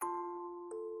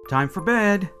Time for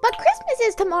bed. But Christmas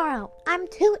is tomorrow. I'm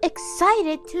too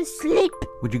excited to sleep.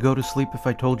 Would you go to sleep if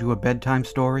I told you a bedtime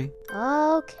story?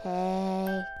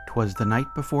 Okay. 'Twas the night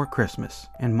before Christmas,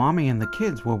 and Mommy and the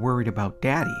kids were worried about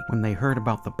Daddy when they heard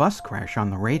about the bus crash on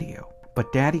the radio.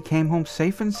 But Daddy came home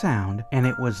safe and sound, and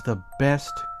it was the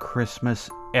best Christmas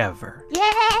ever.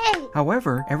 Yay!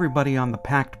 However, everybody on the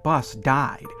packed bus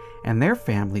died, and their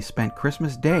family spent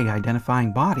Christmas Day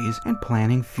identifying bodies and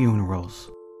planning funerals.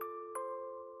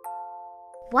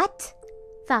 What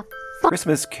the fuck?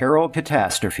 Christmas Carol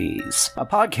Catastrophes, a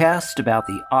podcast about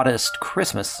the oddest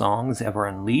Christmas songs ever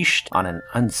unleashed on an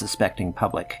unsuspecting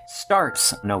public,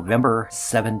 starts November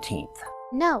 17th.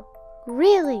 No,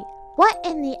 really. What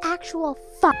in the actual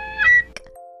fuck?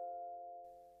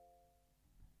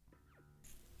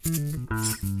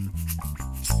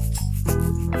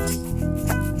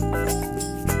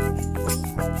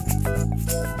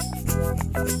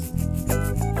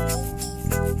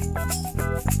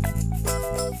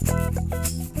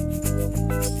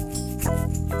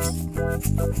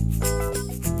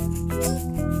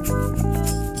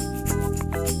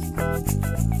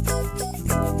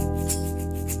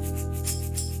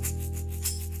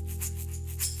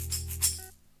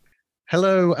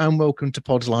 Hello and welcome to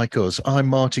Pods Like Us. I'm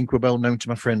Martin Quibell, known to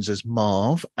my friends as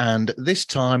Marv, and this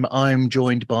time I'm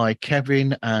joined by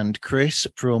Kevin and Chris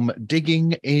from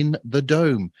Digging in the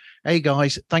Dome. Hey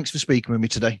guys, thanks for speaking with me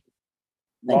today.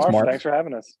 Marv, thanks for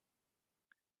having us.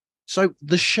 So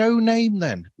the show name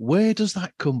then, where does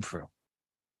that come from?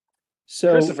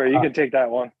 So Christopher, you can take that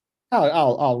one.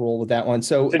 I'll roll with that one.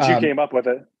 So Since you came up with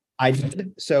it.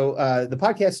 The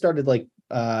podcast started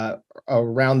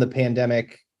around the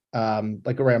pandemic.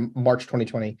 Around March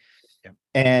 2020. Yeah.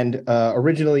 And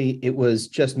originally it was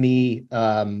just me.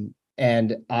 And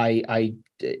I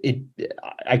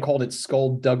called it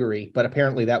Skullduggery, but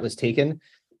apparently that was taken.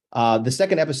 The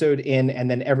second episode in,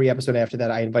 and then every episode after that,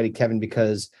 I invited Kevin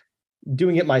because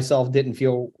doing it myself didn't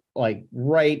feel like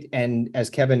right. And as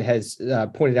Kevin has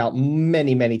pointed out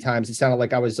many, many times, it sounded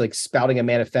like I was like spouting a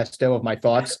manifesto of my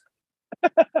thoughts.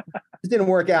 It didn't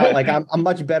work out. Like I'm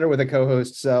much better with a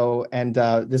co-host. So, and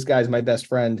this guy's my best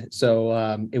friend. So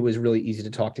it was really easy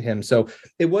to talk to him. So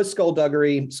it was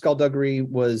Skullduggery. Skullduggery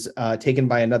was taken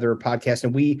by another podcast.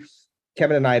 And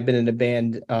Kevin and I have been in a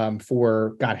band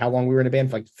for, God, how long we were in a band?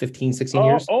 For like 15, 16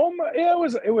 years? Yeah,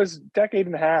 it was a decade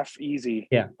and a half easy.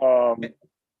 Yeah.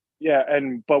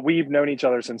 But we've known each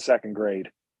other since second grade.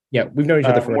 Yeah, we've known each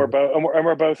other for.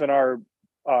 We're both in our,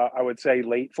 I would say,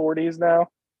 late 40s now.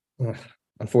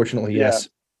 Unfortunately, yes.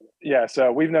 Yeah,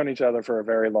 so we've known each other for a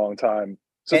very long time.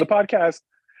 So the podcast,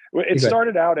 it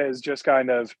started out as just kind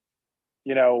of,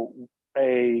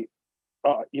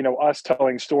 us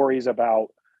telling stories about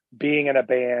being in a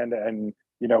band and,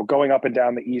 going up and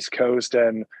down the East Coast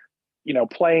and,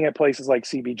 playing at places like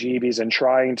CBGB's and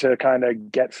trying to kind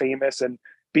of get famous and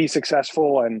be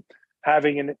successful and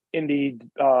having an indie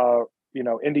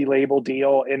label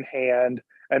deal in hand.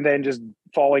 And then just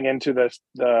falling into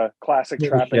the classic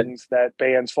trappings that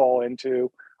bands fall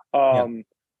into,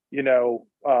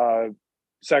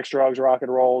 sex, drugs, rock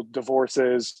and roll,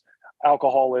 divorces,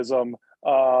 alcoholism,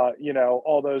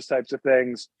 all those types of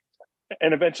things.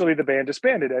 And eventually the band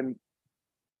disbanded. And,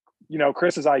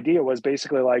 Chris's idea was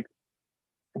basically like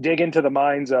dig into the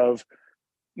minds of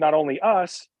not only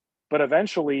us, but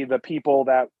eventually the people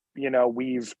that,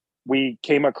 we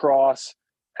came across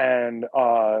and,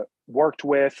 worked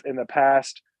with in the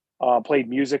past, played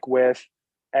music with,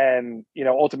 and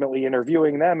ultimately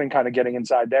interviewing them and kind of getting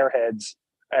inside their heads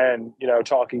and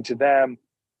talking to them.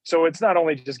 So it's not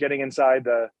only just getting inside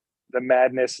the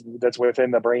madness that's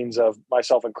within the brains of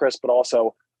myself and Chris, but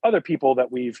also other people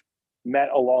that we've met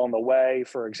along the way.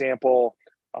 For example,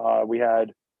 we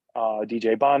had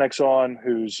DJ Bonix on,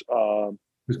 who's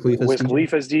Wiz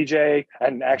Khalifa's DJ,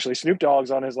 and actually Snoop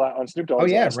Dogg's on Snoop Dogg's. Oh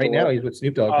yeah, right now he's with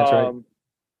Snoop Dogg. That's right.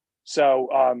 So,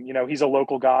 he's a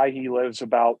local guy. He lives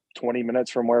about 20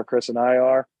 minutes from where Chris and I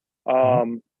are.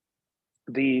 The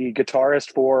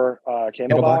guitarist for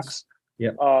Candlebox.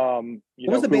 Yeah. What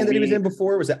was the band that he was in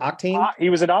before? Was it Octane? He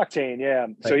was in Octane, yeah.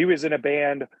 Right. So he was in a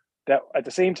band that at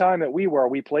the same time that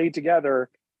we played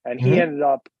together, and he ended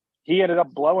up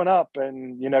blowing up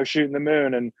and, shooting the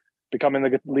moon and becoming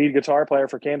the lead guitar player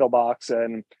for Candlebox.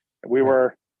 And we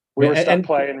were stuck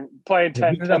playing 10,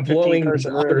 15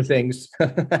 person rooms. Things.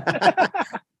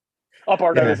 Up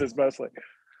our noses mostly.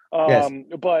 Yes.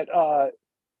 But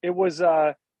it was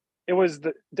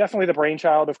definitely the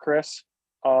brainchild of Chris.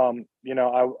 I'm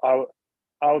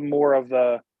more of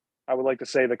I would like to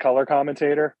say the color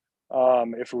commentator.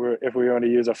 If we want to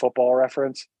use a football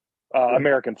reference.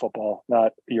 American football,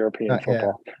 not European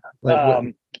football.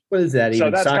 Like, what is that so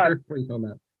even? that's Soccer? What are you talking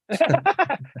about?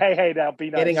 hey, now be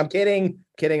nice. I'm kidding.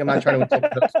 I'm not trying to insult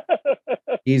those.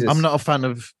 Jesus. I'm not a fan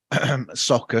of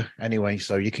soccer anyway,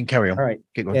 so you can carry on. All right.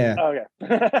 Keep going. Yeah. Okay.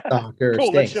 Soccer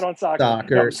Cool. Let's stinks. shit on soccer.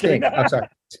 Soccer No, I'm kidding. stinks. I'm sorry.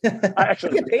 I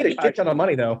get paid a shit ton of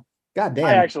money though. God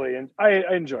damn. I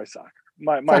enjoy soccer.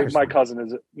 My cousin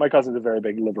is a very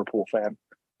big Liverpool fan.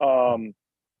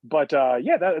 But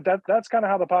that's kind of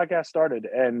how the podcast started.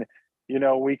 And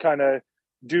we kind of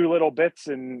do little bits,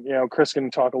 and Chris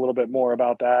can talk a little bit more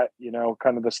about that,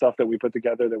 kind of the stuff that we put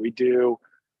together that we do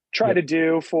try to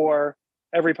do for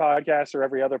every podcast or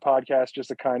every other podcast, just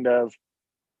to kind of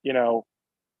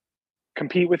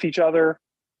compete with each other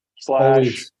 / make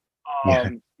each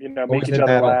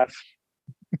other laugh.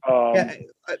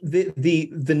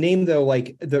 The name though,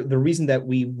 like the reason that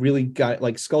we really got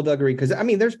like Skullduggery, because I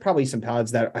mean there's probably some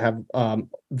pods that have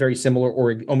very similar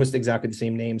or almost exactly the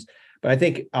same names, but I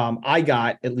think I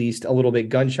got at least a little bit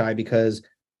gun shy because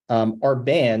our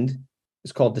band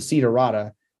is called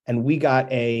Desiderata, and we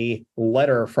got a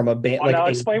letter from a band. Now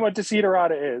explain what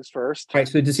Desiderata is first. Right,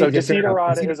 so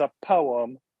Desiderata is a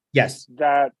poem. Yes,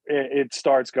 that it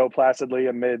starts, "Go placidly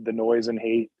amid the noise and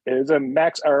hate." It is a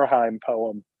Max Ehrheim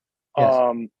poem.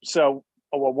 Yes. So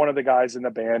one of the guys in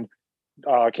the band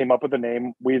came up with a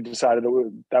name. We decided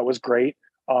that was great.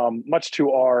 Much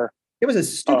to our it was a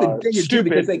stupid thing to do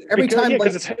because like every time people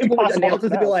would announce it,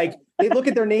 they'd be like, they look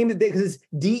at their name because it's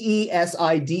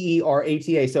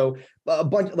Desiderata. So a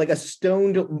bunch like a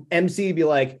stoned MC would be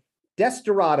like,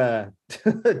 Desperata,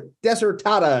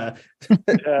 Desertata,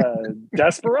 Desperado.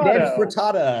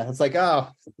 Desperata. It's like, oh,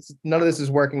 none of this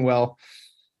is working well.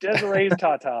 Desiree's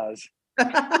Tatas.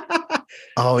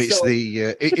 Oh, it's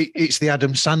it's the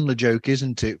Adam Sandler joke,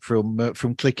 isn't it? From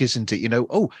Click, isn't it?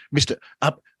 Oh, Mr.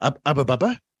 Abba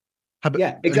Bubba.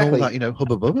 Yeah, exactly. And all that,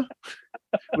 Hubba Bubba.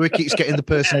 Where it keeps getting the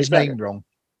person's name wrong.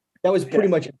 That was pretty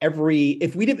much if we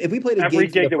played a every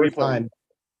gig that we played. Time,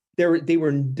 there was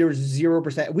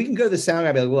 0%. We can go to the sound guy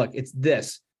and be like, look, it's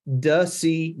this.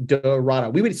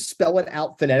 Desiderata. We would spell it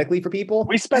out phonetically for people.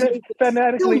 We spelled it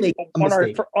phonetically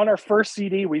on our first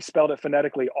CD. We spelled it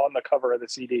phonetically on the cover of the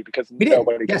CD because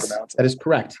nobody could pronounce it. That is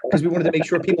correct, because we wanted to make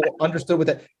sure people understood what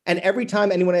that. And every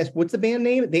time anyone asks, "What's the band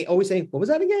name?" they always say, "What was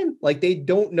that again?" Like they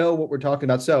don't know what we're talking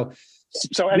about. So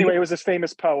anyway, it was this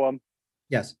famous poem.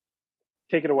 Yes.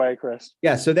 Take it away, Chris.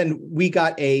 Yeah. So then we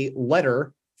got a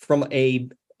letter from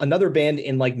another band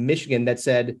in like Michigan that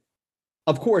said,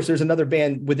 of course, there's another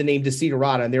band with the name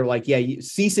Desiderata, and they were like, yeah,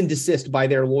 cease and desist by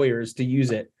their lawyers to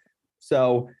use it.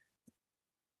 So,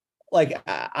 like,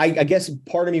 I guess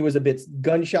part of me was a bit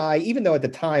gun shy, even though at the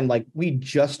time, like, we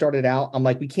just started out. I'm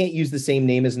like, we can't use the same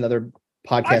name as another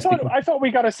podcast. I thought we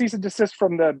got a cease and desist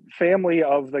from the family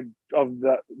of the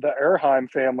Ehrheim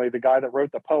family, the guy that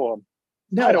wrote the poem.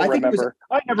 No, I don't remember.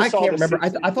 I can't remember.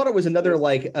 I thought it was another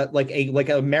like a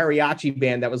mariachi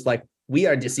band that was like, we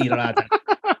are Desiderata.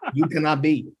 You cannot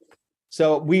be.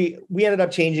 So we ended up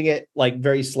changing it like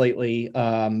very slightly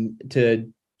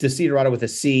to Desiderata with a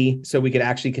C, so we could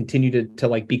actually continue to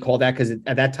like be called that, because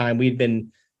at that time we had been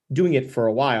doing it for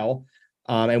a while,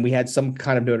 and we had some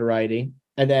kind of notoriety.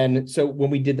 And then so when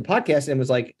we did the podcast and it was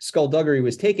like Skullduggery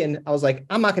was taken, I was like,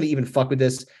 I'm not going to even fuck with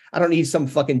this. I don't need some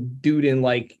fucking dude in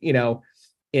like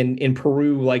in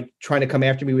Peru like trying to come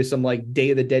after me with some like Day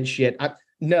of the Dead shit.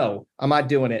 No, I'm not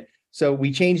doing it. So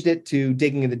we changed it to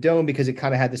Digging in the Dome because it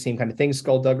kind of had the same kind of thing.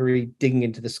 Skullduggery, digging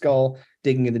into the skull,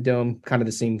 digging in the dome, kind of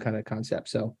the same kind of concept.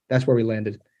 So that's where we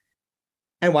landed.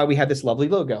 And why we have this lovely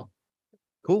logo.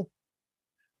 Cool.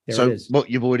 There so it is. Well,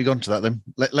 you've already gone to that then.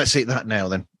 Let's see that now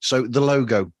then. So the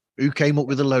logo. Who came up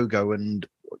with the logo? And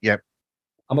yeah.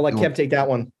 I'm gonna let Kev take that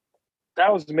one.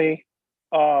 That was me.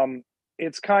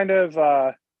 It's kind of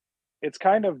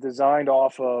designed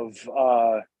off of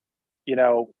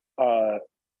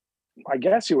I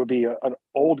guess it would be an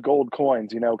old gold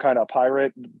coins, kind of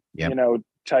pirate,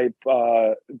 type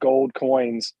gold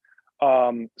coins.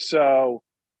 So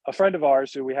a friend of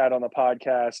ours who we had on the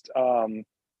podcast,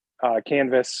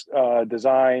 Canvas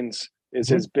Designs is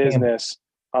his business.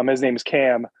 His name is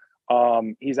Cam.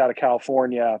 He's out of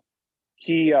California.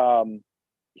 He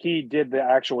did the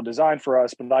actual design for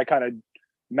us, but I kind of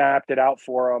mapped it out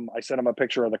for him. I sent him a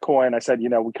picture of the coin. I said,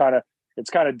 it's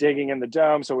kind of digging in the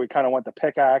dome. So we kind of went the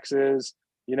pickaxes,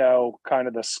 kind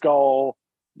of the skull,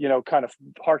 kind of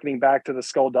harkening back to the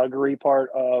skullduggery part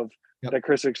of that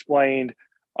Chris explained.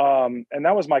 And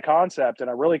that was my concept. And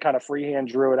I really kind of freehand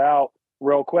drew it out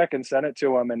real quick and sent it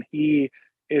to him. And he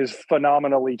is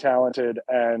phenomenally talented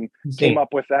and came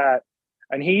up with that.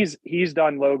 And he's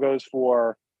done logos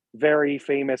for very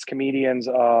famous comedians.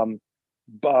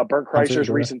 Burt Kreischer's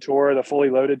recent tour, the Fully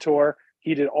Loaded tour.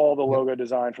 He did all the logo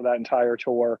design for that entire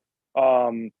tour.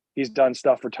 He's done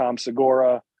stuff for Tom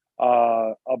Segura,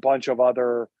 a bunch of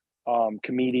other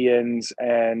comedians,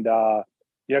 and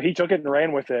he took it and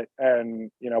ran with it.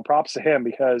 And props to him,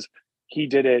 because he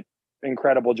did it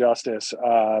incredible justice.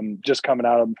 Just coming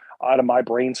out of my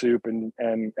brain soup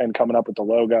and coming up with the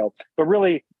logo. But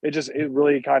really, it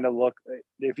really kind of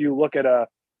if you look at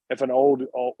an old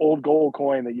gold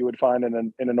coin that you would find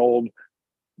in an old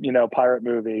pirate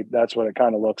movie, that's what it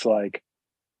kind of looks like.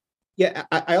 Yeah,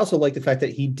 I also like the fact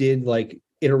that he did like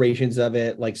iterations of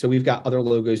it. Like, so we've got other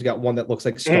logos. You got one that looks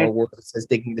like Star Wars. It says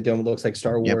 "Digging the Dome." It looks like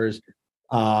Star Wars.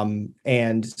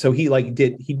 And so he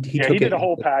did a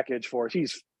whole package for it.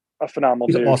 He's a phenomenal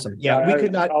dude. Awesome. Yeah, we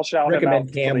could not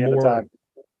recommend Cam more.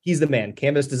 He's the man.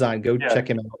 Canvas Design. Go check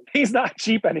him out. He's not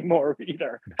cheap anymore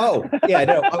either. Oh, yeah,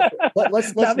 no.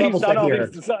 Let's level set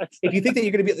here. If you think that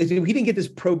you're going to be, he didn't get this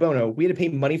pro bono. We had to pay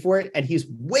money for it, and he's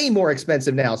way more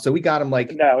expensive now. So we got him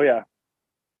like. No, yeah.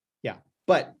 Yeah,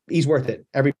 but he's worth it.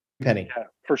 Every penny. Yeah,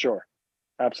 for sure.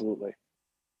 Absolutely.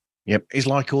 Yep. It's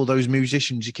like all those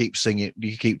musicians you keep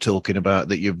talking about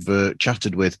that you've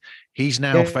chatted with. He's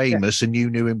now famous, and you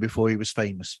knew him before he was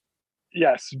famous.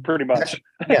 Yes, pretty much.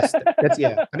 Yes, that's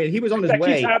I mean, he was on his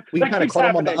way. We kind of caught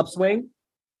him on the upswing.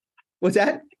 What's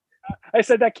that? I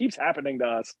said that keeps happening to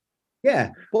us. Yeah.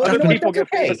 Well, other people get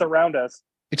famous around us.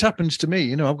 It happens to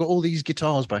me. I've got all these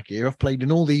guitars back here. I've played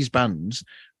in all these bands,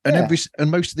 and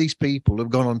most of these people have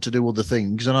gone on to do other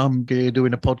things, and I'm here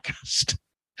doing a podcast.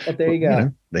 But there you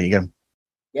go. There you go.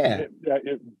 Yeah.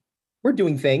 We're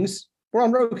doing things. We're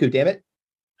on Roku, damn it.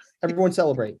 Everyone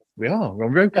celebrate. We are on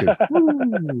Roku.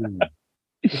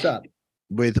 What's up?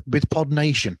 With Pod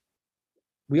Nation.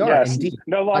 We are indeed.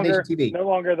 No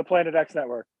longer the Planet X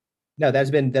network. No,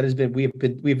 we've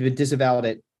been disavowed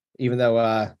it, even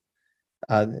though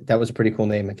that was a pretty cool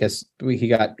name. I guess he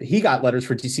got letters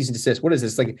for cease and desist. What is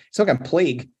this? Like some kind of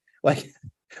plague. Like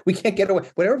we can't get away.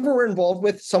 Whatever we're involved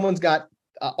with, someone's got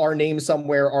our name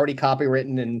somewhere already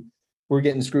copywritten, and we're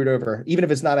getting screwed over. Even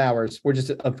if it's not ours, we're just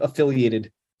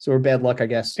affiliated. So we're bad luck, I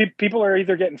guess. People are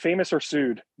either getting famous or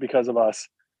sued because of us.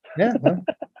 Yeah. Well,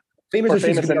 famous or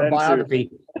sued is going to be our biography.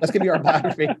 Sued. That's going to be our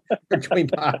biography. Our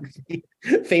joint biography.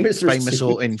 Famous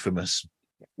or infamous.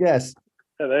 Yes.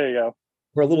 Yeah, there you go.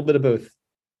 We're a little bit of both.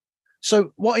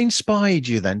 So what inspired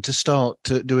you then to start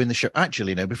doing the show?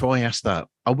 Actually, before I ask that,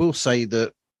 I will say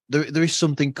that there is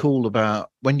something cool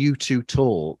about when you two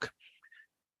talk.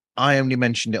 I only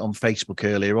mentioned it on Facebook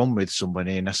earlier on with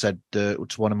somebody, and I said to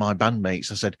one of my bandmates,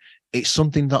 I said, it's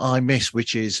something that I miss,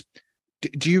 which is,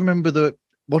 do you remember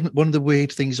one of the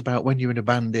weird things about when you're in a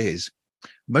band is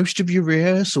most of your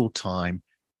rehearsal time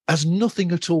has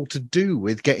nothing at all to do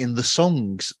with getting the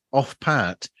songs off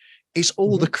pat. It's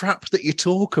all the crap that you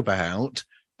talk about,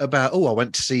 oh, I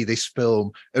went to see this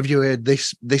film. Have you heard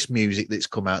this music that's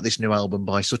come out, this new album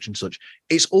by such and such?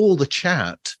 It's all the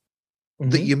chat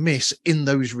that you miss in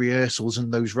those rehearsals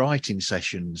and those writing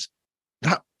sessions.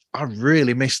 That I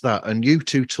really miss that. And you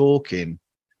two talking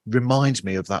reminds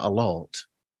me of that a lot.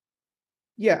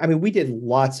 Yeah. I mean, we did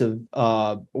lots of,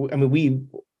 I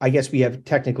guess we have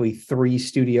technically 3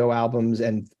 studio albums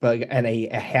and a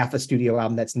half a studio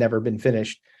album that's never been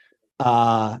finished.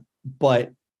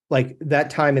 But like that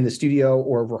time in the studio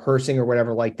or rehearsing or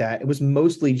whatever like that, it was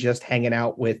mostly just hanging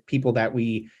out with people that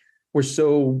we were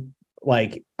so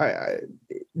like,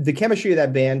 the chemistry of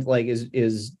that band like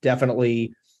is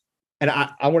definitely, and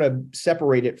I want to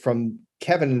separate it from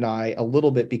Kevin and I a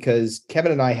little bit, because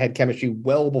Kevin and I had chemistry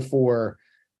well before,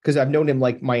 because I've known him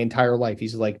like my entire life.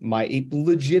 He's like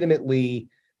legitimately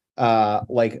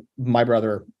like my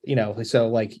brother, so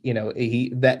like,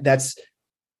 that's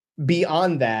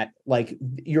beyond that. Like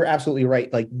you're absolutely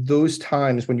right. Like those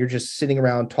times when you're just sitting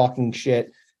around talking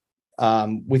shit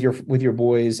with your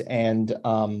boys and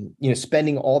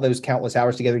spending all those countless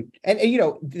hours together, and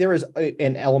there is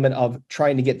an element of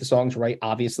trying to get the songs right,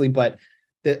 obviously, but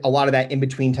a lot of that in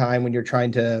between time when you're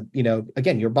trying to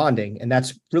again, you're bonding. And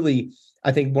that's really,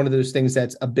 I think, one of those things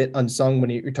that's a bit unsung when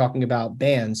you're talking about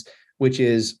bands, which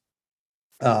is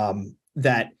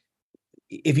that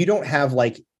if you don't have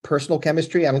like personal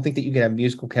chemistry, I don't think that you can have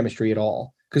musical chemistry at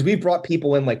all. Because we've brought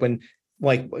people in, like when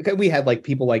we had like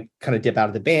people like kind of dip out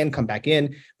of the band, come back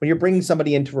in. When you're bringing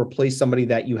somebody in to replace somebody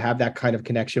that you have that kind of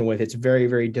connection with, it's very,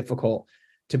 very difficult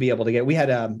to be able to get. We had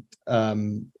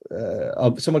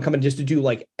someone come in just to do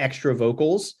like extra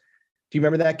vocals. Do you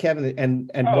remember that, Kevin?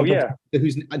 And oh, yeah,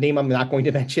 whose name I'm not going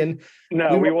to mention.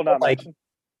 No, we will not.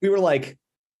 We were like,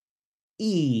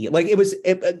 like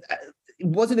it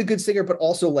wasn't a good singer, but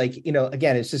also like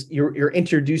again, it's just you're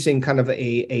introducing kind of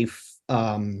a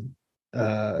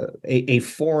a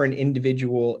foreign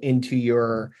individual into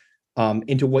your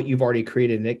into what you've already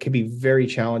created, and it can be very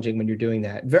challenging when you're doing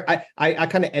that. I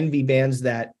kind of envy bands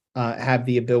that have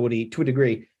the ability, to a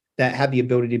degree, that have the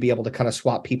ability to be able to kind of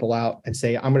swap people out and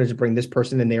say, I'm going to just bring this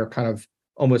person, and they are kind of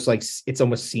almost like it's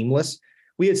almost seamless.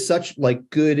 We had such like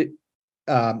good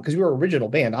because we were an original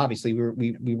band. Obviously,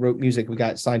 we wrote music. We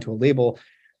got signed to a label.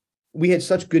 We had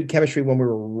such good chemistry when we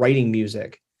were writing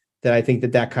music that I think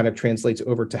that kind of translates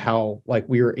over to how like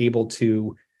we were able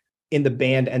to in the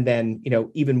band, and then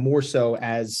even more so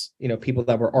as people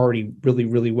that were already really,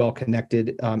 really well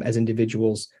connected as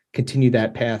individuals continue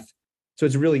that path. So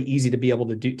it's really easy to be able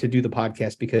to do the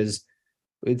podcast because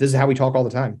this is how we talk all the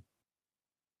time.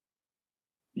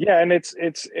 Yeah, and it's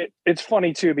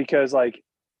funny too because like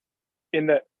in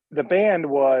the band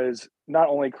was not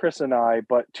only Chris and I,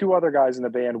 but two other guys in the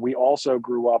band we also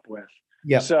grew up with.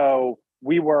 Yeah. So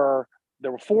there were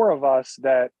four of us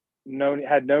that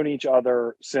had known each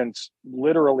other since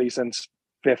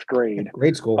fifth grade.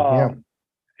 Grade school. Yeah.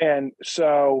 And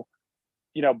so,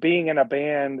 being in a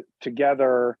band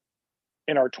together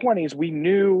in our 20s, we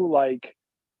knew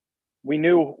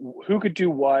who could do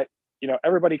what.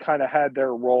 Everybody kind of had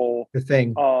their role. The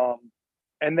thing.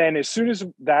 And then as soon as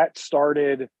that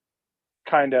started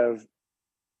kind of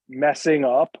messing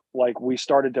up, like we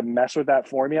started to mess with that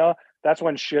formula, that's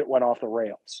when shit went off the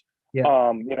rails.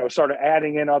 Yeah. Started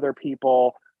adding in other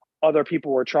people. Other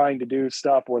people were trying to do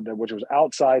stuff which was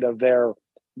outside of their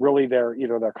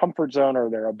their comfort zone or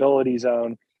their ability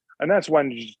zone. And that's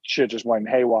when shit just went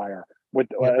haywire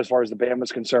as far as the band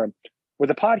was concerned. With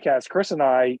the podcast, Chris and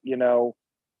I,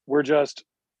 we're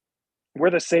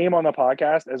the same on the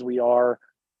podcast as we are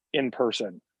in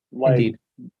person, like Indeed.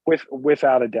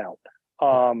 without a doubt.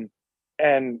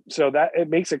 And so that it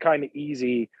makes it kind of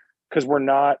easy because we're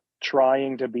not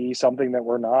trying to be something that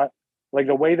we're not. Like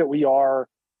the way that we are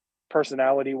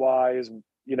personality wise,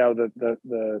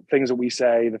 the things that we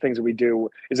say, the things that we do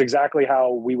is exactly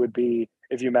how we would be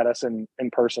if you met us in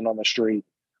person on the street.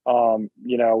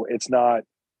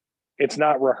 It's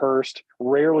not rehearsed.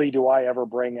 Rarely do I ever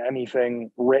bring anything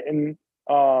written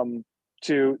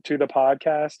to the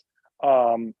podcast,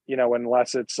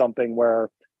 unless it's something where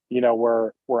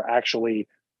we're actually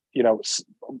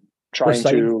trying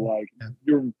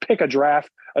to pick a draft,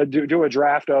 do a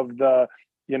draft of the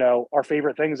our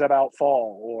favorite things about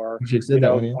fall, or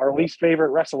our least favorite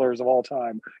wrestlers of all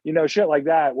time, shit like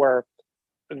that, where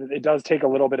it does take a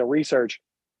little bit of research.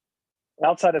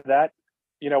 Outside of that,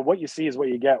 what you see is what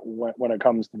you get when it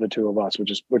comes to the two of us,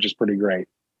 which is pretty great.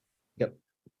 Yep.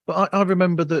 But I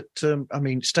remember that,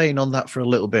 staying on that for a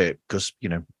little bit, because,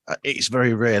 it's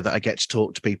very rare that I get to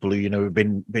talk to people who, have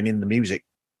been in the music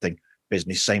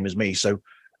business, same as me. So,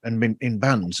 and been in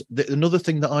bands. Another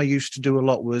thing that I used to do a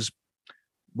lot was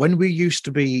when we used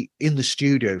to be in the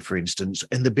studio, for instance,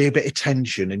 and there'd be a bit of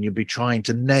tension and you'd be trying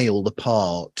to nail the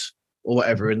part or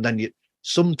whatever. And then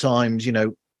sometimes,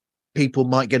 people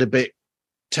might get a bit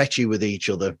tetchy with each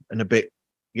other and a bit,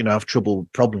 have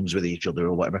problems with each other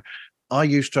or whatever. I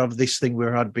used to have this thing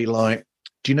where I'd be like,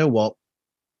 do you know what?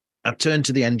 I'd turn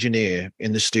to the engineer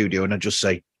in the studio and I'd just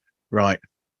say, right,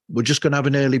 we're just going to have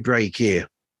an early break here.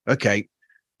 Okay.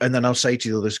 And then I'll say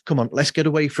to the others, come on, let's get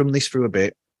away from this for a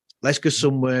bit. Let's go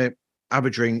somewhere, have a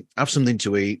drink, have something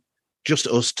to eat, just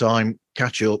us time,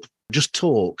 catch up, just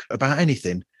talk about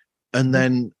anything. And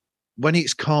then when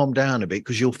it's calmed down a bit,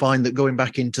 because you'll find that going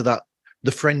back into that,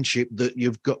 the friendship that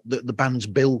you've got, that the band's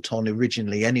built on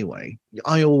originally anyway,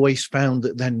 I always found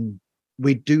that then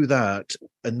we'd do that.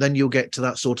 And then you'll get to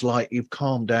that sort of like, you've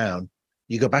calmed down,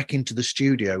 you go back into the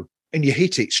studio and you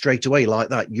hit it straight away like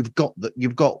that. You've got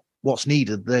what's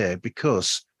needed there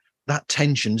because that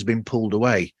tension's been pulled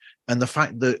away. And the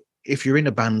fact that if you're in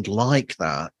a band like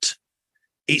that,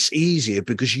 it's easier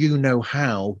because you know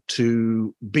how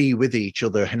to be with each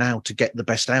other and how to get the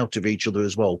best out of each other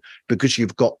as well, because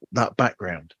you've got that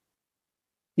background.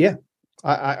 Yeah,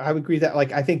 I would agree that.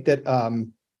 Like, I think that I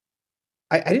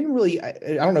didn't really, I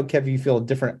don't know, Kev, you feel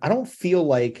different. I don't feel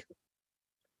like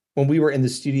when we were in the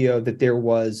studio that there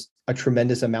was a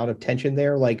tremendous amount of tension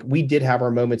there. Like, we did have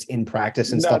our moments in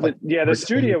practice and stuff. The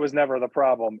studio was never the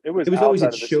problem. It was always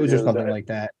at shows or something like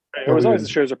that. It was always the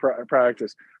shows of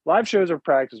practice. Live shows of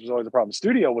practice was always the problem.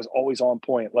 Studio was always on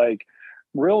point. Like,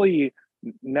 really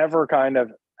never kind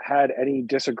of had any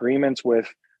disagreements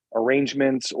with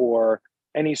arrangements or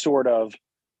any sort of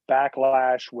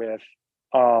backlash with,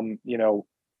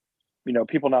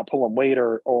 people not pulling weight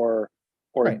or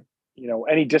right.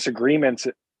 Any disagreements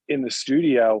in the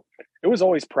studio. It was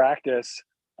always practice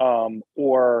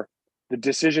or the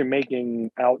decision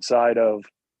making outside of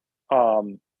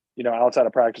outside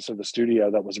of practice or the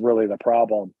studio that was really the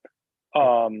problem.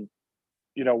 There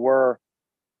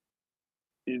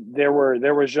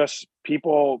was just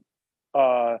people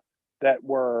that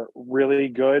were really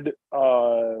good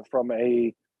from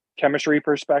a chemistry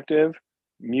perspective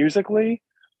musically,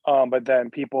 but then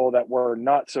people that were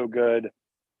not so good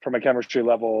from a chemistry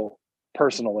level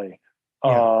personally.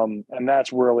 And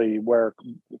that's really where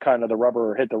kind of the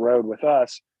rubber hit the road with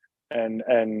us, and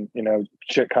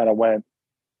shit kind of went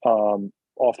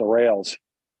off the rails.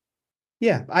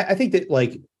 Yeah, I think that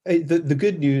like the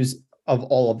good news of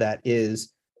all of that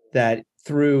is that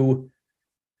through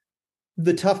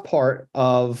the tough part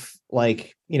of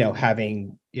like,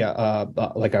 having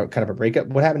like a kind of a breakup.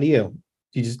 What happened to you?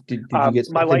 Did you get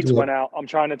my lights went out. I'm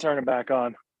trying to turn it back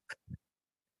on.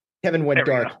 Kevin went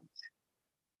dark.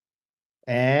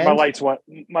 And my lights went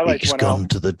He's gone out.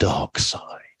 to the dark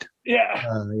side.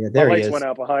 Yeah. There my he lights is. went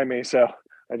out behind me, so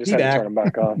I just had to turn them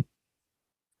back on.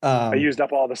 I used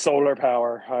up all the solar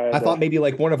power. I thought maybe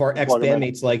like one of our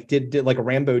ex-bandmates like did like a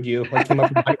Rambo'd you, like came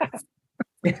up with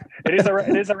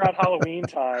it is around Halloween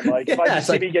time. Like if I just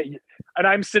see me get, and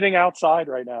I'm sitting outside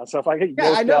right now, so if I get,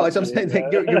 I know. That's what I'm saying.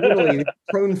 Like, you're literally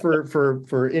prone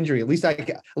for injury. At least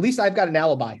I've got an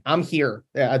alibi. I'm here.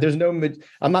 Yeah, there's no.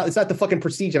 I'm not. It's not the fucking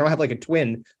Prestige. I don't have like a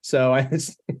twin. So I.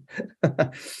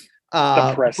 The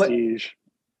Prestige.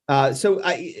 So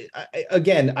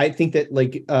I think that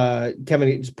like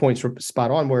Kevin's points were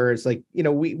spot on. Where it's like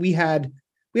we had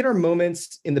our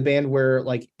moments in the band where,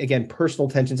 like, again, personal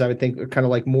tensions, I would think, are kind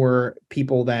of like more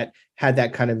people that had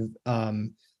that kind of,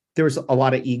 there was a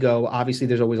lot of ego. Obviously,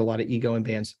 there's always a lot of ego in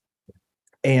bands.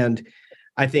 And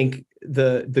I think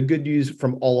the good news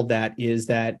from all of that is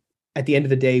that at the end of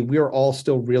the day, we are all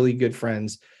still really good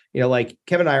friends. Like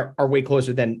Kevin and I are way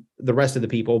closer than the rest of the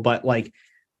people, but like,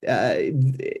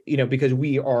 because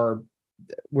we're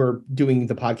doing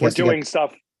the podcast. We're doing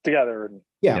stuff together.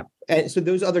 Yeah. And so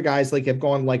those other guys like have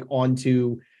gone like on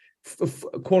to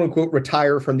quote unquote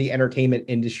retire from the entertainment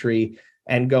industry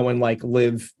and go and like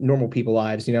live normal people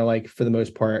lives, like for the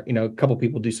most part, a couple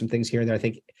people do some things here and there. I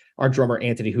think our drummer,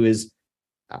 Anthony, who is,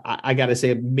 I got to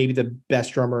say, maybe the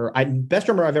best drummer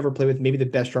I've ever played with, maybe the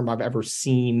best drummer I've ever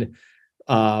seen.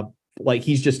 Like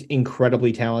he's just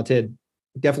incredibly talented.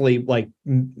 Definitely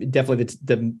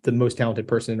the most talented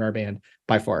person in our band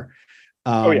by far.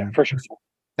 Oh yeah, for sure.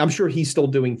 I'm sure he's still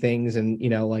doing things and,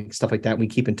 like stuff like that. We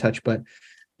keep in touch, but,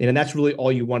 and that's really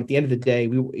all you want at the end of the day.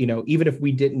 We, even if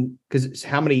we didn't, because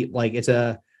how many, like it's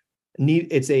a 1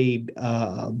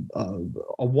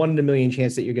 in a million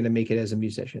chance that you're going to make it as a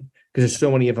musician because there's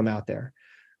so many of them out there.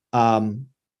 And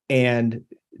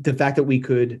the fact that we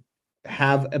could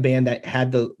have a band that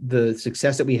had the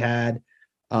success that we had,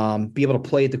 be able to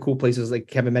play at the cool places. Like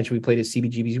Kevin mentioned, we played at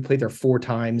CBGB's. We played there 4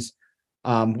 times. In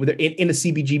a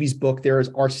CBGB's book,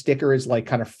 our sticker is like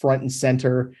kind of front and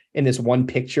center in this one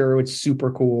picture. It's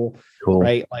super cool,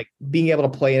 right? Like being able to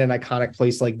play in an iconic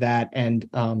place like that. And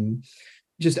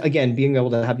just, again, being able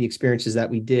to have the experiences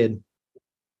that we did,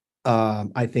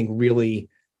 I think really,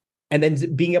 and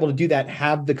then being able to do that,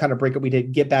 have the kind of breakup we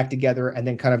did, get back together and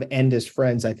then kind of end as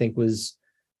friends, I think was,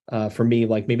 for me,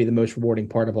 like maybe the most rewarding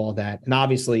part of all that. And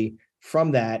obviously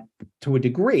from that, to a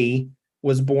degree,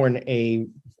 was born a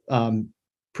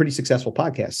pretty successful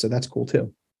podcast. So that's cool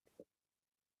too.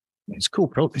 It's cool.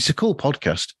 It's a cool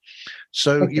podcast.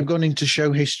 So You've gone into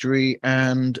show history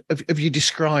and have you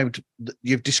described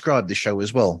the show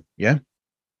as well? Yeah.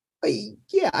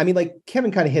 Yeah. I mean, like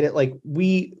Kevin kind of hit it. Like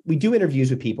we do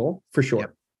interviews with people for sure.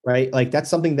 Yep. Right. Like that's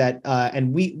something that,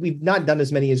 and we've not done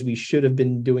as many as we should have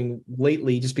been doing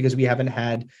lately, just because we haven't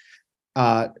had,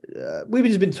 we've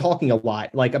just been talking a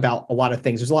lot, like about a lot of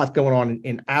things. There's a lot going on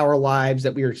in our lives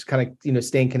that we are just kind of,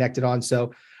 staying connected on.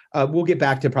 So we'll get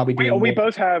back to probably doing. We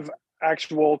both have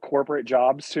actual corporate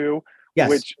jobs too,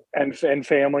 yes, which and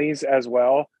families as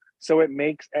well. So it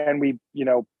makes, and we,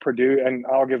 produce, and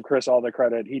I'll give Chris all the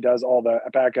credit. He does all the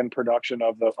back end production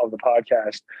of the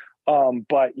podcast.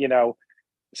 But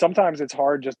sometimes it's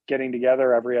hard just getting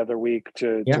together every other week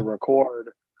to record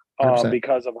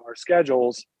because of our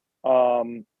schedules.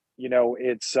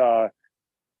 It's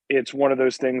one of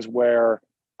those things where,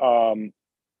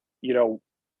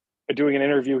 doing an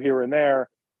interview here and there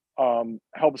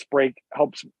helps kind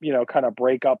of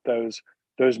break up those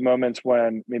moments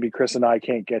when maybe Chris and I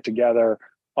can't get together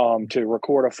to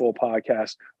record a full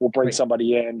podcast. We'll bring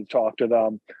somebody in to talk to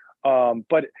them.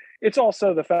 But it's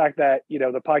also the fact that,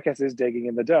 the podcast is Digging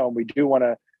in the Dome. We do want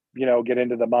to, get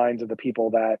into the minds of the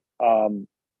people that,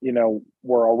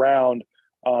 were around.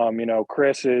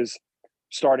 Chris is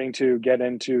starting to get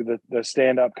into the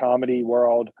stand-up comedy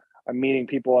world. I'm meeting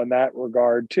people in that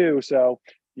regard too. So,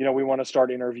 we want to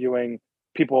start interviewing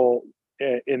people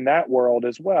in that world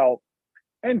as well,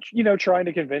 and trying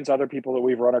to convince other people that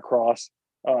we've run across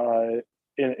in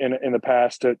the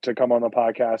past to come on the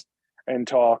podcast and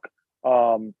talk.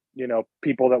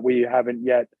 People that we haven't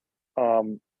yet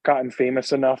gotten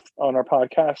famous enough on our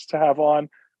podcast to have on.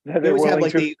 That they're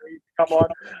willing to come on.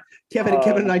 Kevin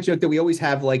and I joke that we always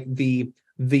have like the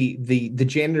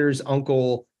janitor's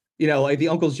uncle, like the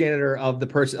uncle's janitor of the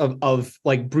person of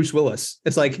like Bruce Willis.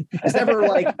 It's like, it's never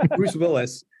like Bruce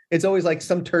Willis. It's always like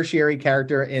some tertiary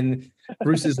character in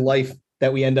Bruce's life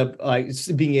that we end up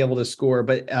being able to score.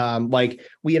 But like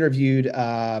we interviewed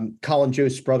Colin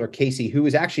Jost's brother, Casey, who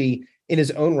is actually in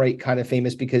his own right kind of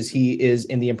famous because he is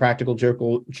in the Impractical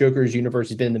Jokers universe.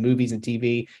 He's been in the movies and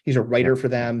TV. He's a writer for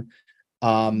them.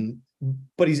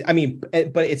 But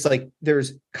it's like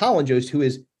there's Colin Jost, who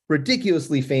is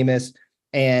ridiculously famous,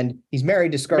 and he's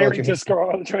married to Scarlett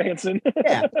Johansson.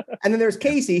 Yeah. And then there's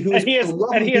Casey, who is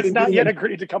and he has not yet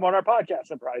agreed to come on our podcast,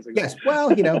 surprisingly. Yes.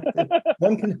 Well,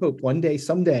 one can hope one day,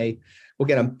 someday we'll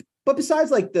get him. But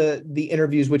besides like the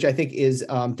interviews, which I think is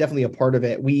definitely a part of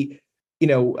it,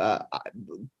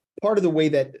 part of the way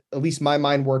that at least my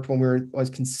mind worked when was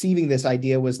conceiving this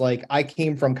idea was like, I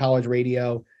came from college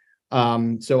radio.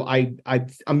 So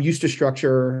I'm used to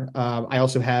structure. I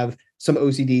also have some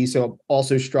OCD. So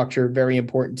also structure, very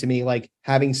important to me, like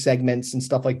having segments and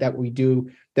stuff like that we do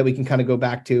that we can kind of go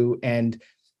back to. And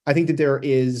I think that there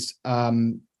is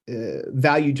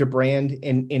value to brand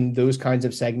in those kinds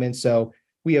of segments. So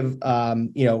we have,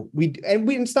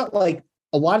 it's not like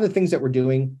a lot of the things that we're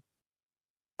doing,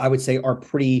 I would say are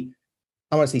pretty,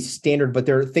 I want to say standard, but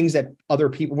there are things that other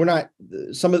people,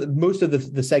 most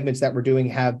of the segments that we're doing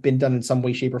have been done in some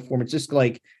way, shape or form. It's just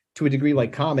like to a degree,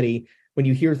 like comedy, when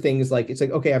you hear things like, it's like,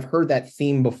 okay, I've heard that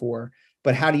theme before,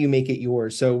 but how do you make it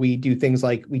yours? So we do things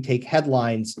like we take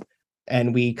headlines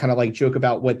and we kind of like joke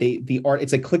about what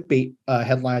it's like clickbait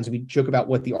headlines. We joke about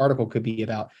what the article could be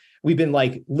about. We've been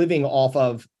like living off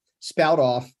of Spout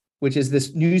Off, which is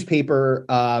this newspaper,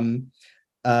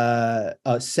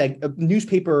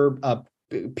 newspaper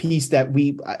piece that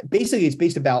we basically, it's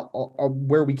based about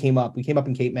where we came up. We came up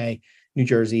in Cape May, New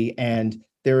Jersey, and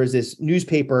there is this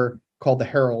newspaper called the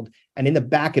Herald, and in the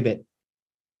back of it,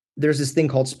 there's this thing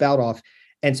called Spout Off,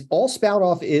 and all Spout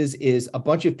Off is a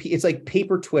bunch of it's like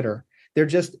paper Twitter. They're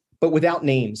just but without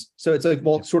names, so it's like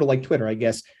sort of like Twitter, I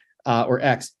guess, or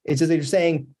X. It's just they're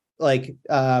saying like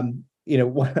one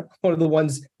of the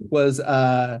ones was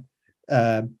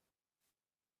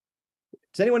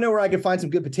does anyone know where I can find some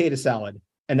good potato salad?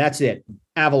 And that's it.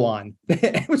 Avalon.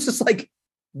 It was just like,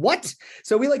 what?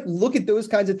 So we like look at those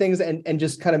kinds of things and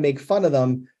just kind of make fun of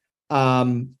them. We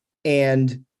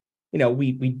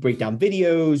break down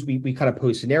videos. We kind of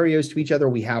post scenarios to each other.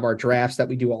 We have our drafts that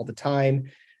we do all the time.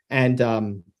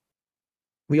 And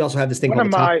we also have this thing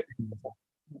called I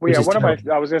was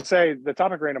going to say the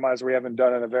topic randomizer we haven't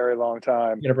done in a very long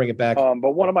time. I'm going to bring it back.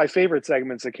 But one of my favorite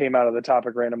segments that came out of the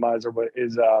topic randomizer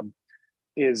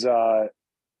is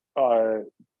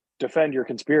defend your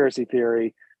conspiracy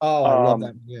theory. Oh, I love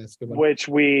that. Yeah, it's a good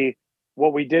one.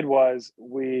 What we did was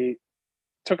we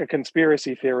took a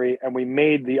conspiracy theory and we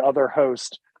made the other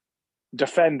host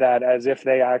defend that as if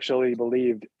they actually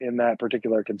believed in that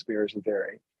particular conspiracy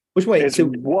theory. Which way? It's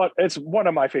one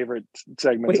of my favorite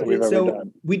segments that we've ever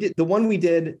done. We did the one we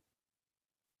did.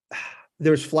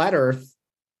 There's Flat Earth.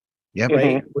 Yep.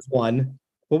 Right. Was one.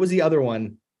 What was the other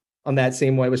one on that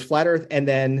same one? It was Flat Earth, and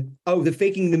then the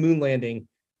faking the moon landing.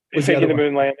 Faking the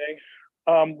moon landing.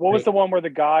 What was the one where the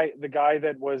guy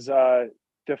that was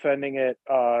defending it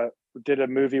did a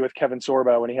movie with Kevin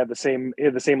Sorbo and he had the same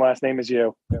last name as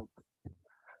you?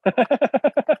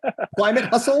 Climate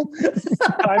Hustle.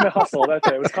 Climate Hustle. That's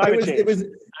it. It was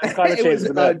climate change.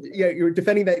 You were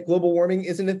defending that global warming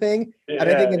isn't a thing. And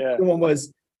I think the one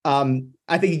was.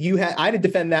 I think I had to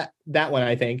defend that one.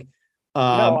 I think.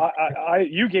 No,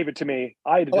 you gave it to me.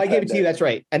 I gave it to you. That's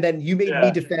right. And then you made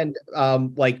me defend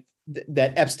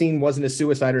that Epstein wasn't a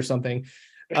suicide or something,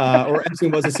 or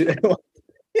Epstein was a suicide.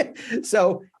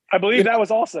 So I believe that was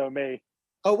also me.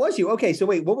 Oh, was you? Okay. So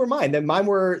wait, what were mine? Then mine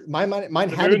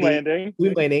had moon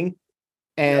landing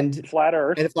and Flat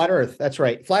Earth. And Flat Earth. That's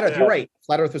right. Flat Earth. Yeah. You're right.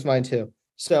 Flat Earth was mine too.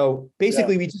 So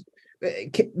basically we just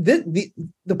the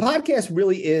podcast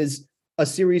really is a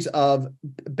series of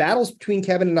battles between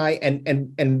Kevin and I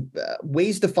and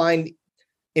ways to find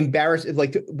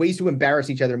ways to embarrass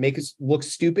each other, make us look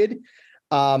stupid.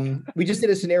 We just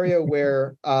did a scenario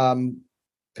where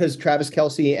because Travis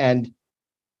Kelce and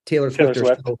Taylor Swift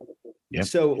are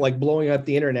so like blowing up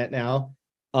the internet now.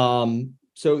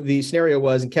 So the scenario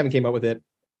was, and Kevin came up with it,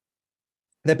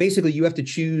 that basically you have to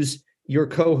choose your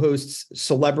co-host's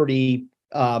celebrity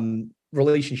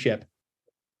relationship.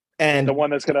 And the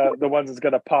ones that's gonna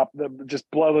just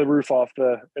blow the roof off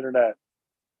the internet.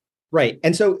 Right.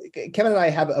 And so Kevin and I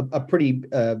have a pretty,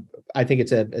 I think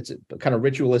it's a kind of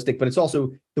ritualistic, but it's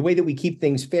also the way that we keep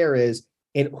things fair is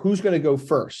in who's going to go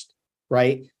first.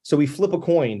 Right. So we flip a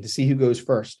coin to see who goes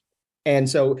first. And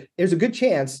so there's a good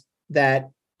chance that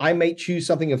I might choose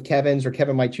something of Kevin's or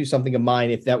Kevin might choose something of mine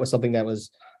if that was something that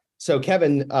was. So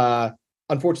Kevin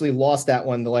unfortunately lost that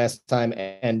one the last time.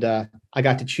 And I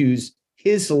got to choose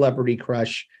his celebrity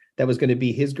crush that was going to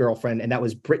be his girlfriend. And that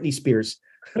was Britney Spears.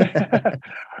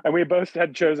 And we both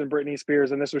had chosen Britney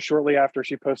Spears, and this was shortly after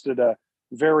she posted a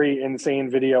very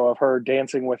insane video of her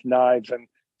dancing with knives and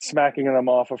smacking them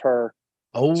off of her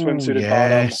swimsuited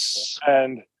bottom,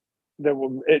 and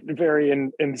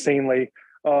very insanely.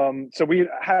 So we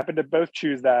happened to both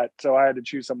choose that, so I had to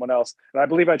choose someone else, and I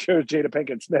believe I chose Jada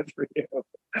Pinkett Smith for you.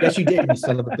 Yes, you did, you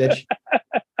son of a bitch.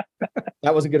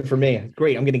 That wasn't good for me.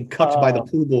 Great, I'm getting cucked by the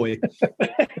pool boy.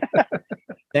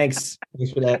 Thanks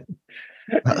for that.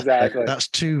 Exactly. That's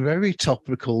two very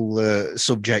topical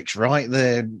subjects right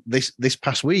there this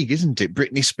past week, isn't it?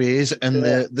 Britney Spears and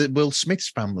the Will Smith's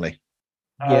family.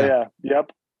 Yeah.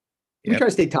 Yep. We try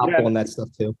to stay topical on that stuff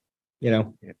too. Yeah,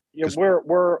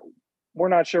 we're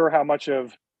not sure how much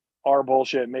of our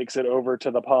bullshit makes it over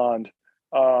to the pond,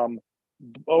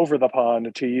 over the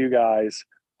pond to you guys.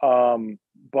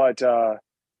 But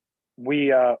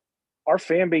we our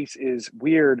fan base is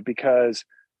weird because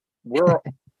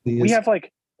we have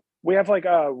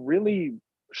a really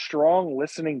strong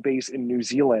listening base in New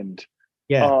Zealand.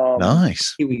 Yeah.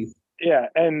 Nice. Yeah.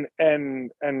 And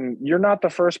you're not the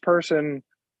first person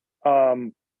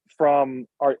from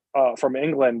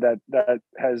England that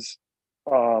has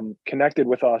connected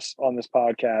with us on this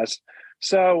podcast.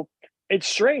 So it's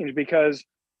strange because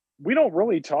we don't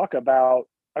really talk about,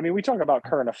 we talk about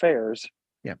current affairs,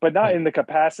 but not in the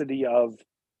capacity of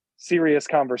serious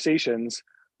conversations.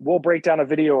 We'll break down a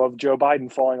video of Joe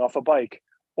Biden falling off a bike,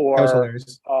 or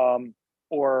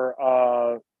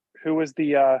who was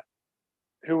the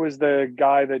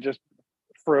guy that just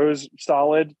froze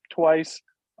solid twice?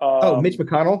 Mitch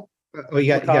McConnell. He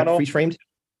got freeze framed.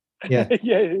 Yeah,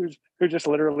 yeah, who just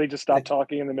literally just stopped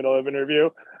talking in the middle of an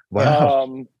interview.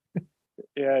 Wow.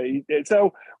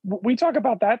 So we talk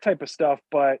about that type of stuff,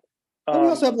 but. We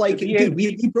also have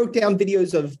we broke down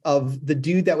videos of the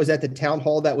dude that was at the town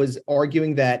hall that was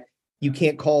arguing that you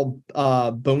can't call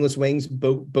boneless wings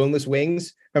boneless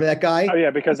wings. Remember that guy? Oh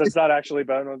yeah, because it's not actually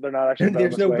bone. They're not actually.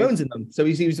 There's no bones in them, so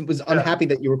he was unhappy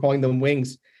that you were calling them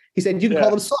wings. He said you can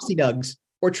call them saucy nugs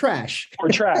or trash. Or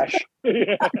trash.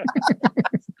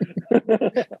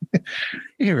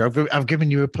 Here, I've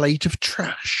given you a plate of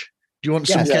trash. Do you want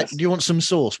some? Yes. Do you want some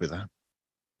sauce with that?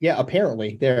 Yeah,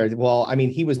 apparently there. Well,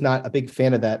 he was not a big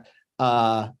fan of that.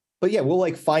 But yeah,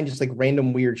 we'll find just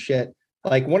random weird shit.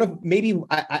 One of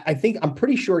I think I'm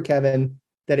pretty sure, Kevin,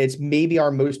 that it's maybe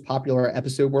our most popular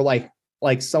episode. We're like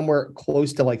somewhere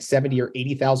close to 70 or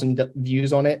 80,000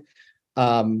 views on it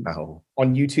on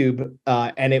YouTube.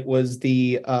 And it was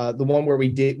the one where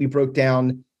we broke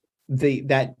down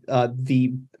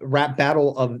the rap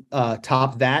battle of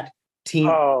Top That Teen.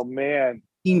 Oh man,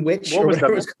 Teen Witch, or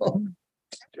whatever it was called.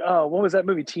 What was that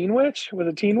movie? Teen Witch? Was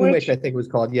it Teen Witch? I think it was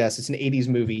called. Yes, it's an 80s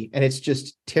movie, and it's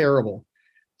just terrible.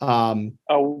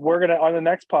 We're gonna on the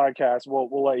next podcast.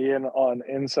 We'll let you in on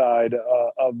inside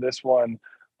of this one.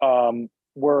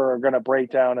 We're gonna break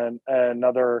down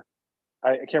another.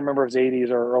 I can't remember if it's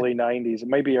 80s or early 90s. It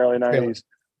may be early 90s.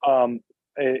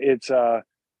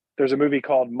 There's a movie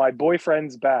called My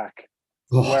Boyfriend's Back,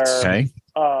 where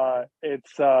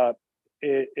it's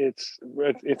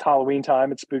Halloween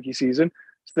time. It's spooky season.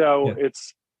 So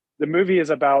the movie is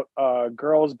about a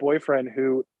girl's boyfriend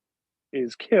who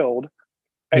is killed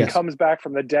and comes back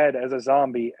from the dead as a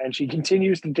zombie, and she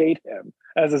continues to date him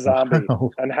as a zombie,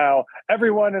 and how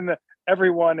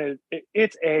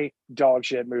it's a dog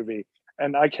shit movie,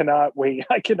 and I cannot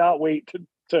wait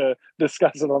to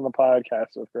discuss it on the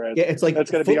podcast with Chris. Yeah, it's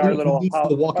that's going to be our little Dead.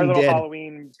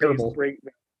 Halloween break.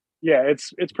 Yeah,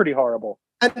 it's pretty horrible.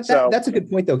 That's a good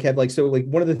point, though, Kev.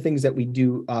 One of the things that we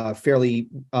do fairly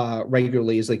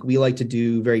regularly is we like to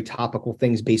do very topical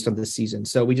things based on the season.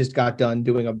 So we just got done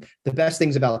doing the best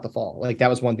things about the fall. That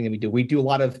was one thing that we do. We do a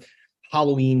lot of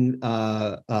Halloween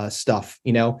stuff.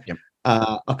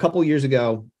 A couple years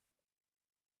ago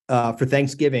for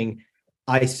Thanksgiving,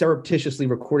 I surreptitiously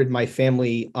recorded my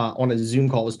family on a Zoom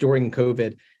call. It was during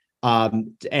COVID.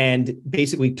 And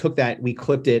basically took that, we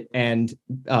clipped it and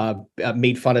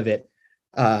made fun of it.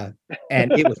 And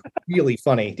it was really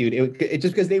funny, dude. It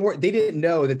just because they didn't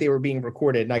know that they were being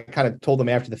recorded, and I kind of told them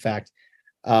after the fact.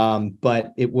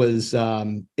 But it was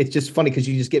it's just funny because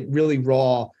you just get really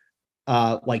raw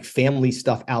like family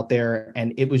stuff out there,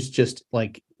 and it was just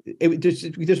like there's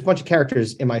a bunch of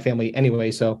characters in my family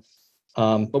anyway. So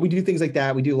but we do things like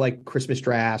that. We do like Christmas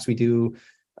drafts, we do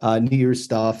New Year's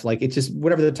stuff. Like it's just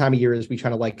whatever the time of year is, we try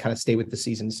to like kind of stay with the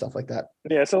season and stuff like that.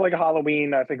 Yeah, so like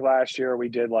Halloween, I think last year we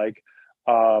did like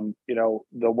the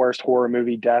worst horror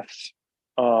movie deaths.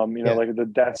 Like the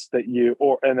deaths that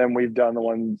and then we've done the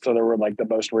one so there were like the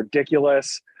most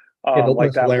ridiculous,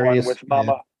 like that hilarious one with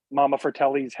Mama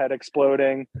Fratelli's head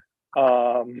exploding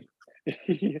from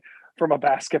a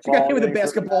basketball. She got hit with a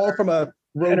basketball from a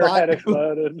robot. And her head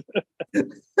exploded.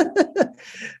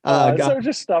 So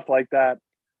just stuff like that.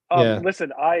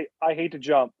 Listen, I hate to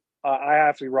jump. I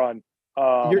have to run.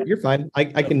 You're fine. I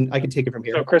can take it from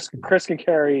here. So Chris can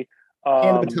carry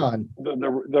and the baton.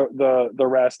 The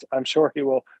rest. I'm sure he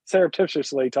will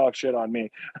surreptitiously talk shit on me.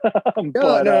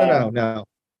 No.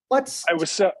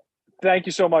 Thank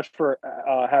you so much for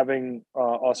having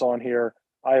us on here.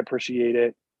 I appreciate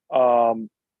it.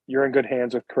 You're in good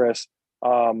hands with Chris.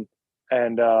 And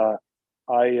I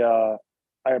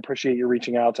appreciate you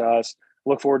reaching out to us.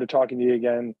 Look forward to talking to you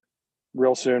again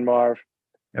real soon, Marv.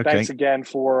 Okay. Thanks again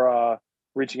for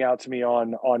reaching out to me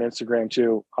on Instagram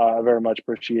too. I very much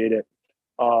appreciate it.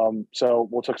 So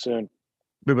we'll talk soon.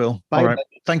 We will. Bye. All right.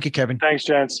 Thank you, Kevin. Thanks,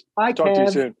 gents. Bye, talk to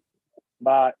you soon.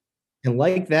 Bye. And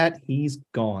like that, he's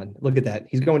gone. Look at that.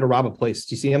 He's going to rob a place.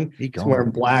 Do you see him? He's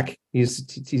wearing black. He's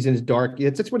in his dark.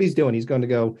 That's what he's doing. He's going to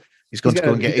go. He's going to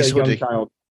go and get his hoodie.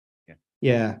 Child.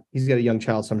 Yeah, he's got a young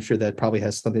child, so I'm sure that probably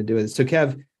has something to do with it. So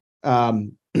Kev, so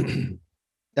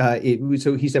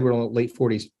he said we're in the late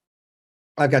 40s.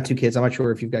 I've got 2 kids. I'm not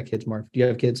sure if you've got kids, Marv. Do you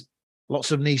have kids?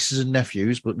 Lots of nieces and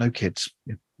nephews, but no kids.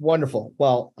 Yeah. Wonderful.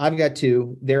 Well, I've got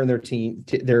 2. They're in their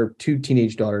they're 2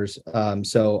 teenage daughters.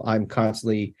 So I'm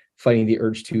constantly fighting the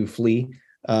urge to flee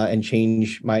and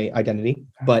change my identity,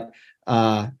 but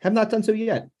have not done so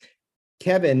yet.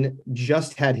 Kevin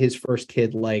just had his first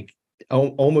kid like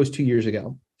almost 2 years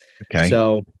ago. Okay.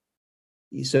 So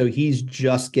he's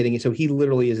just getting it. So he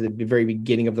literally is at the very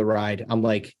beginning of the ride. I'm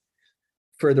like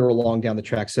further along down the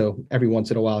track. So every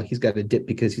once in a while he's got to dip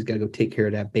because he's got to go take care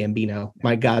of that Bambino,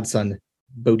 my godson,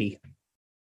 Bodhi.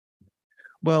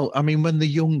 Well, I mean, when they're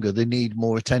younger, they need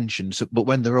more attention. But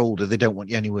when they're older, they don't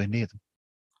want you anywhere near them.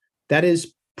 That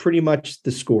is pretty much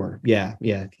the score. Yeah.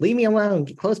 Leave me alone.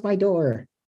 Close my door.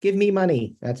 Give me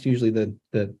money. That's usually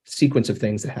the sequence of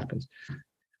things that happens.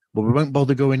 Well, we won't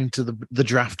bother going into the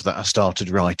draft that I started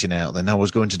writing out. Then I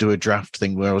was going to do a draft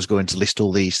thing where I was going to list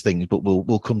all these things, but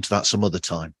we'll come to that some other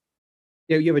time.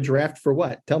 Yeah, you have a draft for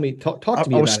what? Tell me. Talk to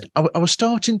me about it. I was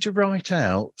starting to write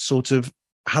out sort of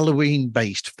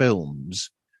Halloween-based films,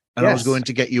 and I was going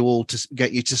to get you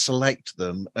to select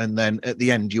them, and then at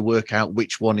the end you work out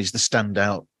which one is the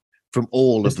standout from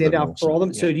all of them. Standout for all of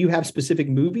them. Yeah. So do you have specific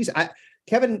movies?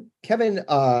 Kevin,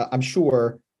 I'm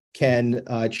sure can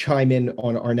chime in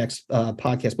on our next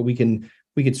podcast, but we can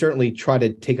certainly try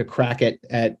to take a crack at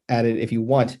it if you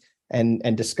want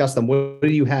and discuss them. What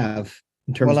do you have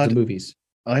in terms of the movies?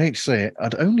 I hate to say it,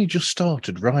 I'd only just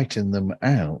started writing them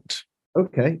out.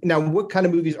 Okay. Now, what kind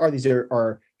of movies are these?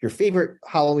 Are your favorite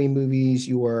Halloween movies,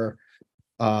 your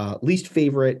least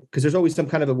favorite? Because there's always some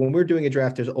kind of when we're doing a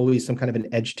draft, there's always some kind of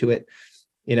an edge to it.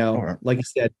 Right. Like you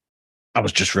said. I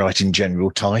was just writing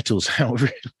general titles out,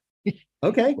 really.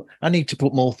 Okay. I need to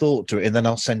put more thought to it, and then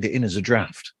I'll send it in as a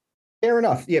draft. Fair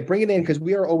enough. Yeah, bring it in because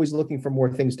we are always looking for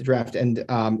more things to draft. And,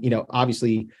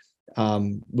 obviously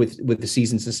with the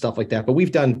seasons and stuff like that. But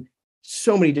we've done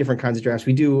so many different kinds of drafts.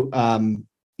 We do,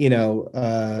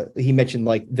 he mentioned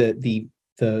like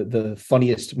the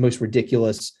funniest, most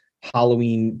ridiculous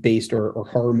Halloween-based or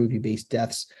horror movie-based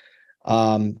deaths.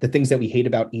 The things that we hate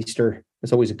about Easter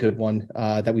is always a good one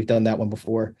that we've done that one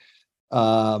before.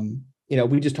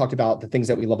 We just talked about the things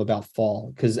that we love about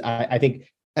fall because I think,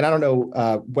 and I don't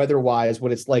know weather-wise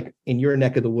what it's like in your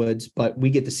neck of the woods, but we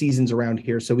get the seasons around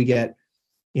here. So we get,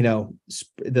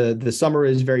 the summer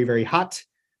is very, very hot.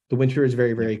 The winter is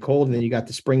very, very cold. And then you got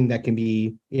the spring that can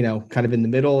be, kind of in the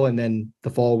middle. And then the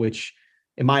fall, which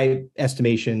in my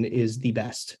estimation is the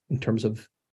best in terms of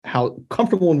how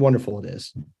comfortable and wonderful it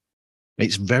is.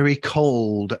 It's very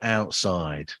cold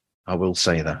outside. I will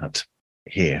say that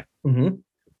here. Mm-hmm.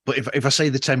 But if I say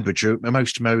the temperature,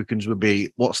 most Americans would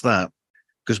be, what's that?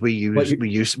 Because we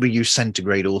use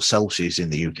centigrade or Celsius in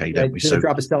the UK, don't we? So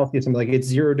drop of Celsius, I'm like, it's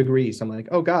 0 degrees. I'm like,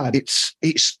 oh God. It's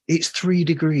 3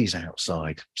 degrees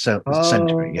outside. So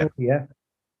centigrade, yeah.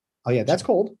 Oh yeah, that's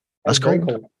cold. That's very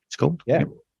cold. It's called. Yeah.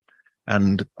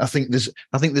 And I think there's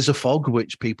a fog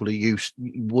which people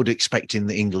would expect in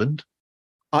England.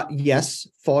 Yes,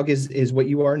 fog is what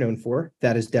you are known for.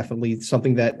 That is definitely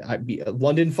something that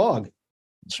London fog.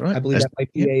 That's right. I believe that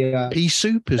might be pea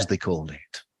soup, as they called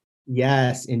it.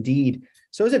 Yes, indeed.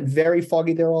 So is it very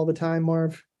foggy there all the time,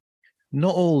 Marv?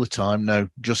 Not all the time, no.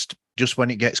 Just when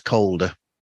it gets colder.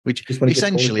 Which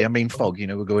essentially, I mean, fog.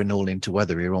 We're going all into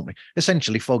weather here, aren't we?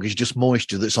 Essentially, fog is just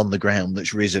moisture that's on the ground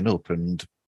that's risen up, and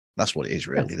that's what it is,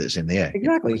 really. That's in the air.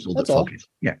 Exactly. That's all. Fog is.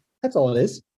 Yeah, that's all it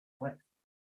is. What?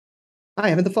 I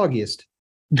haven't the foggiest.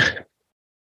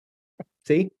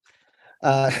 See,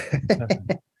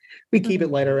 we keep it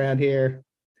light around here.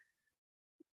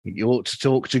 You ought to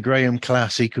talk to Graham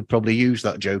Class. He could probably use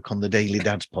that joke on the Daily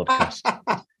Dads podcast.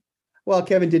 Well,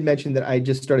 Kevin did mention that I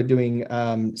just started doing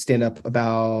stand-up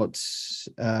about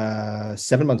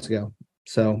 7 months ago.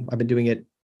 So I've been doing it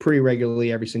pretty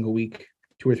regularly every single week,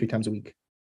 2 or 3 times a week.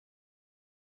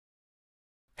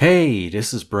 Hey,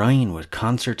 this is Brian with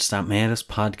Concerts That Made Us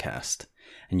podcast,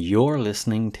 and you're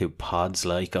listening to Pods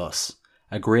Like Us,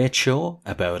 a great show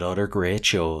about other great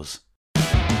shows.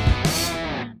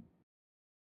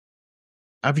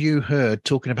 Have you heard,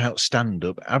 talking about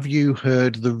stand-up, have you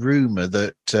heard the rumour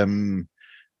that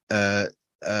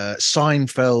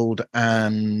Seinfeld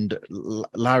and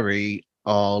Larry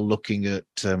are looking at,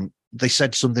 they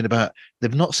said something about,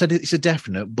 they've not said it's a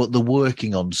definite, but they're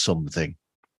working on something.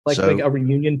 Like a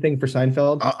reunion thing for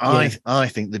Seinfeld? I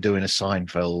think they're doing a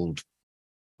Seinfeld,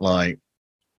 thing.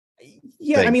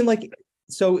 I mean,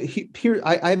 so here,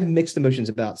 I have mixed emotions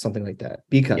about something like that,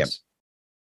 because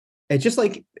it's just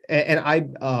like, and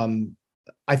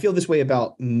I feel this way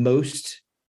about most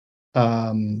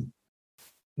things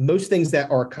that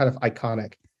are kind of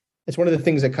iconic. It's one of the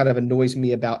things that kind of annoys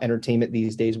me about entertainment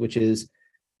these days, which is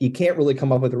you can't really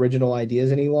come up with original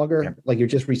ideas any longer. Yeah. Like, you're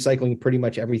just recycling pretty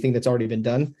much everything that's already been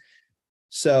done.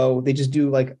 So they just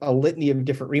do like a litany of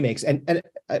different remakes. And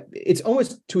it's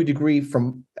almost to a degree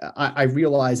I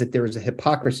realize that there is a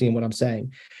hypocrisy in what I'm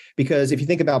saying, because if you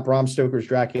think about Bram Stoker's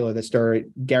Dracula that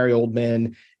starred Gary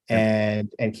Oldman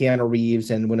and Keanu Reeves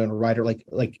and Winona Ryder,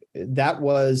 like that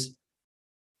was,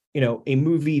 a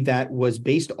movie that was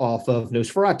based off of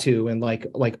Nosferatu and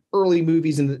like early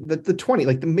movies in the 20s,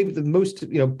 like maybe the most,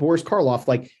 Boris Karloff,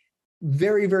 like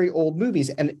very, very old movies.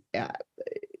 And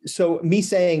so me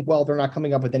saying, well, they're not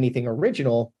coming up with anything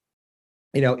original,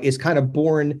 is kind of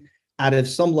born out of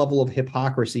some level of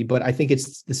hypocrisy. But I think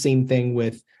it's the same thing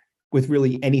with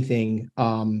really anything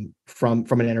from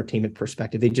an entertainment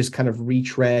perspective. They just kind of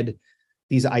retread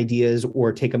these ideas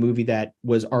or take a movie that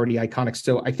was already iconic.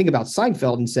 So I think about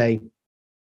Seinfeld and say,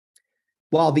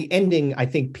 well, the ending, I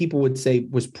think people would say,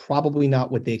 was probably not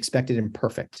what they expected and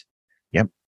perfect. Yep.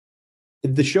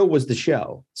 The show was the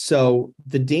show. So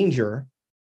the danger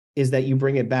is that you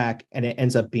bring it back and it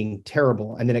ends up being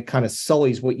terrible. And then it kind of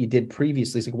sullies what you did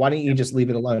previously. It's like, why don't you just leave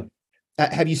it alone?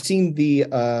 Have you seen the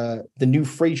new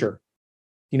Frasier?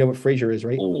 You know what Frasier is,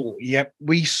 right? Oh, yep.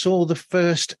 We saw the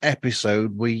first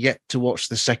episode. We're yet to watch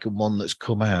the second one that's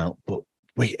come out, but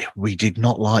we did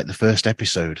not like the first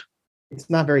episode. It's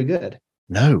not very good.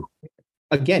 No.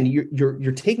 Again,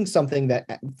 you're taking something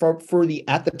that for the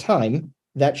at the time,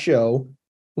 that show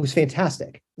was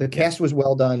fantastic. The cast was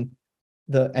well done.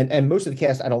 And most of the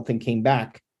cast I don't think came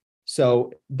back.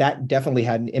 So that definitely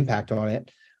had an impact on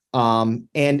it. And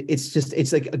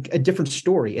it's like a different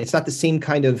story. It's not the same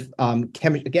kind of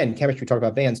chemistry, talk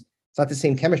about bands. It's not the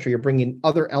same chemistry. You're bringing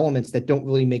other elements that don't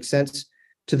really make sense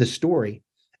to the story.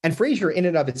 And Frasier in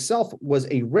and of itself was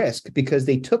a risk because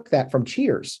they took that from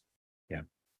Cheers. Yeah.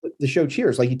 The show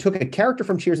Cheers. Like, you took a character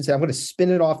from Cheers and said, I'm going to spin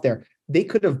it off there. That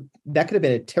could have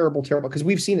been a terrible, because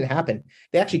we've seen it happen.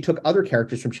 They actually took other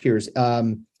characters from Cheers.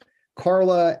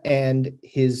 Carla and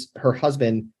her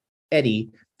husband,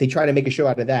 Eddie, they tried to make a show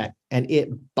out of that and it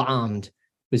bombed. It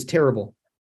was terrible.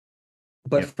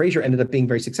 But Frasier ended up being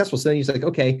very successful. So then he's like,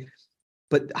 okay,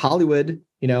 but Hollywood,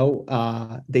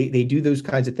 they do those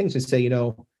kinds of things and say,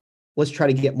 let's try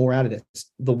to get more out of this.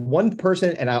 The one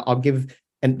person, and I'll give,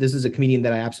 and this is a comedian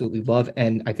that I absolutely love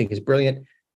and I think is brilliant,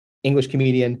 English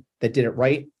comedian that did it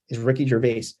right, is Ricky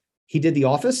Gervais. He did The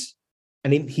Office,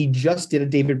 and he just did a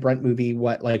David Brent movie,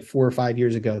 4 or 5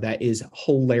 years ago, that is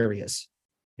hilarious.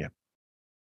 Yeah.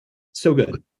 So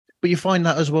good. But you find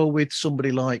that as well with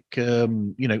somebody like,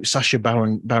 Sacha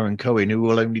Baron Cohen, who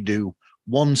will only do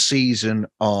one season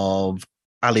of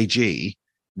Ali G.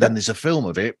 Then there's a film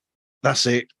of it. That's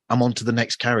it. I'm on to the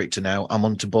next character now. I'm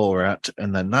on to Borat.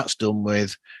 And then that's done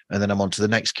with. And then I'm on to the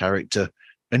next character.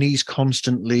 And he's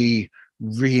constantly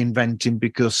reinventing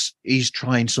because he's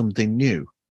trying something new.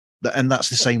 And that's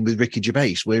the same with Ricky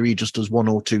Gervais, where he just does 1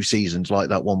 or 2 seasons, like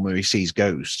that one where he sees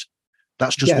Ghost.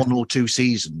 That's just 1 or 2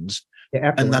 seasons,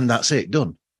 and then that's it,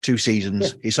 done. 2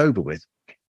 seasons, it's over with.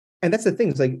 And that's the thing.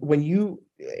 It's like when you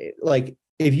like,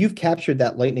 if you've captured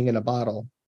that lightning in a bottle,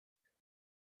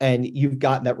 and you've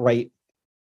got that right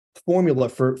formula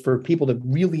for people to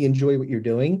really enjoy what you're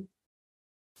doing.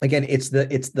 Again, it's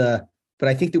the but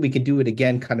I think that we could do it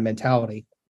again kind of mentality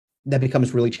that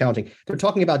becomes really challenging. They're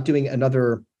talking about doing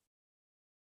another.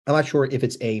 I'm not sure if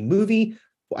it's a movie.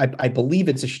 I believe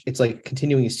it's like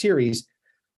continuing a series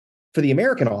for the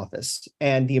American Office,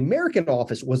 and the American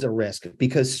Office was a risk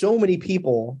because so many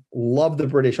people love the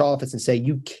British Office and say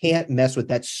you can't mess with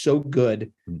that. So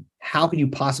good. How can you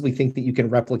possibly think that you can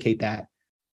replicate that?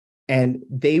 And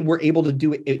they were able to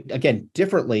do it again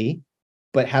differently,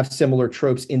 but have similar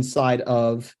tropes inside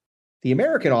of the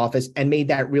American Office and made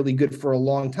that really good for a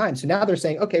long time. So now they're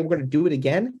saying, okay, we're going to do it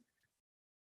again.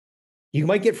 You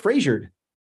might get Frasiered,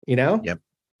 you know? Yep.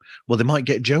 Well, they might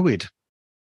get Joey'd.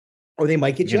 Or they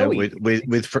might get Joey.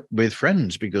 With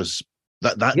Friends, because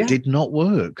that did not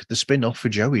work. The spin-off for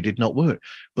Joey did not work.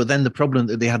 But then the problem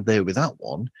that they had there with that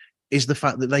one is the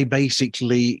fact that they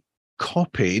basically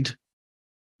copied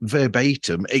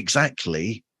verbatim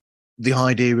exactly the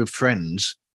idea of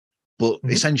Friends, but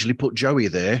essentially put Joey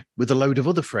there with a load of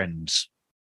other friends.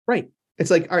 Right. It's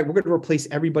like, all right, we're going to replace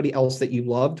everybody else that you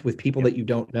loved with people that you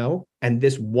don't know, and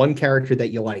this one character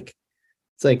that you like.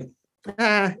 It's like,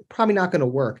 probably not going to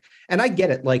work. And I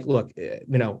get it. Like, look,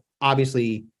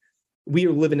 obviously we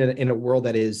are living in a world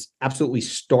that is absolutely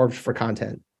starved for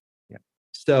content. Yeah.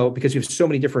 So because you have so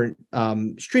many different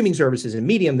streaming services and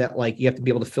medium that like you have to be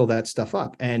able to fill that stuff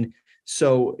up. And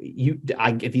so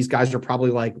these guys are probably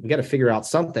like, we got to figure out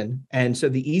something. And so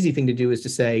the easy thing to do is to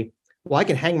say, well, I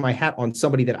can hang my hat on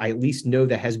somebody that I at least know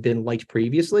that has been liked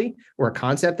previously, or a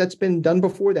concept that's been done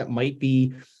before that might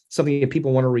be something that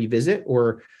people want to revisit,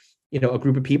 or, a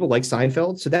group of people like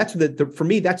Seinfeld. So that's for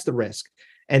me, that's the risk.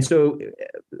 And so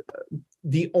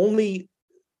the only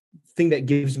thing that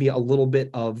gives me a little bit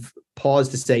of pause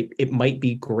to say it might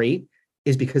be great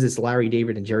is because it's Larry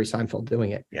David and Jerry Seinfeld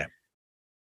doing it. Yeah.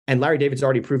 And Larry David's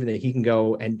already proven that he can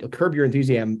go, and Curb Your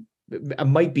Enthusiasm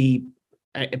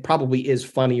it probably is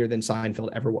funnier than Seinfeld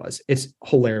ever was. It's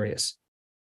hilarious.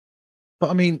 But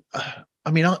I mean,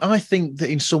 I think that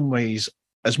in some ways,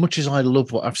 as much as I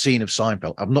love what I've seen of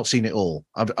Seinfeld, I've not seen it all.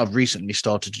 I've recently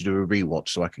started to do a rewatch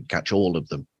so I can catch all of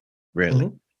them, really.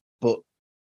 Mm-hmm. But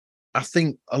I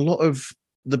think a lot of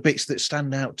the bits that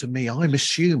stand out to me, I'm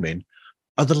assuming,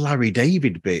 are the Larry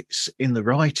David bits in the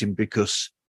writing,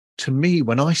 because to me,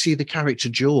 when I see the character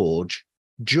George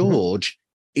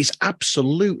is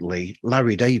absolutely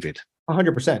Larry David.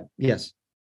 100%. Yes.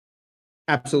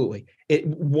 Absolutely.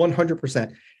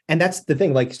 100%. And that's the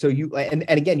thing. Like, so and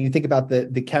again, you think about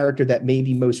the character that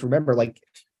maybe most remember, like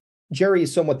Jerry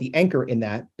is somewhat the anchor in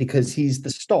that because he's the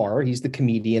star, he's the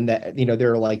comedian that,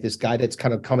 they're like this guy that's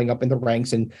kind of coming up in the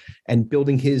ranks and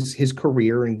building his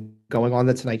career and going on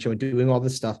the Tonight Show and doing all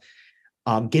this stuff.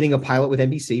 Getting a pilot with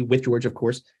NBC with George, of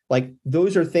course, like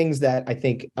those are things that I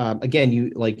think, again,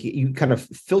 you kind of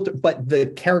filter, but the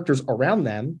characters around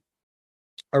them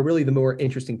are really the more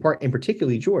interesting part, and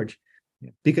particularly George,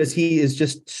 because he is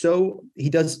just he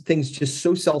does things just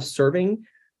so self-serving.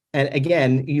 And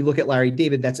again, you look at Larry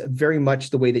David, that's very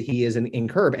much the way that he is in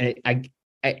Curb. And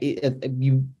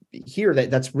you hear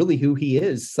that's really who he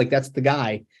is. It's like, that's the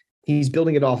guy. He's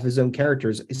building it off of his own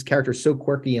characters. His character's so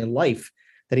quirky in life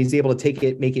that he's able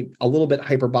to make it a little bit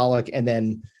hyperbolic, and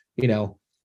then,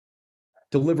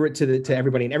 deliver it to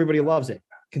everybody, and everybody loves it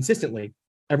consistently.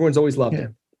 Everyone's always loved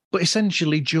it. But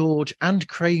essentially, George and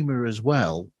Kramer as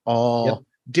well are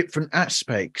different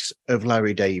aspects of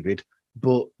Larry David,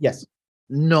 but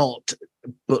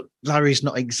but Larry's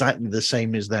not exactly the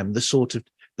same as them. The sort of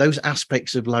those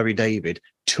aspects of Larry David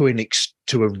to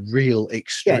a real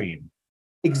extreme.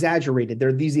 Exaggerated. There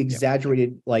are these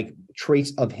exaggerated like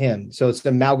traits of him. So it's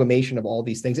an amalgamation of all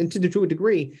these things. And to a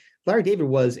degree, Larry David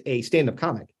was a stand-up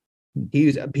comic.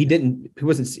 He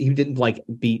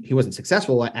wasn't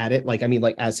successful at it. Like, I mean,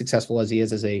 like as successful as he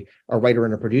is as a writer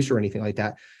and a producer or anything like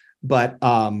that. But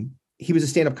he was a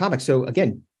stand-up comic. So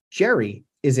again, Jerry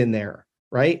is in there,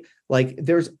 right? Like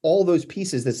there's all those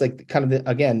pieces that's like kind of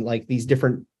again, like these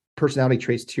different personality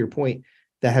traits, to your point,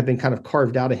 that have been kind of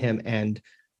carved out of him and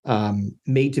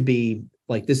made to be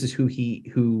like, this is who he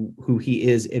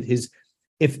is.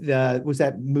 Was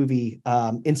that movie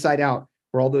Inside Out,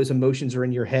 where all those emotions are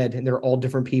in your head and they're all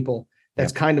different people.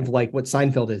 That's kind of like what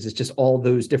Seinfeld is. It's just all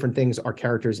those different things are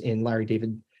characters in Larry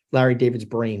David's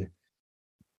brain.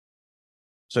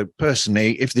 So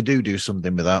personally, if they do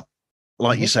something with that,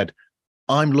 like you said,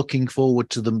 I'm looking forward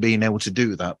to them being able to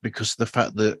do that, because the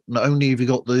fact that not only have you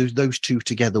got those two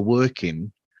together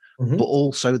working, but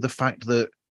also the fact that,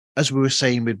 as we were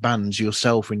saying with bands,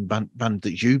 yourself in band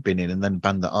that you've been in, and then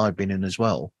band that I've been in as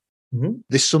well,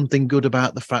 there's something good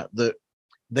about the fact that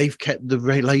they've kept the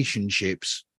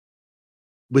relationships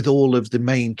with all of the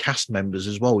main cast members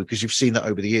as well, because you've seen that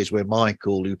over the years where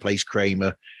Michael, who plays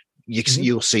Kramer,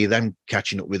 you'll see them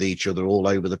catching up with each other all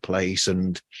over the place,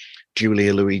 and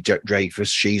Julia Louis-Dreyfus,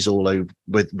 she's all over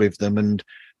with them,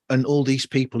 and all these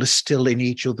people are still in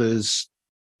each other's,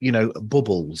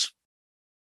 bubbles.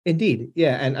 Indeed.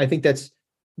 Yeah. And I think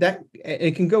that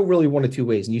it can go really one of two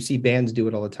ways. And you see bands do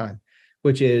it all the time,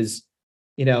 which is,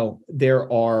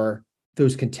 there are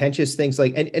those contentious things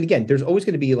and again, there's always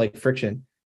going to be like friction.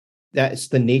 That's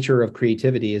the nature of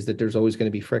creativity, is that there's always going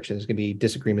to be friction. There's going to be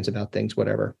disagreements about things,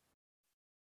 whatever.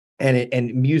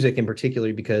 And music in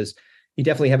particular, because you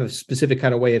definitely have a specific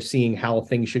kind of way of seeing how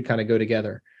things should kind of go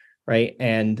together. Right.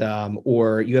 And,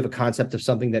 or you have a concept of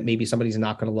something that maybe somebody's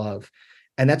not going to love.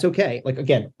 And that's okay. Like,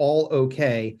 again, all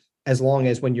okay, as long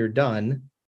as when you're done,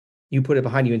 you put it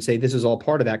behind you and say, this is all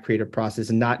part of that creative process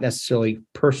and not necessarily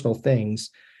personal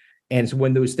things. And so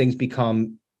when those things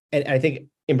become, and I think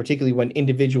in particularly when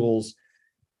individuals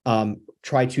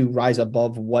try to rise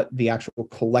above what the actual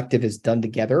collective has done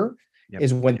together,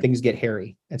 is when things get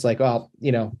hairy. It's like, well,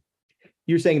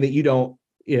 you're saying that you don't,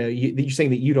 you're saying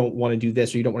that you don't want to do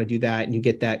this or you don't want to do that. And you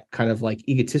get that kind of like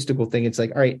egotistical thing. It's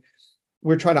like, all right,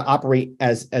 we're trying to operate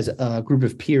as a group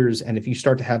of peers. And if you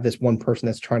start to have this one person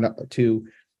that's trying to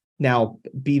now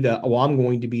be I'm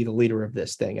going to be the leader of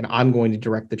this thing and I'm going to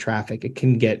direct the traffic, it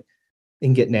can get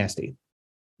nasty.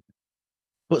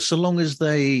 But so long as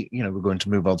they, we're going to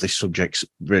move on this subject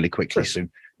really quickly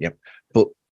soon. Yep. But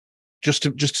just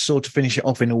to sort of finish it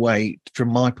off in a way, from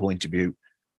my point of view,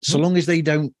 so long as they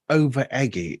don't over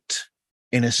egg it,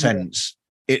 in a sense,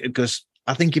 because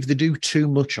I think if they do too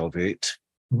much of it,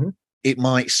 it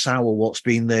might sour what's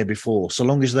been there before. So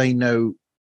long as they know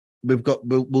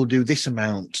we'll do this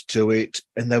amount to it,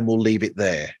 and then we'll leave it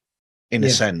there, in a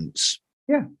sense.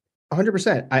 Yeah,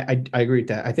 100%. I agree with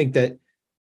that. I think that,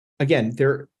 again,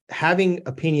 they're having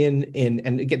opinion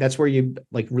and again, that's where you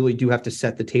like really do have to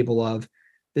set the table of,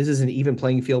 this is an even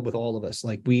playing field with all of us.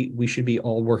 Like we should be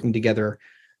all working together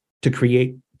to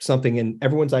create something, and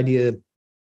everyone's idea,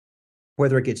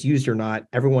 whether it gets used or not,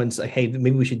 everyone's like, hey,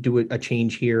 maybe we should do a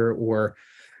change here, or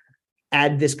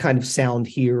add this kind of sound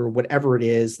here, or whatever it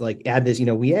is, like add this,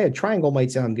 triangle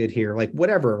might sound good here, like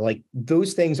whatever, like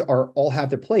those things all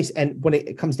have their place. And when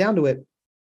it comes down to it,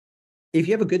 if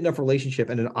you have a good enough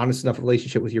relationship and an honest enough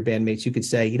relationship with your bandmates, you could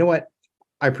say, you know what,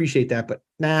 I appreciate that, but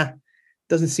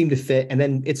doesn't seem to fit. And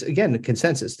then it's, again, the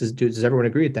consensus. Does everyone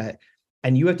agree with that?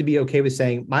 And you have to be okay with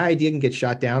saying, my idea can get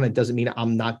shot down. It doesn't mean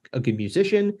I'm not a good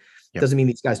musician. It doesn't mean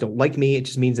these guys don't like me. It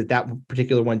just means that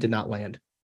particular one did not land.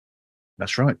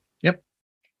 That's right. Yep.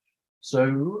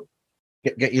 So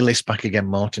get your list back again,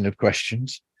 Martin, of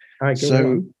questions. All right.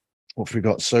 So what have we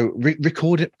got? So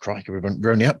record it. Crikey,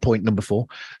 we're only at point number 4.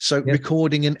 So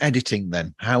recording and editing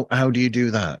then. How do you do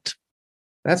that?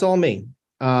 That's all me.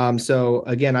 So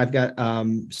again, I've got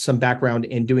some background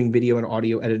in doing video and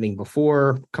audio editing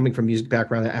before. Coming from music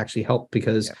background, that actually helped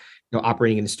because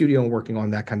operating in the studio and working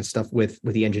on that kind of stuff with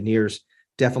the engineers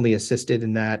definitely assisted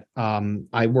in that.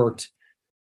 I worked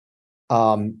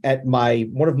at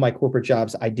one of my corporate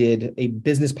jobs. I did a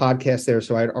business podcast there,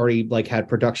 so I'd already had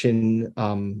production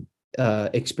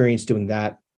experience doing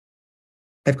that.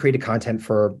 I've created content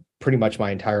for pretty much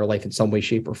my entire life in some way,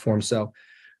 shape, or form. So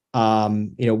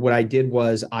what I did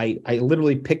was I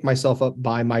literally picked myself up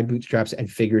by my bootstraps and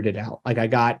figured it out. Like I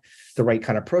got the right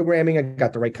kind of programming. I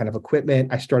got the right kind of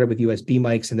equipment. I started with USB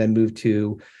mics and then moved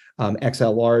to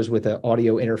XLRs with an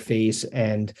audio interface,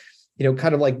 and,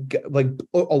 kind of like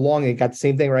along it got the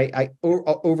same thing, right? I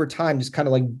over time just kind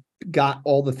of got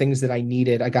all the things that I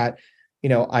needed. I got,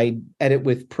 I edit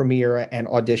with Premiere and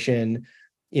Audition.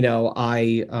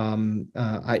 I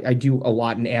do a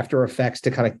lot in After Effects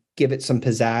to kind of give it some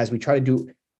pizzazz. We try to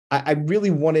do, I really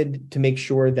wanted to make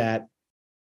sure that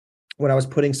when I was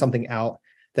putting something out,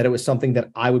 that it was something that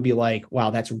I would be like, wow,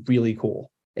 that's really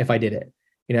cool if I did it,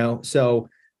 So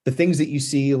the things that you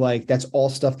see, that's all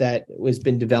stuff that has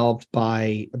been developed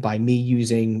by me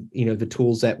using, the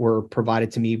tools that were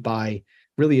provided to me by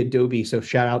really Adobe. So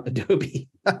shout out Adobe.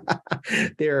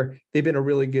 They've been a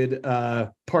really good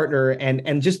partner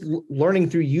and just learning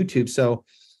through YouTube. So,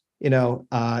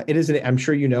 it is I'm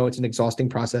sure it's an exhausting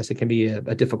process. It can be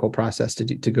a difficult process to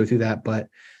go through that, but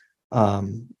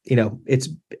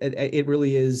it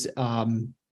really is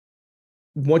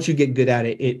once you get good at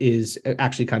it, it is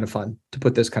actually kind of fun to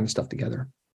put this kind of stuff together.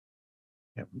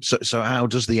 Yeah. So how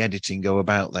does the editing go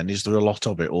about then? Is there a lot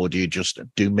of it, or do you just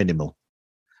do minimal?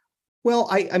 Well,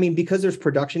 I mean, because there's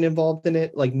production involved in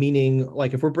it, like meaning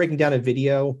like if we're breaking down a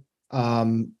video,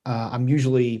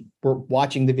 we're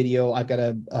watching the video. I've got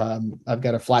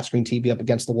a flat screen TV up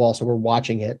against the wall, so we're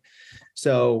watching it.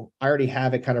 So I already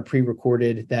have it kind of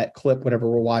pre-recorded, that clip, whatever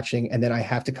we're watching, and then I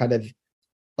have to kind of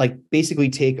like basically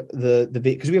take the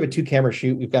because we have a 2-camera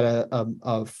shoot. We've got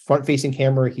a front-facing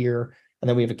camera here, and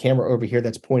then we have a camera over here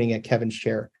that's pointing at Kevin's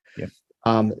chair.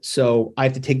 Yeah. So I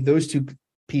have to take those two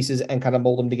pieces and kind of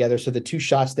mold them together. So the 2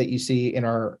 shots that you see in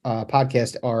our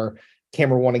podcast are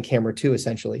camera 1 and camera 2,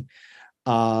 essentially.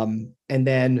 And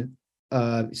then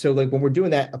so like when we're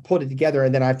doing that, I put it together,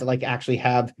 and then I have to like actually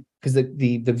have, because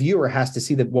the viewer has to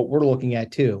see that what we're looking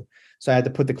at too. So I had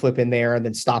to put the clip in there and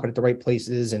then stop it at the right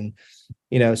places. And,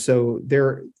 so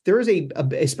there is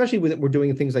especially when we're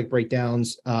doing things like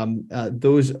breakdowns,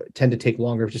 those tend to take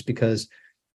longer just because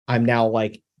I'm now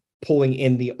like pulling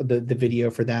in the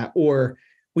video for that. Or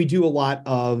we do a lot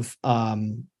of,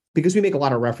 because we make a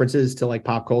lot of references to like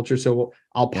pop culture. So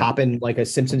I'll pop in like a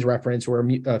Simpsons reference or a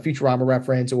Futurama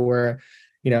reference or,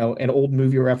 an old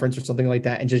movie reference or something like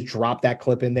that, and just drop that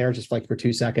clip in there just like for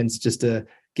 2 seconds, just to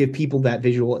give people that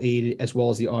visual aid as well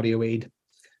as the audio aid.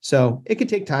 So it could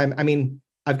take time. I mean,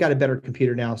 I've got a better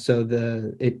computer now, so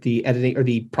the editing or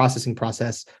the processing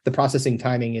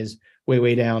timing is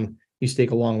way down. Used to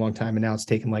take a long time, and now it's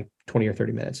taking like 20 or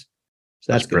 30 minutes.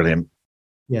 So that's brilliant.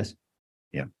 Yes.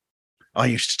 Yeah. I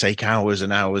used to take hours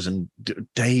and hours and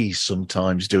days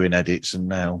sometimes doing edits, and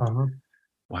now,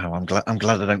 wow, I'm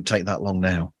glad I don't take that long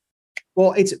now.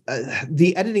 Well, it's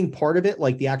the editing part of it,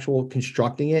 like the actual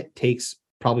constructing it, takes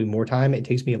probably more time. It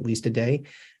takes me at least a day.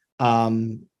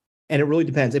 And it really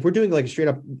depends. If we're doing like a straight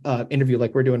up interview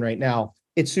like we're doing right now,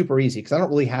 it's super easy because I don't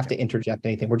really have to interject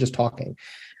anything. We're just talking.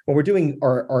 When we're doing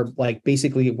our like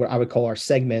basically what I would call our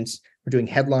segments, we're doing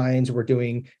headlines. I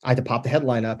have to pop the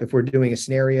headline up. If we're doing a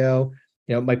scenario,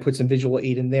 might put some visual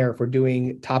aid in there. If we're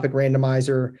doing topic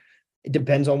randomizer, it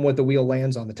depends on what the wheel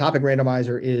lands on. The topic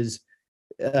randomizer is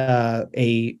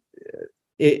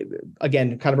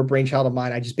again, kind of a brainchild of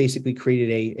mine. I just basically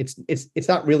created it's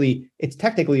not really, it's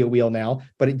technically a wheel now,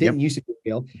 but it didn't used to be a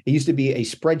wheel. It used to be a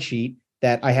spreadsheet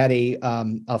that I had a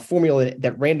formula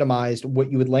that randomized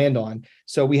what you would land on.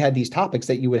 So we had these topics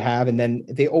that you would have, and then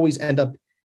they always end up,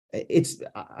 I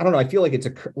don't know. I feel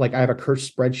like I have a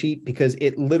cursed spreadsheet because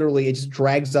it just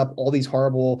drags up all these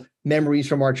horrible memories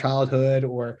from our childhood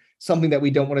or something that we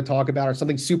don't want to talk about or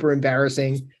something super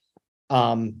embarrassing.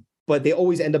 But they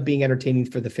always end up being entertaining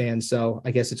for the fans. So I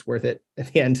guess it's worth it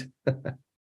at the end.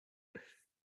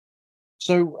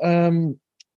 So,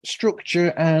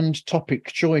 structure and topic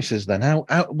choices then.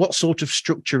 What sort of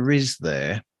structure is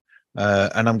there?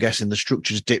 And I'm guessing the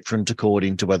structure is different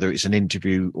according to whether it's an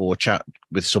interview or chat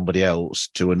with somebody else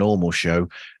to a normal show.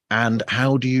 And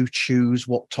how do you choose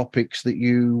what topics that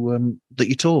you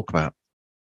talk about?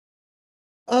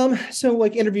 So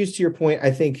like interviews, to your point,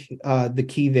 I think the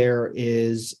key there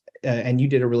is, and you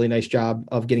did a really nice job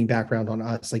of getting background on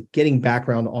us, like getting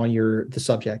background on the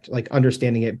subject, like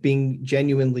understanding it, being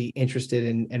genuinely interested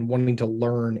in and wanting to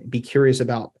learn, be curious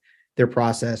about their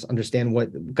process, understand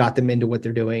what got them into what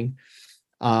they're doing.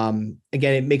 Again,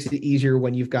 it makes it easier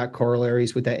when you've got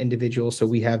corollaries with that individual. So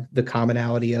we have the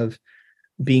commonality of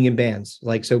being in bands.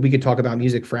 Like, so we could talk about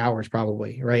music for hours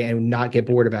probably, right? And not get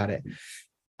bored about it.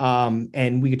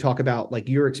 And we could talk about like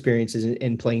your experiences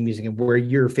in playing music and where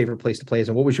your favorite place to play is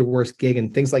and what was your worst gig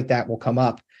and things like that will come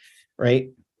up. Right.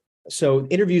 So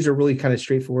interviews are really kind of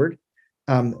straightforward.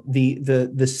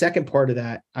 The second part of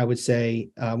that, I would say,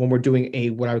 when we're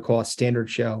doing what I would call a standard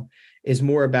show, is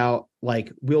more about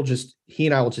like, he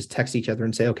and I will just text each other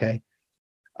and say, okay,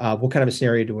 what kind of a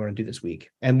scenario do we want to do this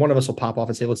week? And one of us will pop off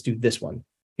and say, let's do this one.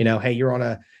 Hey,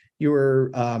 the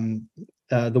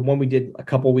one we did a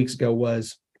couple of weeks ago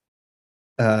was,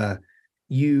 one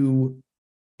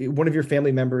of your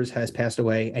family members has passed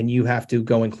away and you have to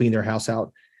go and clean their house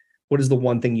out. What is the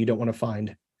one thing you don't want to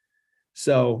find?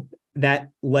 So that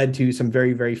led to some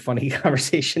very, very funny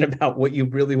conversation about what you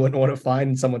really wouldn't want to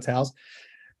find in someone's house.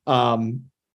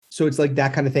 So it's like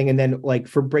that kind of thing. And then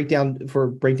like breaking down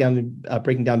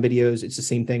videos, it's the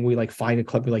same thing. We like find a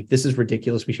clip. We're like, this is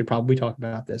ridiculous. We should probably talk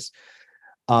about this.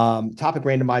 Topic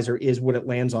randomizer is what it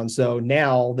lands on. So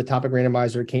now the topic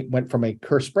randomizer went from a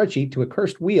cursed spreadsheet to a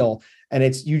cursed wheel, and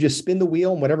you just spin the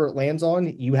wheel and whatever it lands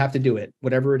on, you have to do it,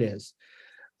 whatever it is.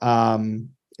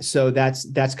 So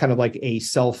that's kind of like a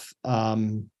self,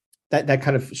 that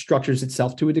kind of structures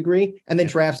itself to a degree. And then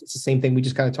drafts, it's the same thing. We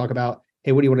just kind of talk about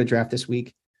hey, what do you want to draft this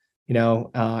week?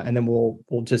 And then we'll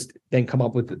just then come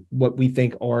up with what we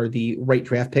think are the right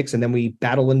draft picks, and then we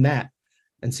battle in that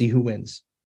and see who wins.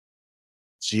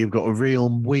 So you've got a real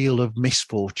wheel of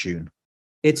misfortune.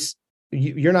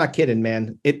 You're not kidding,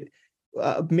 man. It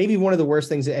maybe one of the worst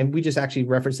things, and we just actually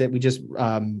referenced it. We just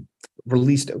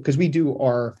released, because we do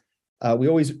our we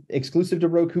always exclusive to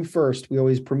Roku first. We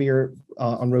always premiere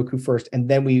on Roku first, and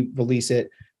then we release it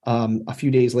a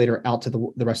few days later out to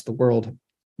the rest of the world.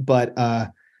 But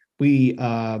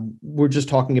we're just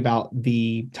talking about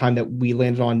the time that we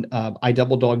landed on I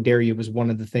Double Dog Dare You was one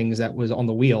of the things that was on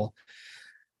the wheel.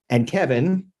 And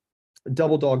Kevin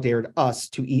double dog dared us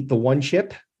to eat the one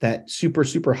chip, that super,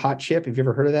 super hot chip. Have you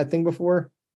ever heard of that thing before?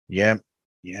 Yeah.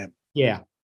 You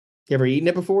ever eaten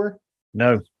it before?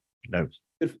 No.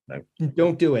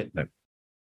 Don't do it. No.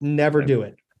 Never do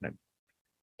it. No.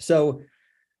 So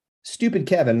stupid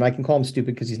Kevin, and I can call him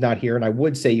stupid because he's not here, and I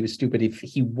would say he was stupid if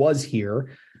he was here,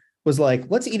 was like,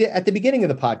 let's eat it at the beginning of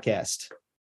the podcast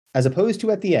as opposed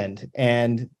to at the end.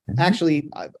 And actually,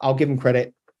 I'll give him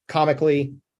credit.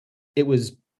 Comically, it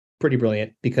was pretty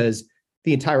brilliant, because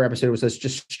the entire episode was us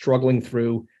just struggling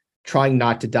through, trying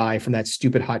not to die from that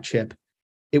stupid hot chip.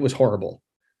 It was horrible.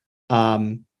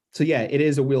 So yeah, it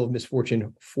is a wheel of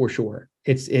misfortune for sure.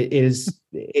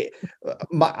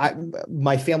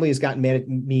 My family has gotten mad at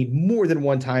me more than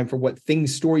one time for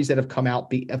stories that have come out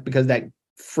because of that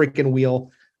freaking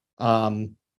wheel.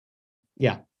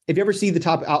 Yeah. If you ever see the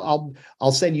top,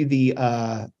 I'll send you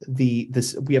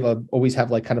this. We always have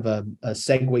like kind of a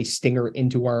segue stinger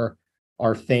into our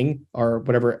thing, or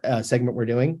whatever segment we're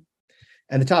doing.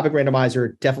 And the topic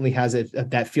randomizer definitely has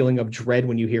that feeling of dread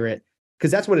when you hear it,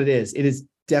 because that's what it is. It is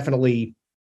definitely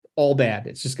all bad.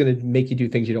 It's just going to make you do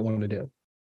things you don't want to do.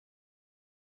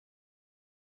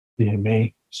 Yeah,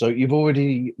 me. So you've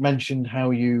already mentioned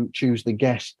how you choose the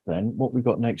guest. Then what we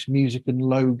got next? Music and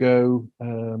logo,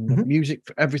 music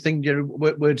for everything.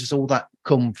 Where does all that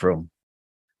come from?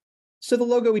 So the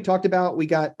logo we talked about, we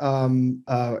got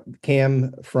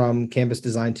Cam from Canvas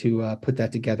Design to put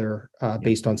that together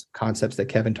based on some concepts that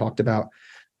Kevin talked about.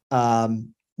 The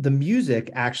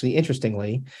music, actually,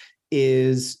 interestingly,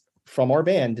 is from our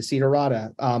band,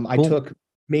 Desiderata. Cool. I took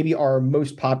maybe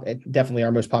definitely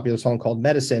our most popular song called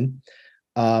Medicine.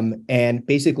 And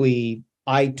basically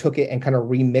I took it and kind of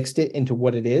remixed it into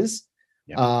what it is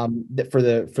for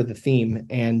the theme.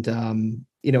 And,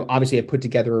 obviously I put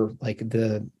together like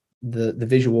the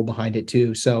visual behind it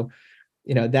too. So,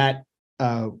 that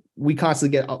we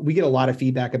constantly get a lot of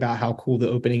feedback about how cool the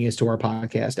opening is to our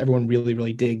podcast. Everyone really,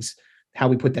 really digs how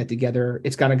we put that together.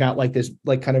 It's kind of got like this,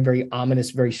 like kind of very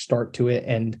ominous, very start to it.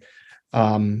 And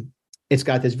it's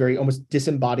got this very almost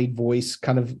disembodied voice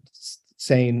kind of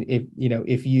saying,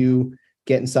 if you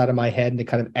get inside of my head, and it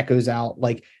kind of echoes out.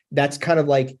 Like, that's kind of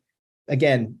like,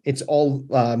 again, it's all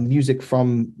music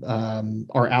from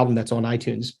our album that's on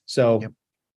iTunes. So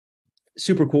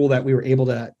super cool that we were able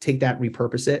to take that,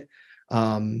 repurpose it,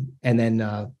 and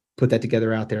then put that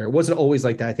together out there. It wasn't always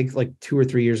like that. I think like 2 or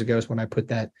 3 years ago is when I put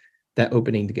that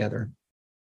opening together.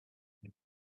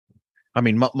 I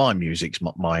mean, my music's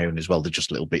my own as well. They're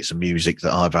just little bits of music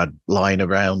that I've had lying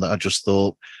around that I just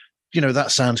thought,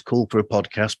 that sounds cool for a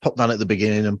podcast. Pop that at the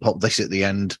beginning and pop this at the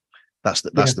end. That's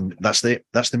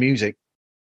the music.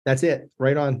 That's it.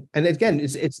 Right on. And again,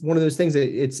 it's one of those things that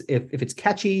if it's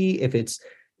catchy, if it's,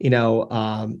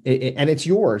 and it's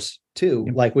yours too,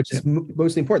 which is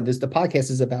mostly important. The podcast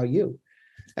is about you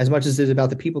as much as it is about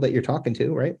the people that you're talking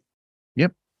to. Right.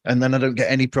 Yep. And then I don't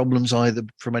get any problems either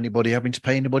from anybody having to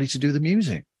pay anybody to do the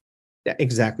music. Yeah,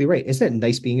 exactly right. Isn't it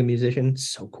nice being a musician?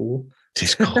 So cool. It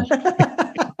is cool.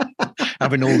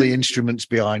 Having all the instruments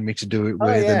behind me to do it with.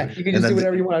 Oh, yeah. You can just do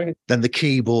whatever you want. Then the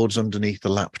keyboard's underneath the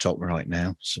laptop right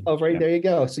now. So, there you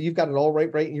go. So you've got it all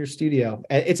right in your studio.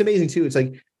 And it's amazing too. It's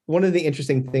like one of the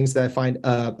interesting things that I find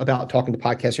about talking to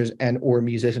podcasters and or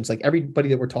musicians, like everybody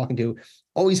that we're talking to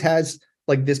always has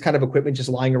like this kind of equipment just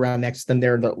lying around next to them.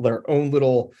 They're in their own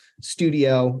little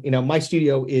studio. My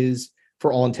studio is,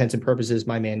 for all intents and purposes,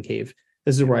 my man cave.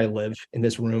 This is where I live, in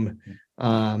this room.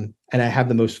 And I have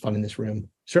the most fun in this room.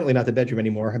 Certainly not the bedroom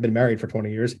anymore. I've been married for 20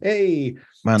 years. Hey,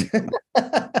 man.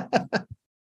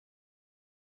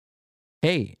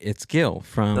 Hey, it's Gil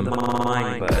from the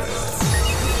Mind Podcast.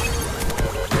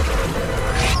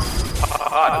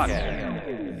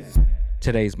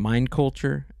 Today's mind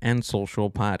culture and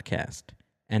social podcast.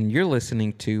 And you're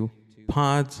listening to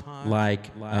Pods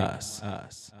Like Us.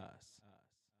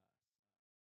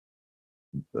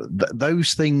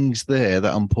 Those things there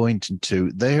that I'm pointing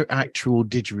to, they're actual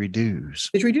didgeridoos.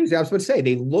 Didgeridoos. I was about to say,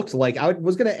 they looked like, I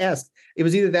was going to ask, it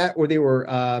was either that or they were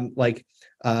like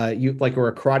you like were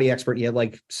a karate expert. You had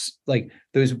like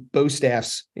those bow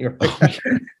staffs. You're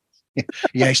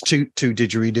Yeah, it's two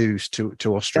didgeridoos,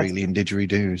 two Australian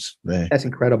didgeridoos there. That's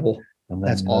incredible. And then,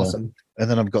 that's awesome. And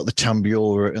then I've got the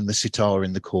tamboura and the sitar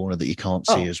in the corner that you can't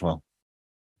see as well.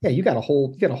 Yeah, you got a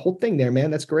whole thing there,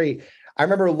 man. That's great. I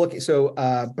remember looking. So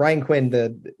Brian Quinn,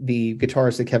 the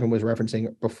guitarist that Kevin was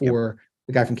referencing before,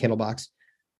 the guy from Candlebox,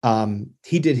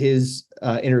 he did his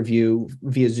interview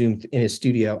via Zoom in his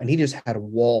studio, and he just had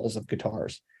walls of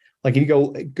guitars. Like if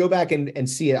you go back and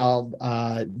see it,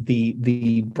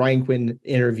 the Brian Quinn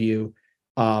interview.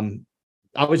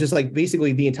 I was just like,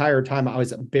 basically the entire time I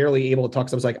was barely able to talk.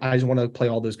 So I was like, I just want to play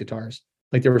all those guitars.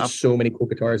 Like there were so many cool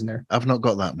guitars in there. I've not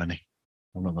got that many.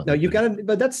 No, you've got it,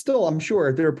 but that's still, I'm sure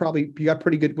you got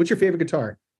pretty good. What's your favorite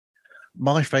guitar?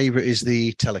 My favorite is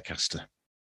the Telecaster.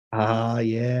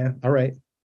 Yeah. All right.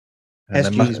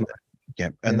 And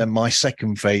then my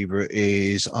second favorite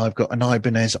is I've got an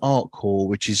Ibanez Artcore,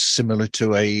 which is similar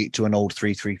to an old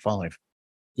 335.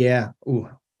 Yeah. Ooh,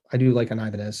 I do like an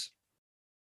Ibanez.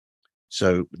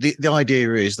 So the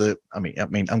idea is that I mean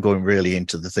I'm going really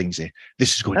into the things here.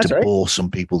 This is going to bore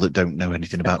some people that don't know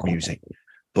anything about music.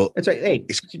 But that's right. Hey,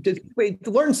 wait,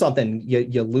 learn something,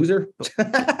 you loser.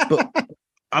 But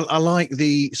I like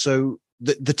the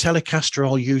Telecaster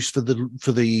I'll use for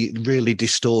the really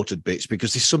distorted bits,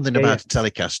 because there's something about a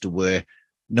Telecaster where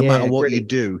no matter what you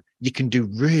do, you can do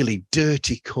really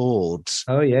dirty chords.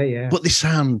 Oh yeah. But they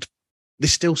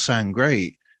still sound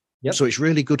great. Yep. So it's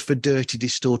really good for dirty,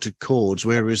 distorted chords.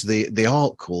 Whereas the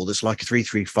Artcore that's like a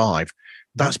 335,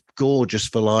 that's gorgeous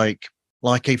for like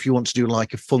if you want to do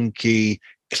like a funky,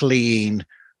 clean,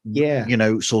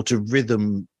 sort of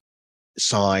rhythm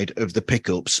side of the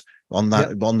pickups on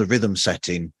that on the rhythm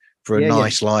setting for a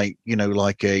nice like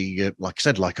I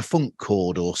said, like a funk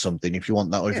chord or something, if you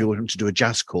want that, or if you want to do a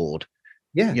jazz chord.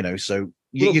 So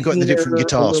you got the different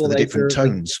guitars for the different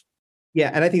tones.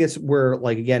 And I think that's where,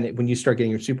 like, again, when you start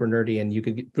getting super nerdy and you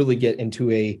could really get into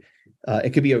it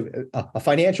could be a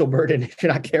financial burden if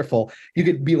you're not careful. You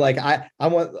could be like, I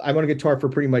want a guitar for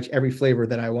pretty much every flavor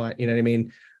that I want. You know what I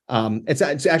mean? It's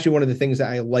actually one of the things that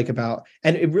I like about,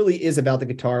 and it really is about the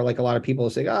guitar. Like a lot of people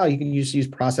say, oh, you can use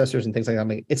processors and things like that. I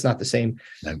mean, it's not the same.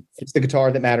 No. It's the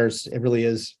guitar that matters. It really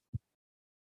is.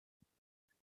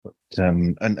 But,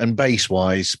 and bass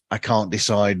wise, I can't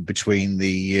decide between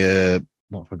the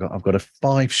what have I got? I've got a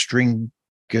 5-string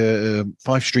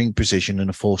precision and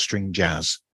a 4-string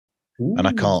jazz. Ooh. And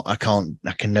I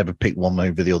can never pick one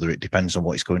over the other. It depends on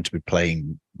what it's going to be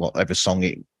playing, whatever song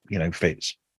it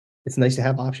fits. It's nice to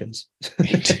have options.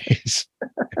 It is.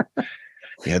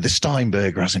 Yeah, the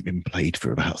Steinberger hasn't been played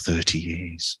for about 30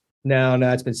 years. No,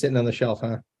 it's been sitting on the shelf,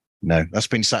 huh? No, that's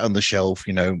been sat on the shelf,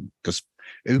 because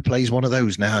who plays one of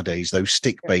those nowadays? Those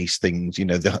stick bass things,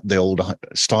 the old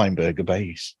Steinberger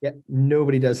bass. Yeah,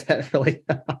 nobody does that really.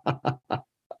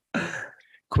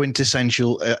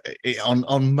 Quintessential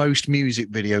on most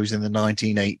music videos in the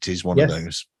 1980s. One of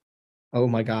those. Oh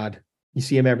my God, you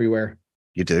see them everywhere.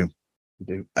 You do,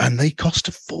 and they cost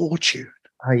a fortune.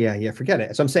 Oh yeah, forget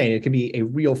it. So I'm saying it could be a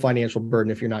real financial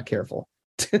burden if you're not careful.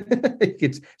 You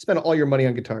could spend all your money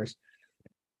on guitars.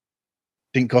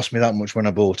 Didn't cost me that much when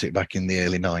I bought it back in the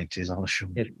early 90s, I'll assure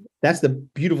you. That's the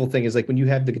beautiful thing, is like when you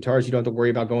have the guitars, you don't have to worry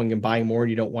about going and buying more and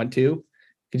you don't want to. You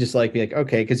can just like be like,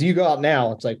 okay, because you go out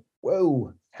now, it's like,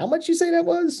 whoa, how much you say that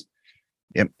was?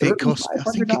 Yep, I think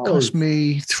it cost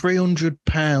me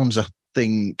 £300, I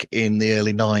think, in the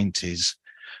early 90s.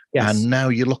 Yes. And now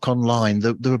you look online,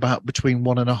 they're about between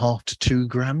 $1.5 to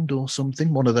 $2,000 or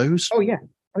something, one of those. Oh yeah.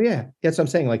 That's what I'm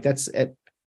saying. Like that's it.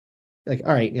 Like,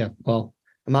 all right, yeah, well,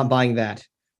 I'm not buying that.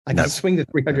 I can swing the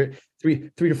 $300 to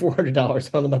 $400. I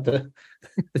don't know about the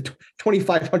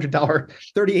 $2,500,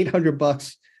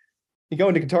 $3,800. You go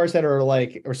into Guitar Center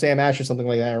or Sam Ash or something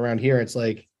like that around here. It's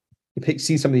like you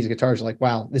see some of these guitars, you're like,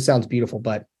 wow, this sounds beautiful,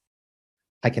 but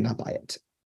I cannot buy it.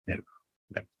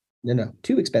 No,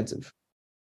 too expensive.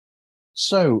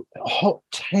 So hot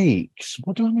takes.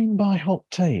 What do I mean by hot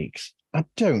takes? I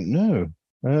don't know.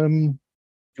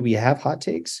 Do we have hot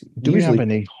takes? Do we have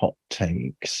any hot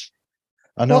takes?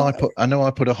 I know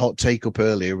I put a hot take up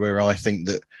earlier where I think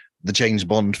that the James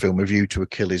Bond film A View to a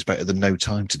Kill is better than No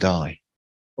Time to Die.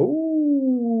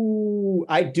 Oh,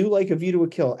 I do like A View to a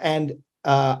Kill, and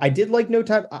I did like No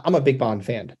Time. I'm a big Bond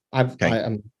fan.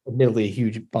 I'm admittedly a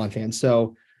huge Bond fan,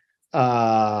 so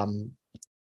I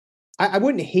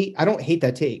wouldn't hate. I don't hate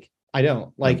that take. I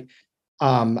don't like.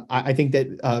 I think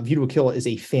that View to a Kill is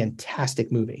a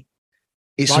fantastic movie.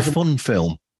 It's a fun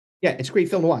film. Yeah, it's a great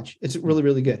film to watch. It's really,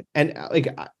 really good. And like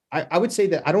I would say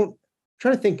that I don't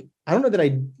know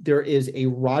that there is a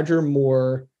Roger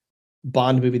Moore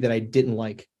Bond movie that I didn't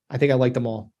like. I think I liked them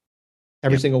all,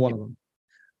 every single one of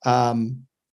them.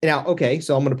 Now, okay,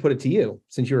 so I'm going to put it to you,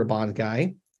 since you're a Bond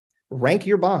guy. Rank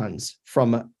your Bonds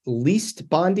from least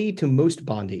Bondy to most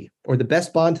Bondy, or the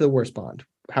best Bond to the worst Bond,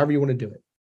 however you want to do it.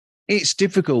 It's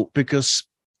difficult because,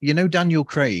 Daniel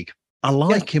Craig, I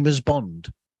like him as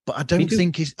Bond, but I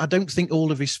don't think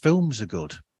all of his films are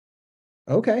good.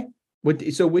 Okay.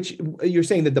 Which you're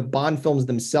saying that the Bond films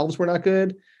themselves were not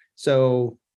good?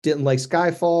 So didn't like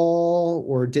Skyfall,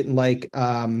 or didn't like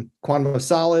Quantum of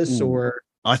Solace, or...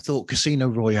 I thought Casino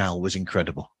Royale was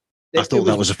incredible. I thought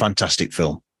that was a fantastic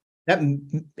film.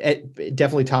 That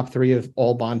definitely top 3 of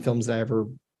all Bond films that I ever...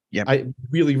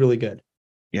 Really, really good.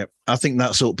 Yep. I think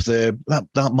that's up there.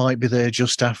 That might be there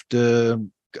just after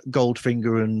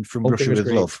Goldfinger and From Russia with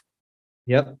Love.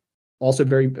 Yep. Also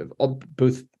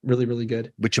both really, really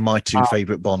good. Which are my 2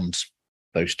 favorite Bonds,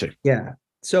 those 2. Yeah.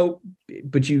 So,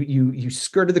 but you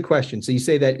skirted the question. So you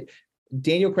say that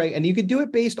Daniel Craig, and you could do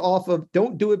it based off of,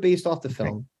 don't do it based off the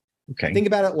film. Okay. Think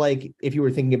about it like if you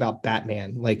were thinking about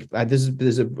Batman. Like this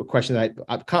is a question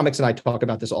that comics and I talk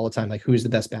about this all the time. Like, who's the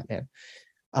best Batman?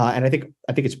 And I think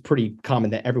it's pretty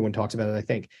common that everyone talks about it, I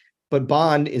think. But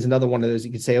Bond is another one of those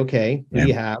you could say, okay, who do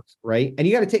you have, right? And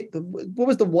you got to take, what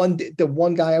was the one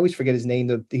guy, I always forget his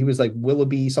name, he was like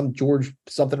Willoughby, some George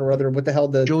something or other. What the hell?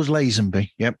 George Lazenby,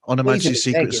 yep, on Her Majesty's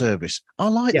Secret Service. I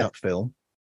like that film.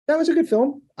 That was a good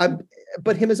film.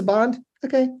 But him as a Bond,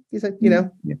 okay. He's like, he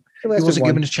wasn't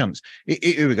given a chance.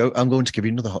 Here we go. I'm going to give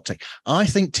you another hot take. I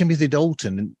think Timothy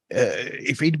Dalton,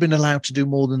 if he'd been allowed to do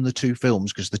more than the 2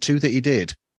 films, because the 2 that he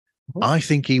did, I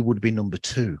think he would be number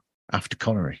 2 after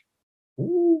Connery.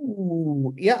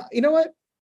 Ooh, yeah. You know what?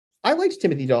 I liked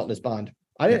Timothy Dalton as Bond.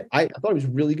 I thought it was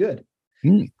really good.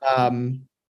 He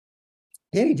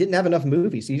didn't have enough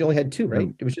movies. He only had 2, right?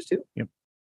 It was just 2. Yep.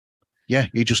 Yeah,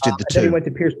 he just did the 2. Then he went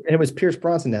to Pierce, and it was Pierce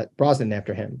Brosnan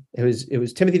after him. It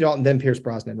was Timothy Dalton, then Pierce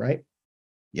Brosnan, right?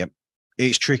 Yep.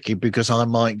 It's tricky because I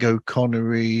might go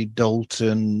Connery,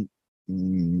 Dalton,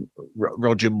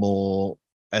 Roger Moore,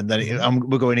 and then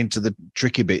we're going into the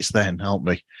tricky bits then, aren't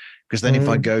we? Because then if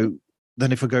I go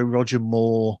Roger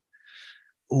Moore,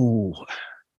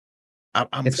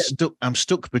 I'm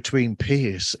stuck between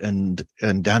Pierce and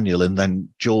Daniel, and then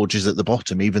George is at the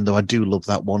bottom, even though I do love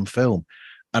that one film.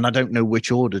 And I don't know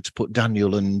which order to put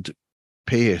Daniel and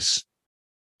Pierce.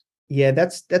 Yeah,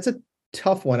 that's a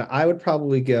tough one. I'm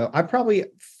probably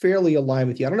fairly aligned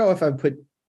with you. I don't know if I would put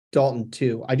Dalton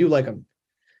 2. I do like him.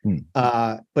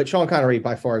 But Sean Connery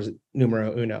by far is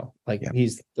numero uno.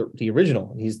 He's the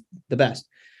original. He's the best.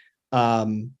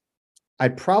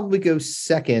 I'd probably go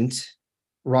second,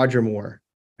 Roger Moore.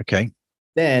 Okay.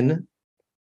 Then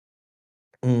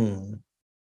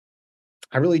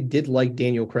I really did like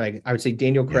Daniel Craig. I would say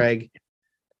Daniel Craig,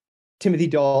 Timothy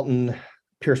Dalton,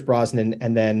 Pierce Brosnan,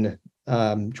 and then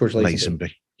George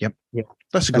Lazenby. Yep. Yeah.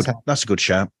 That's a good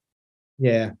shout.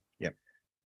 Yeah. Yep.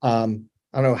 I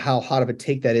don't know how hot of a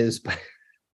take that is, but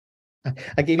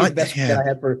I gave you the best that I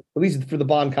had for, at least for the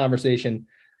Bond conversation.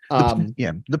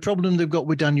 The problem they've got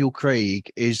with Daniel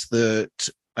Craig is that,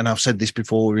 and I've said this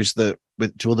before, is that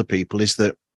to other people, is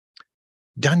that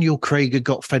Daniel Craig had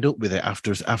got fed up with it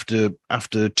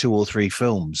after 2 or 3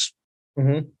 films.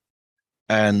 Mm-hmm.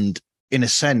 And in a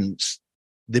sense,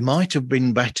 they might have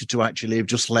been better to actually have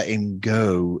just let him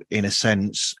go, in a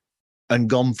sense, and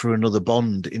gone for another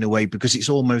Bond in a way, because it's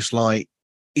almost like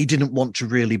he didn't want to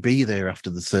really be there after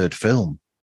the 3rd film.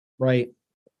 Right.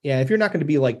 Yeah. If you're not going to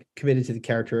be like committed to the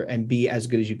character and be as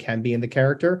good as you can be in the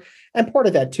character. And part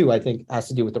of that too, I think, has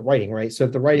to do with the writing, right? So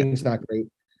if the writing is not great,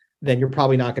 then you're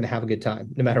probably not going to have a good time,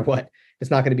 no matter what. It's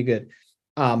not going to be good.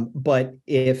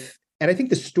 And I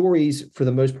think the stories for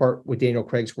the most part with Daniel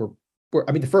Craig's were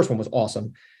I mean, the first one was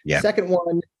awesome. Yeah. The second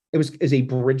one, is a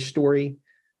bridge story.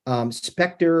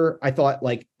 Spectre, I thought,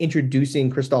 like,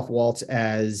 introducing Christoph Waltz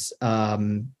as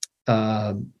Blazinski,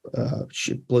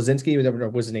 whatever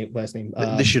was his last name.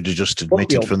 They should have just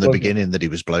admitted from the beginning that he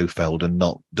was Blofeld and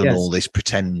not done all this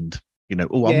pretend. I'm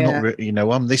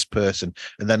not. I'm this person,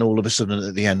 and then all of a sudden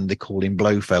at the end they call him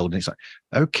Blofeld, and it's like,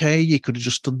 okay, you could have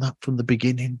just done that from the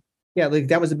beginning. Yeah, like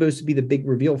that was supposed to be the big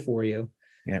reveal for you.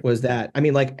 Yeah. Was that? I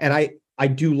mean, like, and I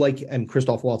do like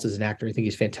Christoph Waltz as an actor. I think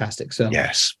he's fantastic. So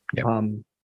yes, yep.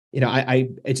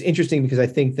 It's interesting because I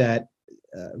think that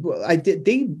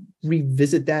they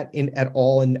revisit that at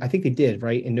all, and I think they did,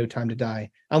 right, in No Time to Die.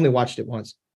 I only watched it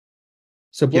once.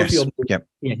 So Blofeld,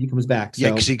 he comes back. So.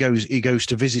 Yeah, because he goes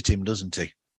to visit him, doesn't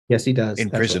he? Yes, he does. In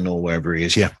prison or wherever he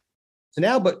is. Yeah. So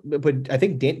now, but I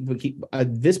think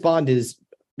this Bond is,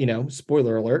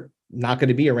 spoiler alert, not going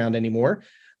to be around anymore.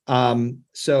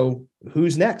 So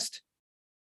who's next?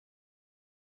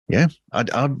 Yeah,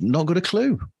 I've not got a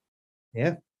clue.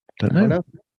 Yeah, Don't I don't know. know.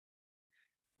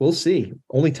 We'll see.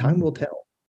 Only time will tell.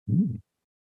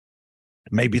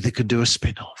 Maybe they could do a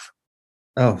spin-off.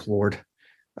 Oh Lord.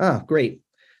 Oh, great.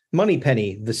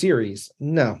 Moneypenny, the series.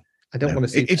 No, I don't want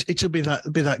to see. It'll be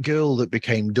that girl that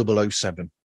became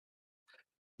 007.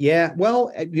 Yeah,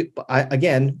 well,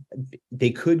 again,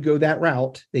 they could go that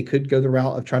route. They could go the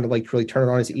route of trying to like really turn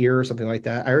it on its ear or something like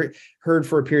that. I heard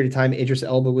for a period of time Idris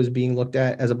Elba was being looked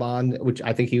at as a Bond, which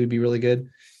I think he would be really good.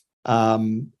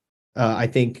 I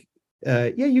think, yeah,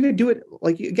 you could do it.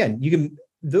 Like again, you can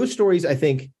those stories. I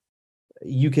think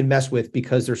you can mess with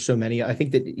because there's so many. I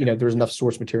think that there's enough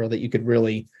source material that you could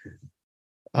really,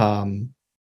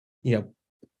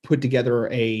 put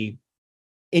together a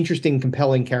interesting,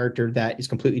 compelling character that is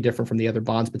completely different from the other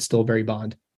Bonds, but still very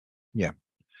Bond. Yeah,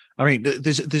 I mean,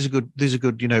 there's a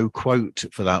good quote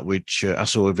for that, which I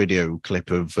saw a video clip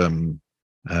of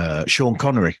Sean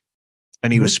Connery,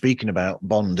 and he was speaking about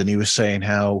Bond, and he was saying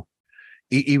how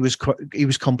he was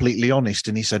completely honest,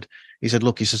 and he said,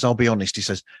 look, he says, I'll be honest, he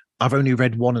says, I've only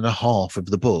read 1.5 of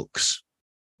the books,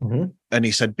 and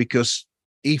he said because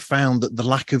he found that the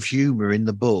lack of humor in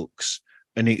the books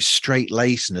and it's straight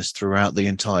lacedness throughout the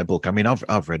entire book. I mean,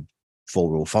 I've read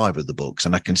 4 or 5 of the books,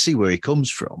 and I can see where he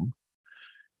comes from.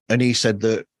 And he said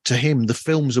that to him, the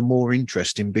films are more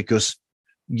interesting because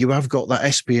you have got that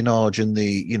espionage and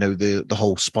the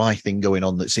whole spy thing going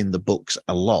on that's in the books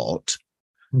a lot.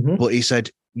 But he said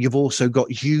you've also got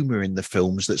humor in the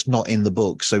films that's not in the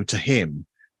book. So to him,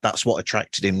 that's what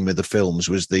attracted him with the films,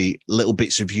 was the little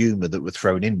bits of humor that were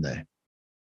thrown in there.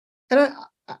 And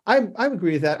I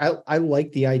agree with that. I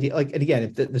like the idea. Like, and again,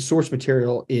 if the source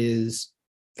material is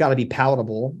got to be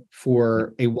palatable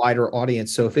for a wider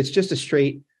audience. So if it's just a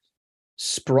straight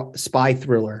spy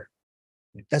thriller,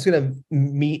 that's going to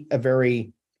meet a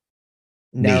very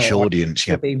niche audience.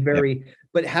 Yeah,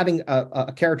 but having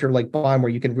a character like Bond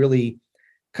where you can really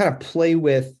kind of play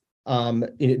with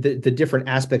the different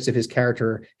aspects of his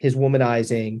character, his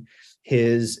womanizing,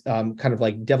 his kind of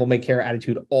like devil may care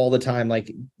attitude all the time,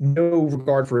 like no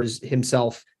regard for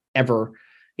himself ever,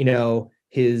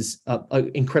 his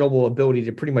incredible ability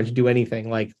to pretty much do anything,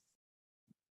 like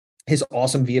his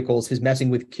awesome vehicles, his messing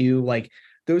with Q, like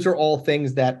those are all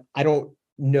things that I don't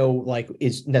know like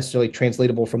is necessarily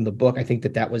translatable from the book. I think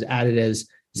that was added as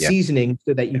seasoning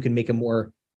so that you can make a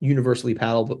more universally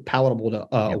palatable to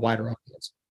a wider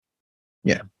audience.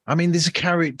 Yeah. I mean, there's a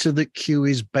character that Q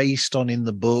is based on in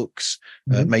the books.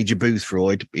 Major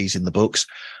Boothroyd, he's in the books.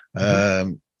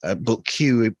 But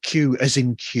Q as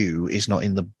in Q is not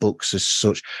in the books as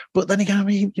such. But then again, I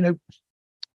mean,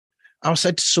 I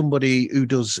said to somebody who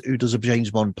does a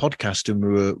James Bond podcast, and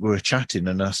we were chatting,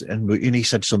 and he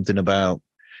said something about,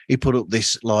 he put up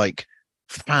this like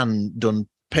fan done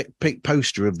pick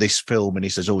poster of this film, and he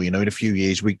says, in a few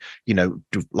years we do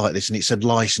like this, and it said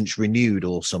license renewed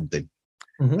or something.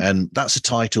 And that's a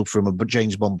title from a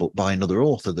James Bond book by another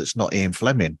author that's not Ian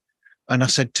Fleming. And I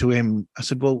said to him, I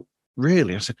said, well,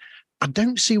 really? I said, I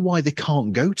don't see why they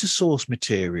can't go to source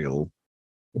material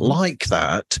like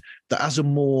that has a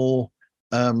more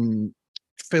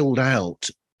filled out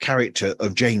character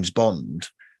of James Bond,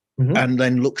 and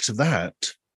then look to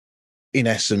that, in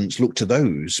essence, look to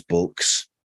those books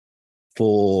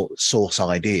for source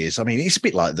ideas. I mean, it's a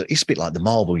bit like the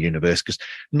Marvel universe, because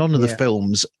none of the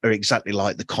films are exactly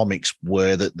like the comics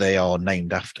were that they are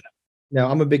named after. No,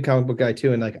 I'm a big comic book guy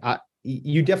too, and like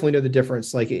you definitely know the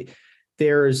difference. Like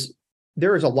there's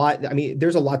a lot. I mean,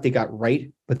 there's a lot they got right,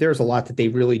 but there's a lot that they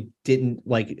really didn't,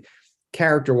 like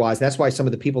character wise. That's why some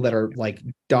of the people that are like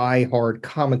diehard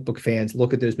comic book fans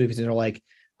look at those movies and they're like,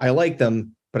 I like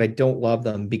them, but I don't love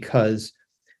them because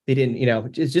they didn't,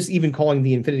 it's just even calling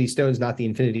the Infinity Stones not the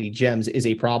Infinity Gems is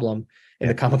a problem in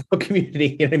the comic book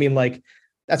community. You know what I mean? Like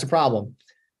that's a problem.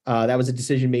 That was a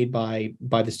decision made by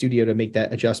the studio to make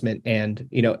that adjustment. And,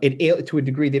 it to a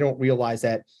degree, they don't realize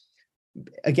that,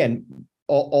 again,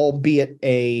 albeit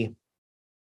a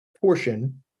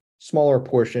smaller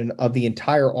portion of the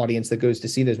entire audience that goes to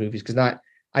see those movies, because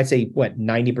I'd say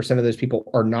 90% of those people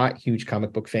are not huge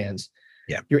comic book fans.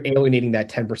 Yeah. You're alienating that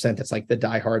 10% that's like the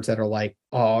diehards that are like,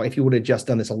 oh, if you would have just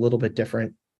done this a little bit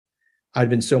different, I'd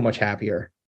been so much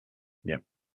happier. Yeah.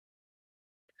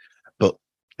 But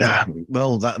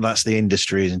well, that's the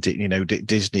industry, isn't it?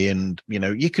 Disney, and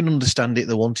you can understand it.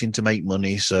 They're wanting to make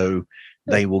money, so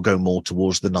they will go more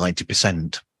towards the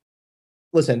 90%.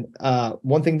 Listen,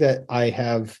 one thing that I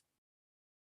have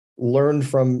learned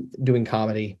from doing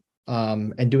comedy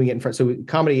and doing it in front. So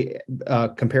comedy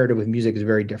comparative with music is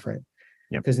very different.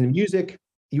 Because in music,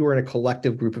 you are in a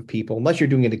collective group of people, unless you're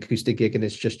doing an acoustic gig and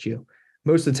it's just you.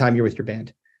 Most of the time you're with your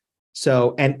band.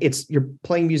 So, and you're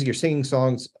playing music, you're singing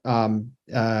songs.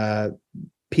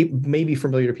 People may be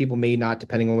familiar to people, may not,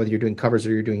 depending on whether you're doing covers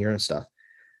or you're doing your own stuff.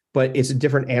 But it's a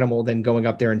different animal than going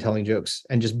up there and telling jokes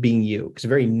and just being you. It's a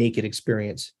very naked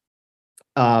experience.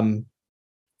 One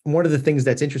of the things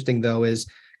that's interesting though is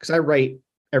because I write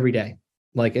every day.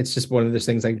 Like it's just one of those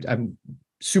things I'm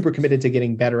super committed to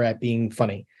getting better at being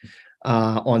funny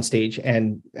on stage,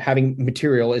 and having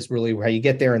material is really how you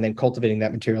get there, and then cultivating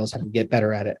that material is how you get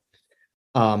better at it.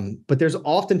 But there's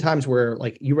often times where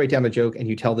like you write down a joke and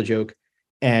you tell the joke,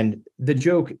 and the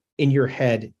joke in your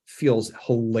head feels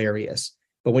hilarious.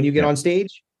 But when you get on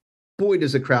stage, boy,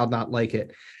 does the crowd not like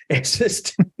it. It's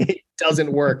just, it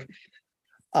doesn't work.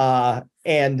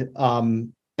 And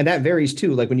that varies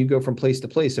too. Like when you go from place to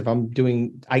place, if I'm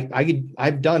doing, tonight's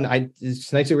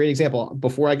a great example.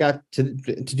 Before I got to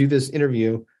do this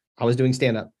interview, I was doing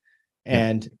stand-up,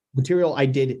 and material I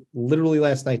did literally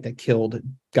last night that killed,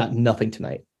 got nothing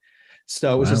tonight.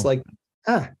 So it was just like,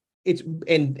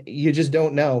 and you just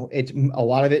don't know. It's a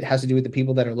lot of it has to do with the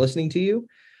people that are listening to you.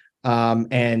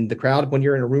 And the crowd, when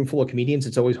you're in a room full of comedians,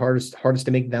 it's always hardest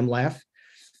to make them laugh.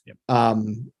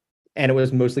 And it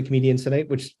was mostly comedians tonight,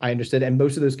 which I understood. And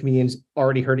most of those comedians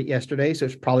already heard it yesterday. So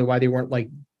it's probably why they weren't like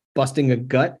busting a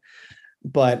gut.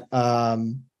 But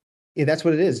that's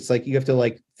what it is. It's like you have to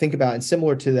like think about, and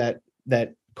similar to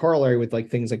that corollary with like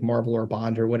things like Marvel or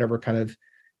Bond or whatever kind of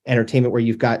entertainment, where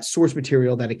you've got source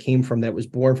material that it came from, that was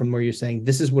born from, where you're saying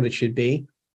this is what it should be.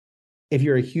 If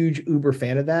you're a huge uber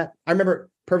fan of that, I remember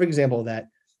perfect example of that.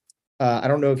 I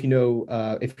don't know if you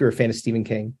know, if you're a fan of Stephen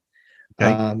King.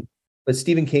 Okay. But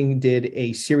Stephen King did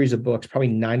a series of books, probably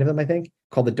 9 of them, I think,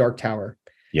 called The Dark Tower.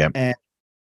 Yeah. And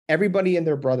everybody and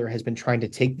their brother has been trying to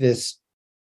take this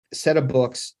set of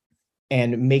books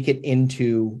and make it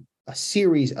into a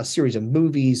series of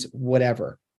movies,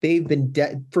 whatever. They've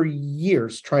been for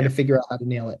years trying to figure out how to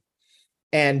nail it.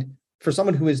 And for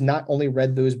someone who has not only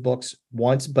read those books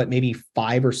once, but maybe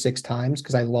 5 or 6 times,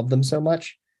 because I love them so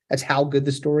much, that's how good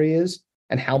the story is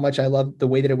and how much I love the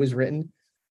way that it was written.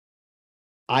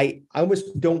 I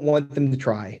almost don't want them to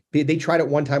try. They tried it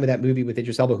one time with that movie with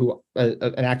Idris Elba, who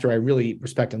an actor I really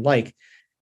respect and like,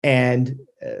 and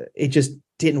it just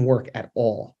didn't work at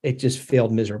all. It just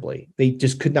failed miserably. They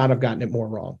just could not have gotten it more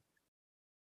wrong.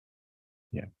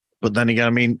 Yeah. But then again,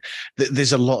 I mean,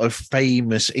 there's a lot of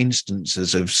famous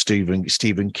instances of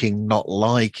Stephen King not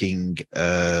liking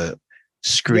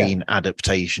screen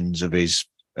adaptations of his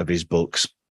books.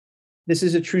 This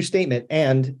is a true statement.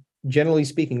 And generally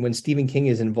speaking, when Stephen King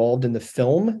is involved in the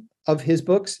film of his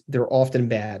books, they're often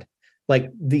bad.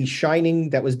 Like The Shining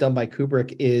that was done by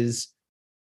Kubrick is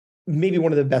maybe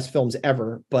one of the best films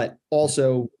ever, but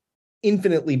also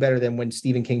infinitely better than when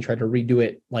Stephen King tried to redo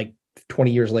it like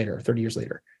 20 years later, 30 years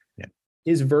later. Yeah.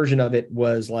 His version of it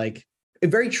was like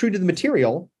very true to the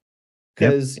material,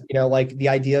 because like the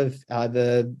idea of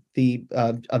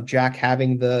of Jack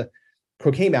having the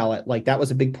croquet mallet, like that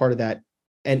was a big part of that.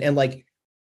 And like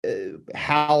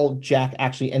how Jack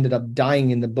actually ended up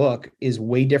dying in the book is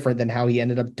way different than how he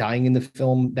ended up dying in the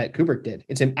film that Kubrick did.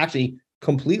 It's actually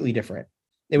completely different.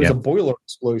 It was a boiler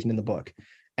explosion in the book,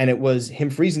 and it was him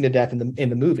freezing to death in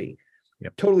the movie.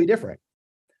 Yep. Totally different.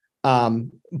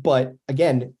 But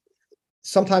again,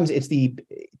 sometimes it's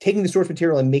taking the source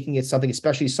material and making it something,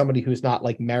 especially somebody who's not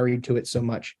like married to it so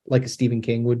much, like a Stephen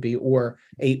King would be, or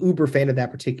a uber fan of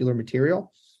that particular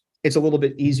material. It's a little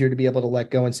bit easier to be able to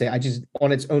let go and say, I just,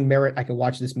 on its own merit, I can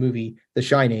watch this movie, The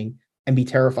Shining, and be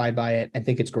terrified by it and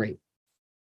think it's great.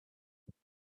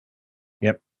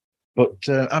 Yep. But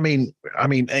I mean,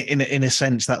 in a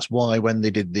sense, that's why when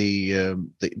they did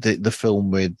the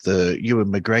film with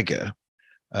Ewan McGregor,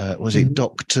 was it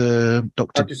Doctor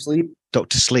Sleep?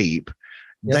 Doctor Sleep.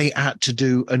 Yep. They had to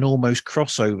do an almost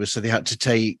crossover, so they had to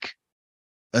take,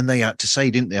 and they had to say,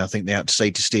 didn't they? I think they had to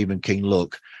say to Stephen King,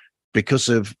 look, because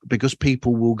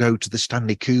people will go to the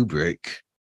Stanley Kubrick,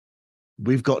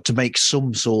 we've got to make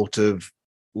some sort of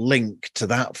link to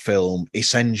that film,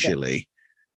 essentially.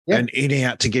 Yeah. And he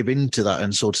had to give into that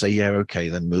and sort of say, yeah, okay,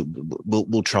 then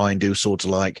we'll try and do sort of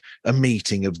like a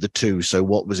meeting of the two. So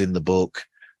what was in the book,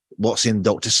 what's in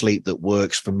Doctor Sleep that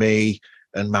works for me,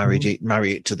 and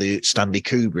marry it to the Stanley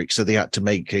Kubrick. So they had to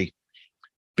make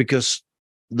because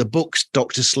the book's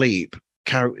Doctor Sleep,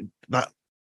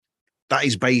 that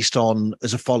is based on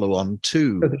as a follow-on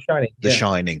to The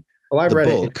Shining. Oh, I've read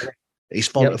it. It's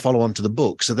follow-on to the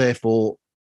book. So therefore,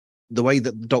 the way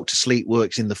that Doctor Sleep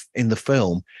works in the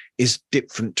film is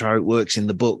different to how it works in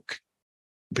the book,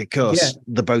 because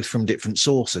they're both from different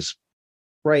sources.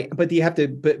 Right. But you have to,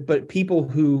 but people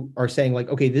who are saying like,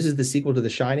 okay, this is the sequel to The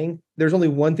Shining, there's only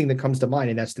one thing that comes to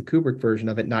mind, and that's the Kubrick version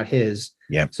of it, not his.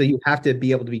 Yeah. So you have to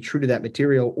be able to be true to that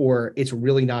material, or it's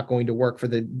really not going to work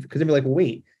because they'll be like, well,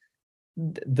 wait,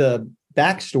 the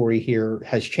backstory here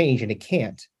has changed and it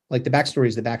can't. Like the backstory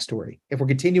is the backstory. If we're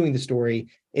continuing the story,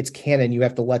 it's canon. You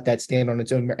have to let that stand on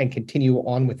its own and continue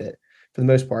on with it for the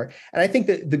most part. And I think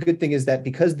that the good thing is that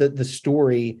because the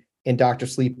story in Doctor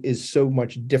Sleep is so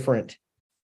much different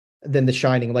than The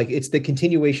Shining, like it's the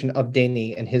continuation of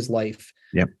Danny and his life,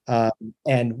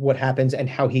 and what happens and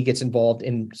how he gets involved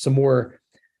in some more,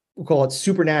 we'll call it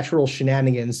supernatural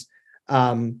shenanigans.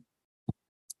 But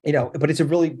it's a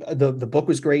really, the book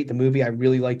was great. The movie, I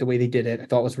really liked the way they did it. I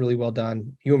thought it was really well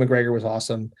done. Ewan McGregor was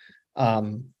awesome.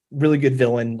 Really good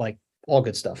villain, like all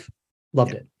good stuff.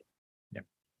 Loved it.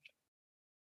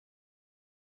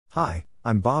 Hi,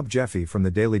 I'm Bob Jeffy from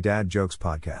the Daily Dad Jokes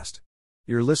podcast.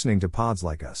 You're listening to Pods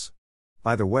Like Us.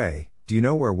 By the way, do you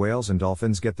know where whales and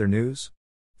dolphins get their news?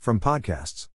 From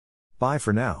podcasts. Bye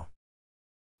for now.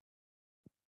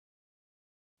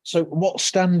 So what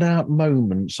standout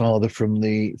moments are there from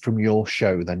your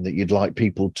show then that you'd like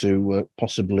people to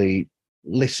possibly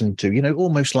listen to?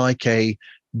 Almost like the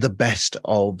best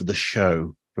of the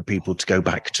show for people to go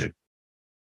back to.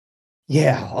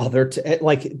 Yeah,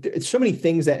 it's so many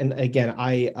things that, and again,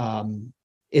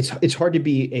 it's hard to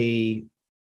be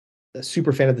a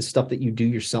super fan of the stuff that you do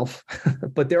yourself,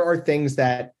 but there are things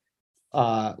that,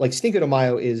 like Cinco de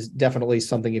Mayo is definitely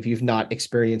something. If you've not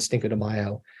experienced Cinco de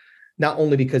Mayo, not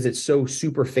only because it's so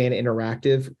super fan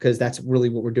interactive, because that's really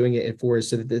what we're doing it for, is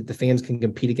so that the fans can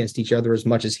compete against each other as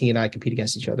much as he and I compete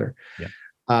against each other. Yeah.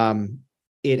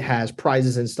 It has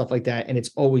prizes and stuff like that. And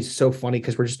it's always so funny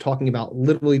because we're just talking about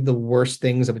literally the worst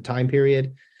things of a time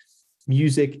period,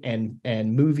 music and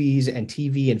movies and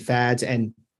TV and fads,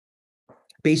 and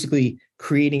basically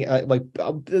creating where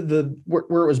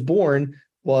it was born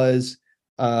was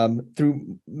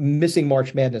through Missing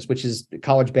March Madness, which is a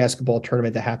college basketball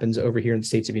tournament that happens over here in the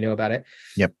States, if you know about it.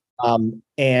 Yep.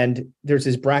 And there's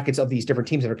these brackets of these different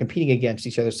teams that are competing against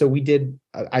each other. So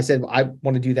I said, I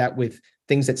want to do that with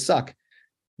things that suck: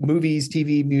 movies,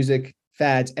 TV, music,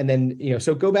 fads. And then,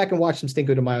 so go back and watch some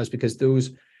Cinco de Mayos, because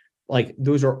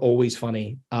those are always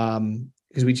funny.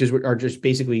 Because we just are just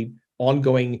basically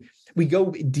ongoing. We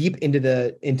go deep into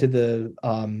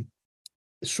the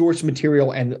source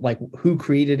material and like who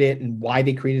created it and why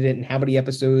they created it and how many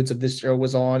episodes of this show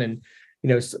was on, and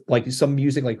like some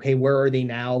music, like, hey, where are they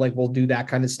now? Like, we'll do that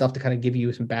kind of stuff to kind of give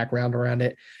you some background around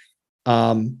it.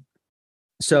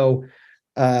 So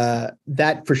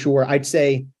that for sure. I'd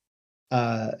say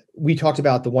we talked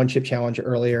about the one chip challenge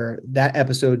earlier. That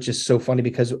episode just so funny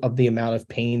because of the amount of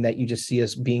pain that you just see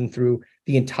us being through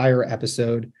the entire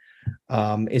episode.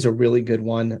 Is a really good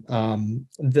one.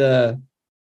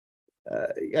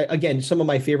 Again, some of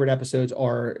my favorite episodes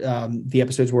are the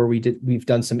episodes where we've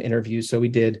done some interviews. So we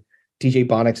did DJ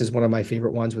Bonix is one of my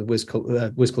favorite ones with Wiz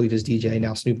Khalifa's DJ,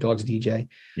 now Snoop Dogg's DJ.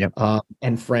 Yep.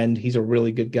 And Friend, he's a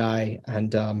really good guy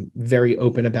and very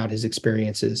open about his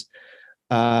experiences.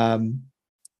 I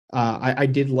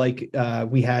did like,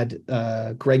 we had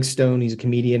Greg Stone, he's a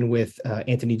comedian, with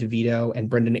Anthony DeVito and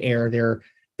Brendan Eyre.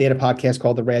 They had a podcast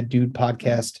called the Rad Dude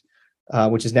Podcast,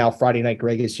 which is now Friday Night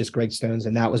Greg. It's just Greg Stone's.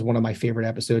 And that was one of my favorite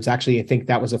episodes. Actually, I think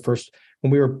that was the first, when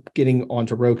we were getting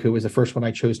onto Roku, was the first one I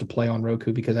chose to play on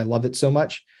Roku because I loved it so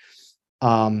much.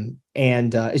 And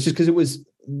it's just because it was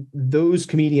those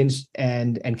comedians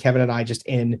and Kevin and I just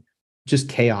in just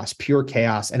chaos, pure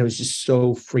chaos. And it was just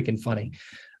so freaking funny.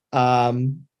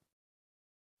 I'm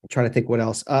trying to think what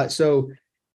else. So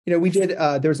we did,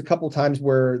 there was a couple of times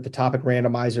where the topic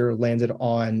randomizer landed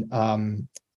on,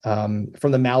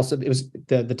 from the mouths of, it was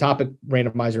the topic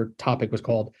randomizer topic was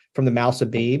called From the Mouths of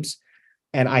Babes.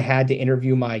 And I had to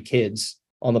interview my kids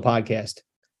on the podcast.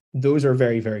 Those are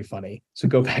very, very funny. So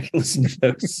go back and listen to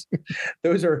those.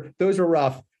 those are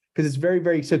rough because it's very,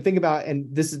 very, so think about, and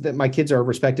this is that my kids are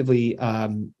respectively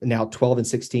now 12 and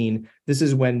 16. This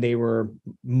is when they were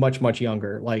much, much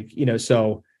younger. Like,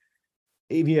 so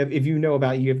if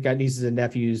you've got nieces and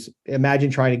nephews, imagine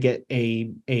trying to get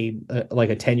a like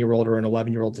a 10-year-old or an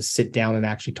 11-year-old to sit down and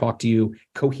actually talk to you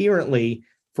coherently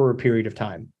for a period of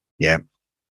time. Yeah.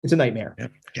 It's a nightmare.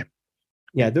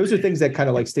 Yeah. Those are things that kind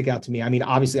of like stick out to me. I mean,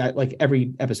 obviously like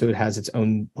every episode has its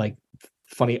own like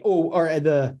funny, or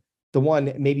the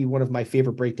one, maybe one of my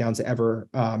favorite breakdowns ever.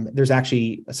 There's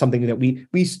actually something that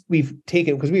we've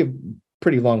taken, because we have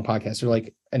pretty long podcasts. They're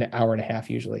like an hour and a half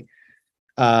usually.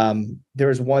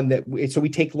 There's one that so we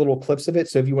take little clips of it.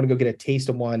 So if you want to go get a taste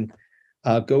of one,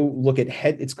 Go look at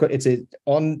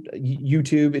on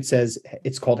YouTube. It says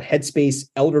it's called Headspace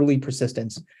Elderly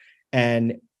Persistence,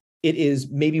 and it is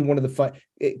maybe one of the fun,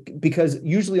 because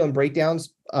usually on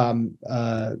breakdowns,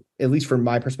 at least from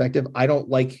my perspective, I don't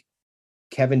like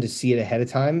Kevin to see it ahead of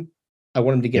time. I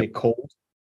want him to get it cold,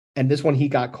 and this one he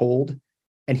got cold,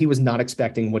 and he was not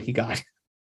expecting what he got.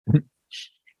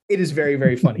 It is very,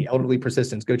 very funny. Elderly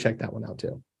Persistence. Go check that one out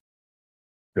too.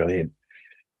 Brilliant.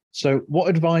 So, what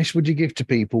advice would you give to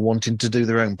people wanting to do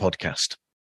their own podcast?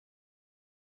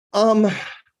 When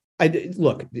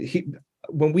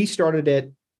we started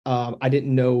it, I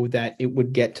didn't know that it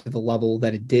would get to the level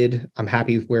that it did. I'm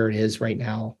happy with where it is right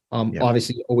now.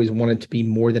 Obviously, always wanted to be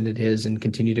more than it is and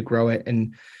continue to grow it.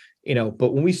 And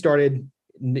but when we started,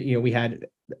 we had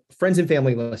friends and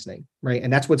family listening, right?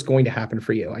 And that's what's going to happen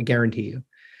for you. I guarantee you.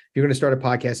 If you're going to start a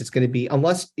podcast, it's going to be,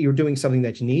 unless you're doing something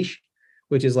that's niche,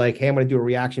 which is like, hey, I'm going to do a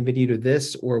reaction video to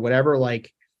this or whatever. Like,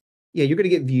 yeah, you're going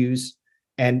to get views,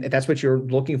 and if that's what you're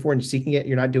looking for and seeking it,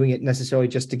 you're not doing it necessarily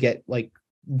just to get like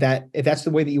that. If that's the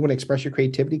way that you want to express your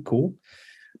creativity, cool.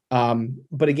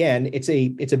 But again, it's a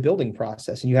building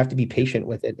process, and you have to be patient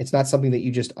with it. It's not something that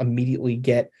you just immediately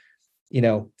get,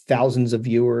 thousands of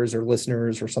viewers or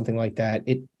listeners or something like that.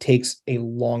 It takes a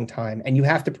long time, and you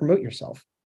have to promote yourself.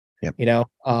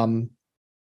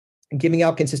 Giving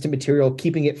out consistent material,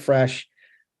 keeping it fresh.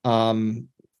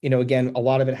 Again, a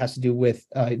lot of it has to do with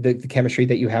the chemistry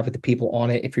that you have with the people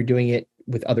on it. If you're doing it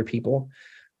with other people,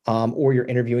 or you're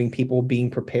interviewing people,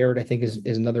 being prepared, I think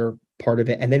is another part of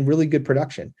it. And then really good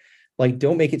production. Like,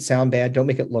 don't make it sound bad. Don't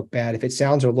make it look bad. If it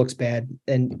sounds or looks bad,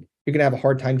 then you're going to have a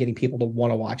hard time getting people to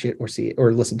want to watch it or see it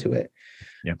or listen to it.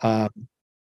 Yeah.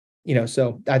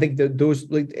 So I think those,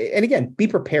 and again, be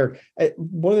prepared.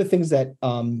 One of the things that,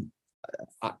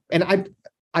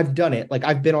 I've done it. Like,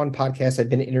 I've been on podcasts, I've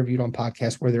been interviewed on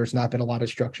podcasts where there's not been a lot of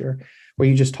structure, where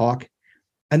you just talk,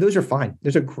 and those are fine.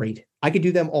 Those are great. I could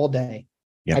do them all day.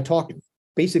 Yeah. I talk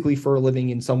basically for a living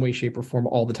in some way, shape, or form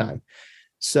all the time.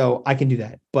 So I can do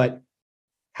that, but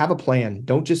have a plan.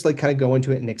 Don't just like kind of go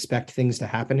into it and expect things to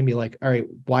happen and be like, all right,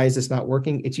 why is this not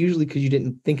working? It's usually because you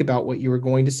didn't think about what you were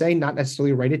going to say, not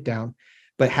necessarily write it down,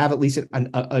 but have at least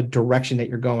a direction that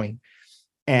you're going.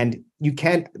 And you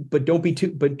can, but don't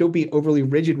be overly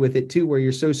rigid with it too, where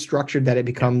you're so structured that it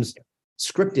becomes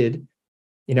scripted,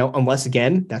 unless,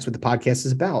 again, that's what the podcast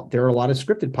is about. There are a lot of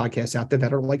scripted podcasts out there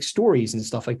that are like stories and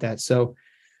stuff like that. So,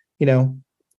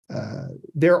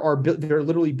 there are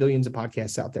literally billions of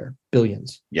podcasts out there,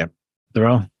 billions. Yeah, there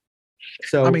are.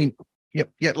 So, I mean,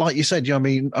 yeah, like you said, I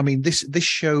mean, this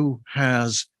show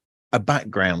has a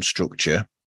background structure,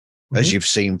 as you've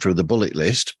seen through the bullet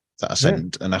list that I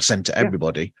sent, and I sent to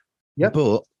everybody. Yeah.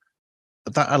 But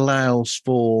that allows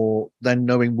for then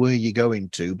knowing where you're going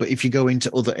to. But if you go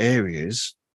into other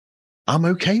areas, I'm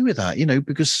okay with that,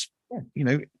 because,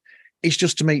 it's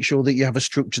just to make sure that you have a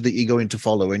structure that you're going to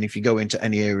follow. And if you go into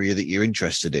any area that you're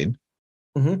interested in,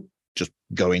 just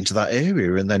go into that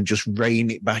area and then just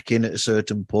rein it back in at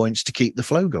certain points to keep the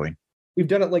flow going. We've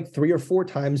done it like 3 or 4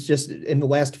 times just in the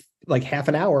last like half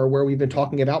an hour, where we've been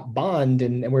talking about Bond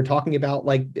and we're talking about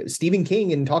like Stephen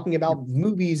King and talking about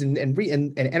movies and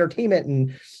entertainment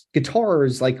and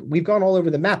guitars. Like, we've gone all over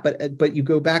the map, but you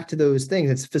go back to those things.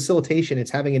 It's facilitation.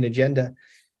 It's having an agenda.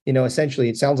 Essentially,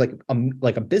 it sounds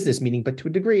like a business meeting, but to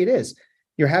a degree it is.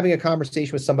 You're having a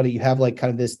conversation with somebody. You have like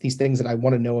kind of these things that I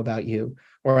want to know about you,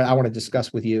 or I want to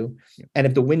discuss with you. Yeah. And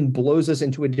if the wind blows us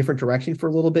into a different direction for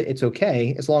a little bit, it's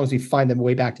okay, as long as we find them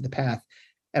way back to the path.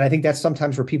 And I think that's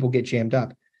sometimes where people get jammed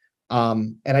up.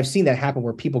 And I've seen that happen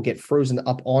where people get frozen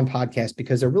up on podcasts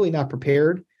because they're really not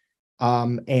prepared.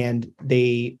 And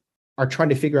they are trying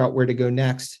to figure out where to go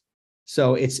next.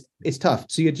 So it's tough.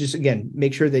 So you just, again,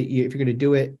 make sure that if you're going to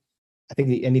do it, I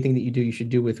think anything that you do, you should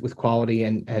do with quality,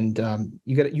 and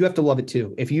you have to love it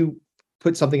too. If you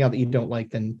put something out that you don't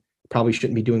like, then probably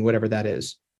shouldn't be doing whatever that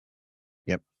is.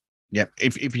 Yep.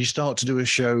 If you start to do a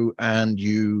show and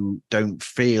you don't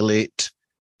feel it,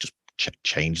 just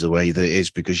change the way that it is,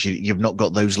 because you've not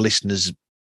got those listeners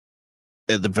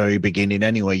at the very beginning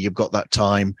anyway. You've got that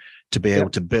time to be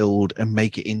able to build and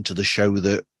make it into the show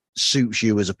that suits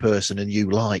you as a person and you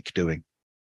like doing.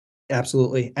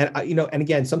 Absolutely. And and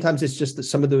again, sometimes it's just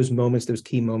some of those moments, those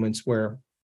key moments where,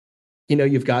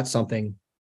 you've got something,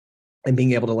 and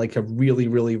being able to really,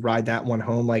 really ride that one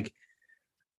home. Like,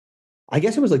 I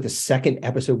guess it was like the second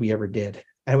episode we ever did,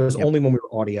 and it was only when we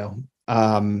were audio.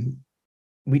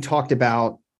 We talked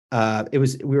about,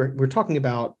 we were talking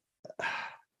about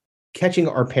catching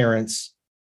our parents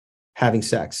having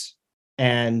sex,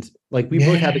 and like, we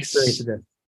both have experience with it.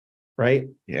 Right.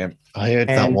 Yeah. I heard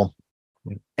that one.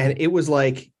 And it was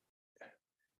like,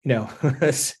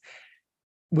 was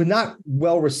not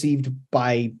well received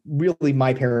by really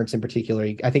my parents in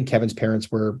particular. I think Kevin's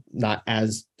parents were not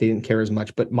as, they didn't care as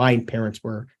much, but my parents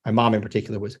were, my mom in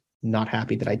particular was not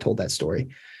happy that I told that story.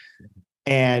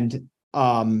 And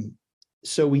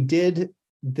so we did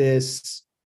this,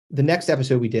 the next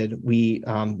episode we did, we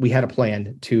had a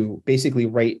plan to basically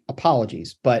write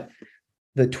apologies, but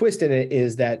the twist in it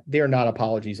is that they're not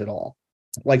apologies at all.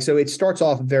 Like, so it starts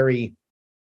off very,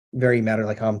 very matter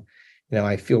like,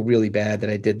 I feel really bad that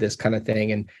I did this kind of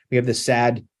thing. And we have this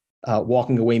sad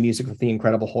walking away music with the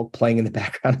Incredible Hulk playing in the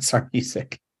background as our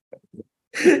music.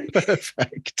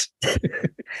 Perfect.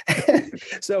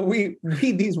 So we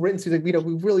read these written things,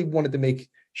 we really wanted to make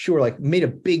sure, like, made a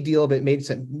big deal of it, made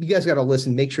sense. You guys got to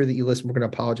listen, make sure that you listen. We're going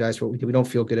to apologize for what we did. We don't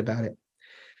feel good about it.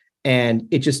 And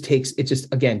it just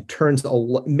again,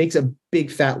 makes a big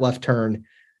fat left turn.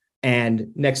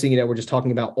 And next thing you know, we're just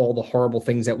talking about all the horrible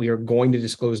things that we are going to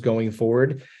disclose going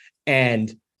forward.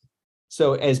 And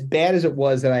so as bad as it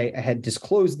was that I had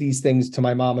disclosed these things to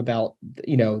my mom about,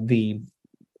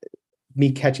 me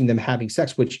catching them having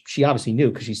sex, which she obviously knew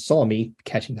because she saw me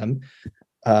catching them.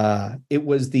 It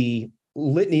was the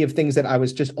litany of things that I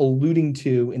was just alluding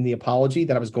to in the apology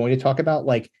that I was going to talk about,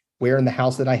 like where in the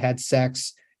house that I had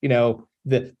sex,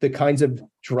 the kinds of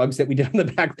drugs that we did on the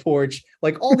back porch,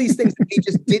 like all these things that they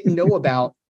just didn't know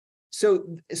about.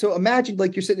 So imagine,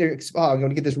 like, you're sitting there, I'm going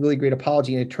to get this really great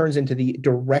apology, and it turns into the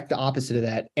direct opposite of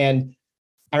that. And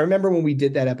I remember when we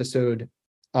did that episode,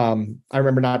 I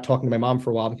remember not talking to my mom for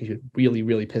a while because she was really,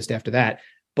 really pissed after that.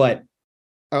 But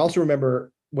I also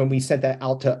remember when we sent that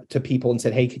out to people and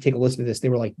said, hey, take a listen to this, they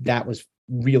were like, that was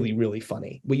really, really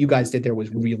funny. What you guys did there was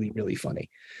really, really funny.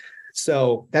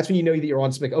 So that's when you know that you're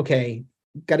on something, okay,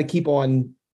 got to keep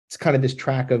on. It's kind of this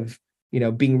track of,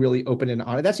 being really open and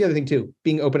honest. That's the other thing too,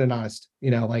 being open and honest,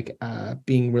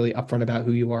 being really upfront about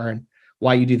who you are and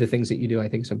why you do the things that you do, I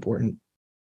think is important.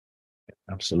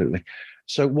 Absolutely.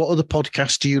 So what other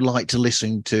podcasts do you like to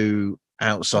listen to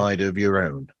outside of your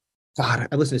own? God,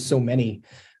 I listen to so many.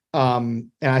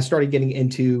 And I started getting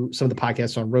into some of the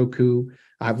podcasts on Roku.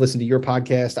 I've listened to your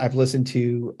podcast. I've listened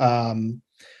to, I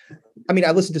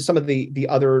listened to some of the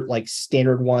other like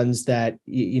standard ones that,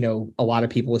 a lot of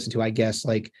people listen to, I guess,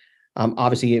 like,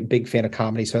 obviously a big fan of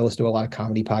comedy. So I listen to a lot of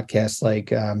comedy podcasts,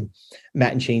 like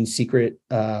Matt and Shane's Secret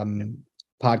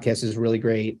podcast is really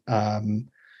great.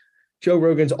 Joe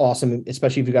Rogan's awesome,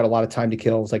 especially if you've got a lot of time to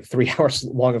kill. It's like 3 hours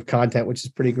long of content, which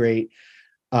is pretty great.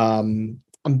 I'm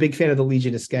a big fan of the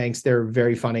Legion of Skanks. They're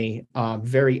very funny,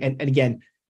 and again,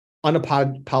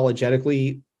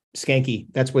 unapologetically skanky.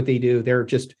 That's what they do. They're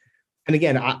just, and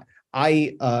again,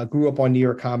 I grew up on New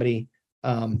York comedy.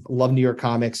 Love New York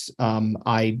comics. I'm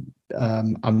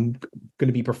going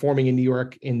to be performing in New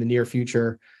York in the near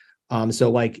future.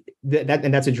 So like that,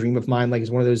 and that's a dream of mine. Like,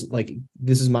 it's one of those, like,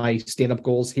 this is my stand-up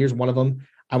goals. Here's one of them.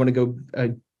 I want to go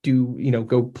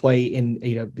go play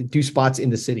in, do spots in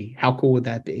the city. How cool would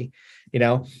that be?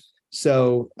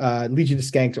 So Legion of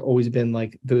Skanks have always been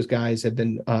like, those guys have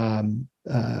been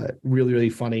really, really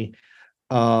funny.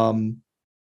 I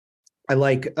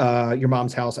like Your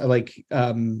Mom's House. I like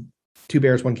Two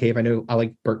Bears, One Cave. I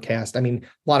like Burtcast. A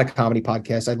lot of comedy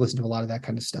podcasts. I listen to a lot of that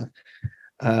kind of stuff.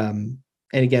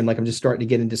 And again, like, I'm just starting to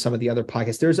get into some of the other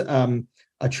podcasts. There's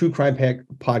a true crime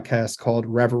podcast called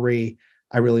Reverie.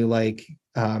 I really like.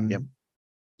 Yep.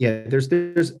 Yeah, there's.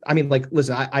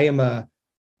 Listen, I am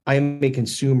a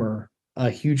consumer, a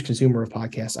huge consumer of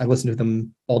podcasts. I listen to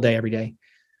them all day, every day.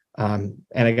 And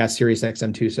I got Sirius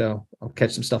XM too, so I'll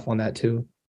catch some stuff on that too.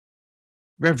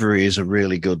 Reverie is a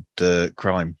really good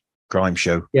crime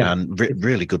show, and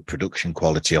really good production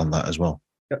quality on that as well.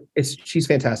 She's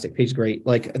fantastic. She's great.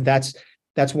 Like, that's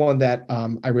one that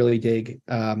I really dig.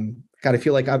 God, I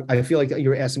feel like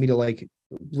you're asking me to like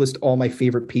list all my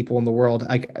favorite people in the world.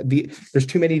 There's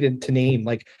too many to name.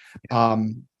 Like,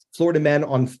 Florida Man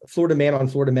on Florida Men,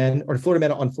 or Florida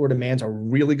Men on Florida Man's a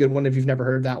really good one if you've never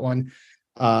heard that one.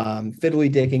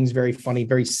 Fiddly Dickings, very funny,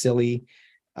 very silly.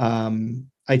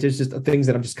 There's just things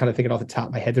that I'm just kind of thinking off the top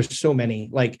of my head. There's so many,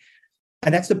 like,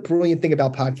 and that's the brilliant thing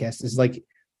about podcasts is like,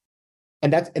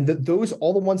 those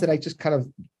all the ones that I just kind of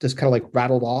like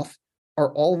rattled off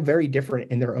are all very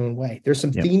different in their own way. There's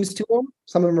some themes to them.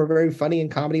 Some of them are very funny in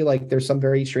comedy. Like, there's some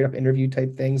very straight up interview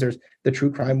type things. There's the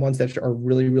true crime ones that are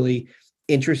really, really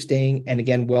interesting. And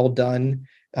again, well done,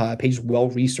 pages well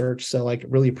researched. So like,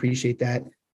 really appreciate that,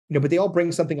 but they all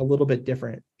bring something a little bit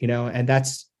different, and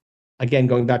that's, again,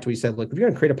 going back to what you said, like, if you're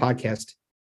going to create a podcast,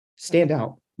 stand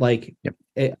out. Like,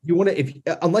 you want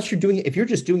to, unless you're doing it, if you're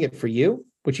just doing it for you,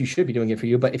 which you should be doing it for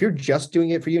you, but if you're just doing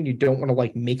it for you and you don't want to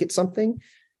like make it something,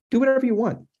 do whatever you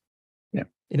want. Yeah.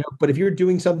 But if you're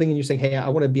doing something and you're saying, hey, I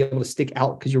want to be able to stick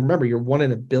out, because you remember you're 1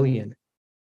 in a billion,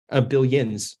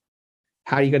 billions.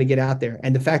 How are you going to get out there?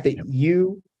 And the fact that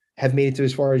you have made it to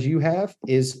as far as you have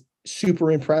is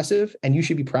super impressive, and you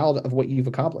should be proud of what you've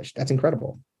accomplished. That's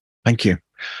incredible. Thank you.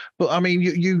 But I mean,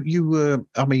 you were,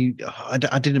 I mean,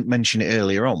 I didn't mention it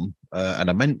earlier on, and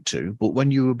I meant to, but when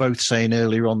you were both saying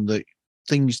earlier on that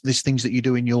there's things that you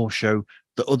do in your show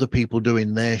that other people do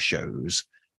in their shows,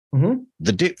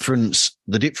 the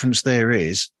difference there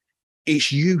is,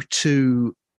 it's you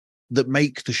two that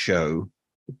make the show,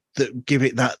 that give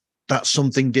it that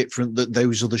something different that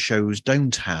those other shows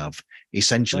don't have,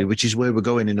 essentially, which is where we're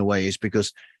going in a way, is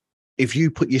because if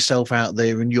you put yourself out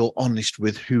there and you're honest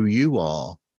with who you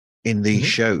are in these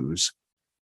shows,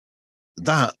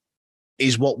 that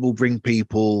is what will bring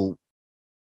people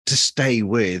to stay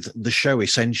with the show.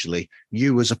 Essentially,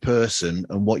 you as a person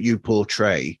and what you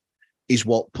portray is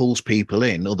what pulls people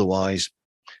in. Otherwise,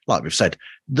 like we've said,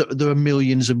 there are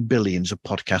millions and billions of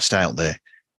podcasts out there.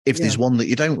 If there's one that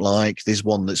you don't like, there's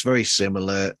one that's very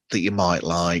similar that you might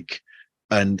like,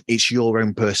 and it's your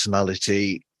own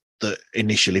personality that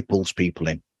initially pulls people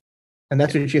in. And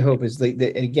that's what you hope is and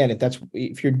again,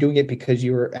 if you're doing it because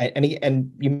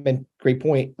and you meant great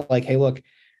point, like, hey, look,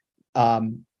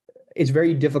 it's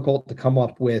very difficult to come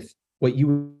up with what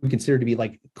you would consider to be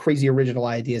like crazy original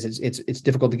ideas. It's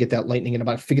difficult to get that lightning in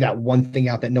about figure out one thing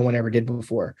out that no one ever did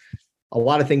before. A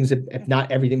lot of things, if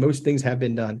not everything, most things have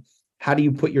been done. How do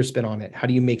you put your spin on it? How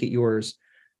do you make it yours?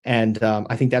 And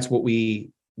I think that's what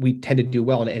we tend to do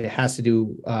well. And it has to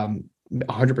do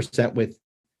 100% with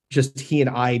just he and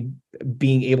I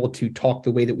being able to talk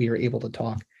the way that we are able to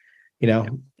talk, Yeah,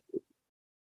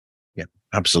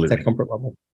 absolutely. That comfort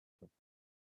level.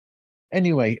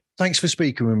 Anyway, thanks for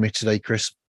speaking with me today,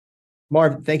 Chris.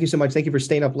 Marv, thank you so much. Thank you for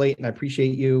staying up late, and I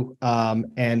appreciate you,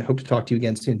 and hope to talk to you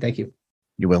again soon. Thank you.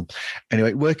 You will.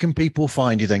 Anyway, where can people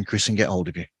find you then, Chris, and get hold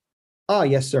of you? Oh,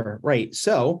 yes, sir. Right.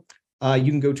 So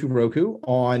you can go to Roku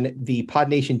on the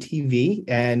PodNation TV,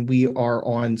 and we are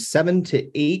on 7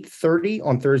 to 8:30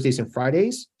 on Thursdays and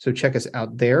Fridays. So check us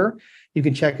out there. You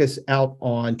can check us out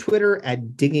on Twitter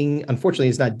at Digging. Unfortunately,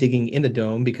 it's not Digging in the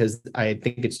Dome because I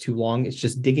think it's too long. It's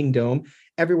just Digging Dome.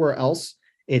 Everywhere else,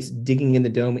 it's Digging in the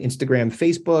Dome. Instagram,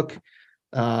 Facebook,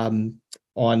 on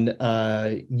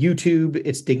YouTube,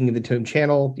 it's Digging in the Dome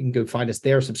channel. You can go find us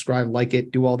there, subscribe, like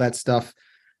it, do all that stuff.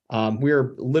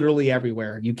 We're literally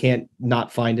everywhere. You can't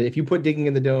not find it. If you put Digging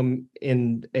in the Dome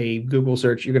in a Google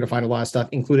search, you're going to find a lot of stuff,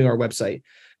 including our website.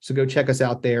 So go check us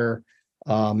out there,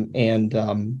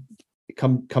 and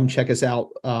come check us out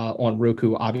on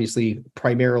Roku, obviously,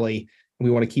 primarily. We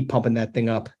want to keep pumping that thing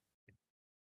up.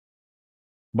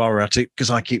 While we're at it, because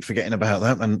I keep forgetting about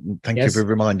that, and thank you for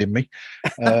reminding me.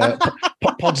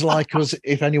 Pods Like Us,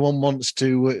 if anyone wants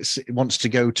to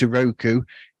go to Roku,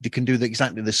 you can do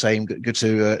exactly the same. Go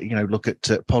to look at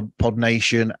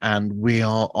PodNation, and we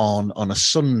are on a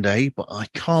Sunday, but I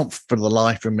can't for the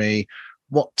life of me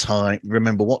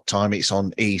remember what time it's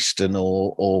on Eastern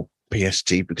or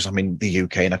PST, because I'm in the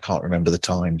UK and I can't remember the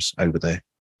times over there.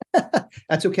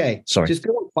 That's okay. Sorry. Just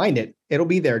go and find it. It'll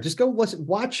be there. Just go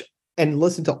watch and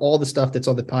listen to all the stuff that's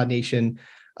on the PodNation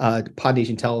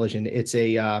television.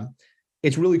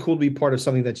 It's really cool to be part of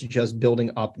something that's just building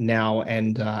up now.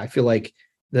 And I feel like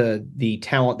the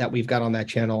talent that we've got on that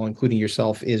channel, including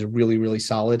yourself, is really, really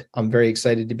solid. I'm very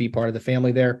excited to be part of the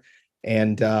family there.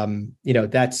 And,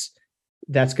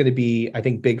 that's going to be, I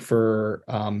think, big for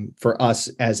us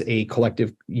as a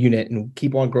collective unit, and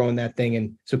keep on growing that thing.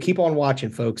 And so keep on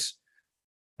watching, folks.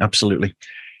 Absolutely.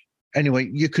 Anyway,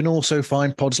 you can also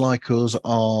find Pods Like Us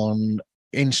on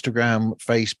Instagram,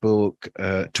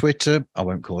 Facebook, Twitter. I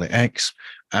won't call it X,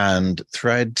 and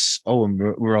Threads. Oh, and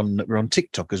we're on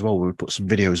TikTok as well. We put some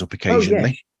videos up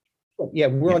occasionally. Yeah,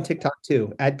 we're on TikTok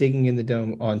too, at Digging in the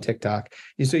Dome on TikTok.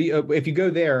 So if you go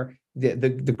there,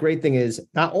 the great thing is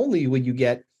not only will you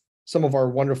get some of our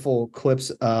wonderful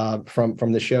clips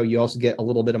from the show, you also get a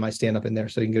little bit of my stand-up in there.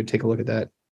 So you can go take a look at that.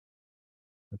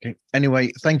 Okay.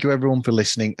 Anyway, thank you everyone for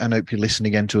listening, and hope you listen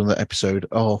again to another episode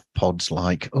of Pods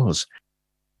Like Us.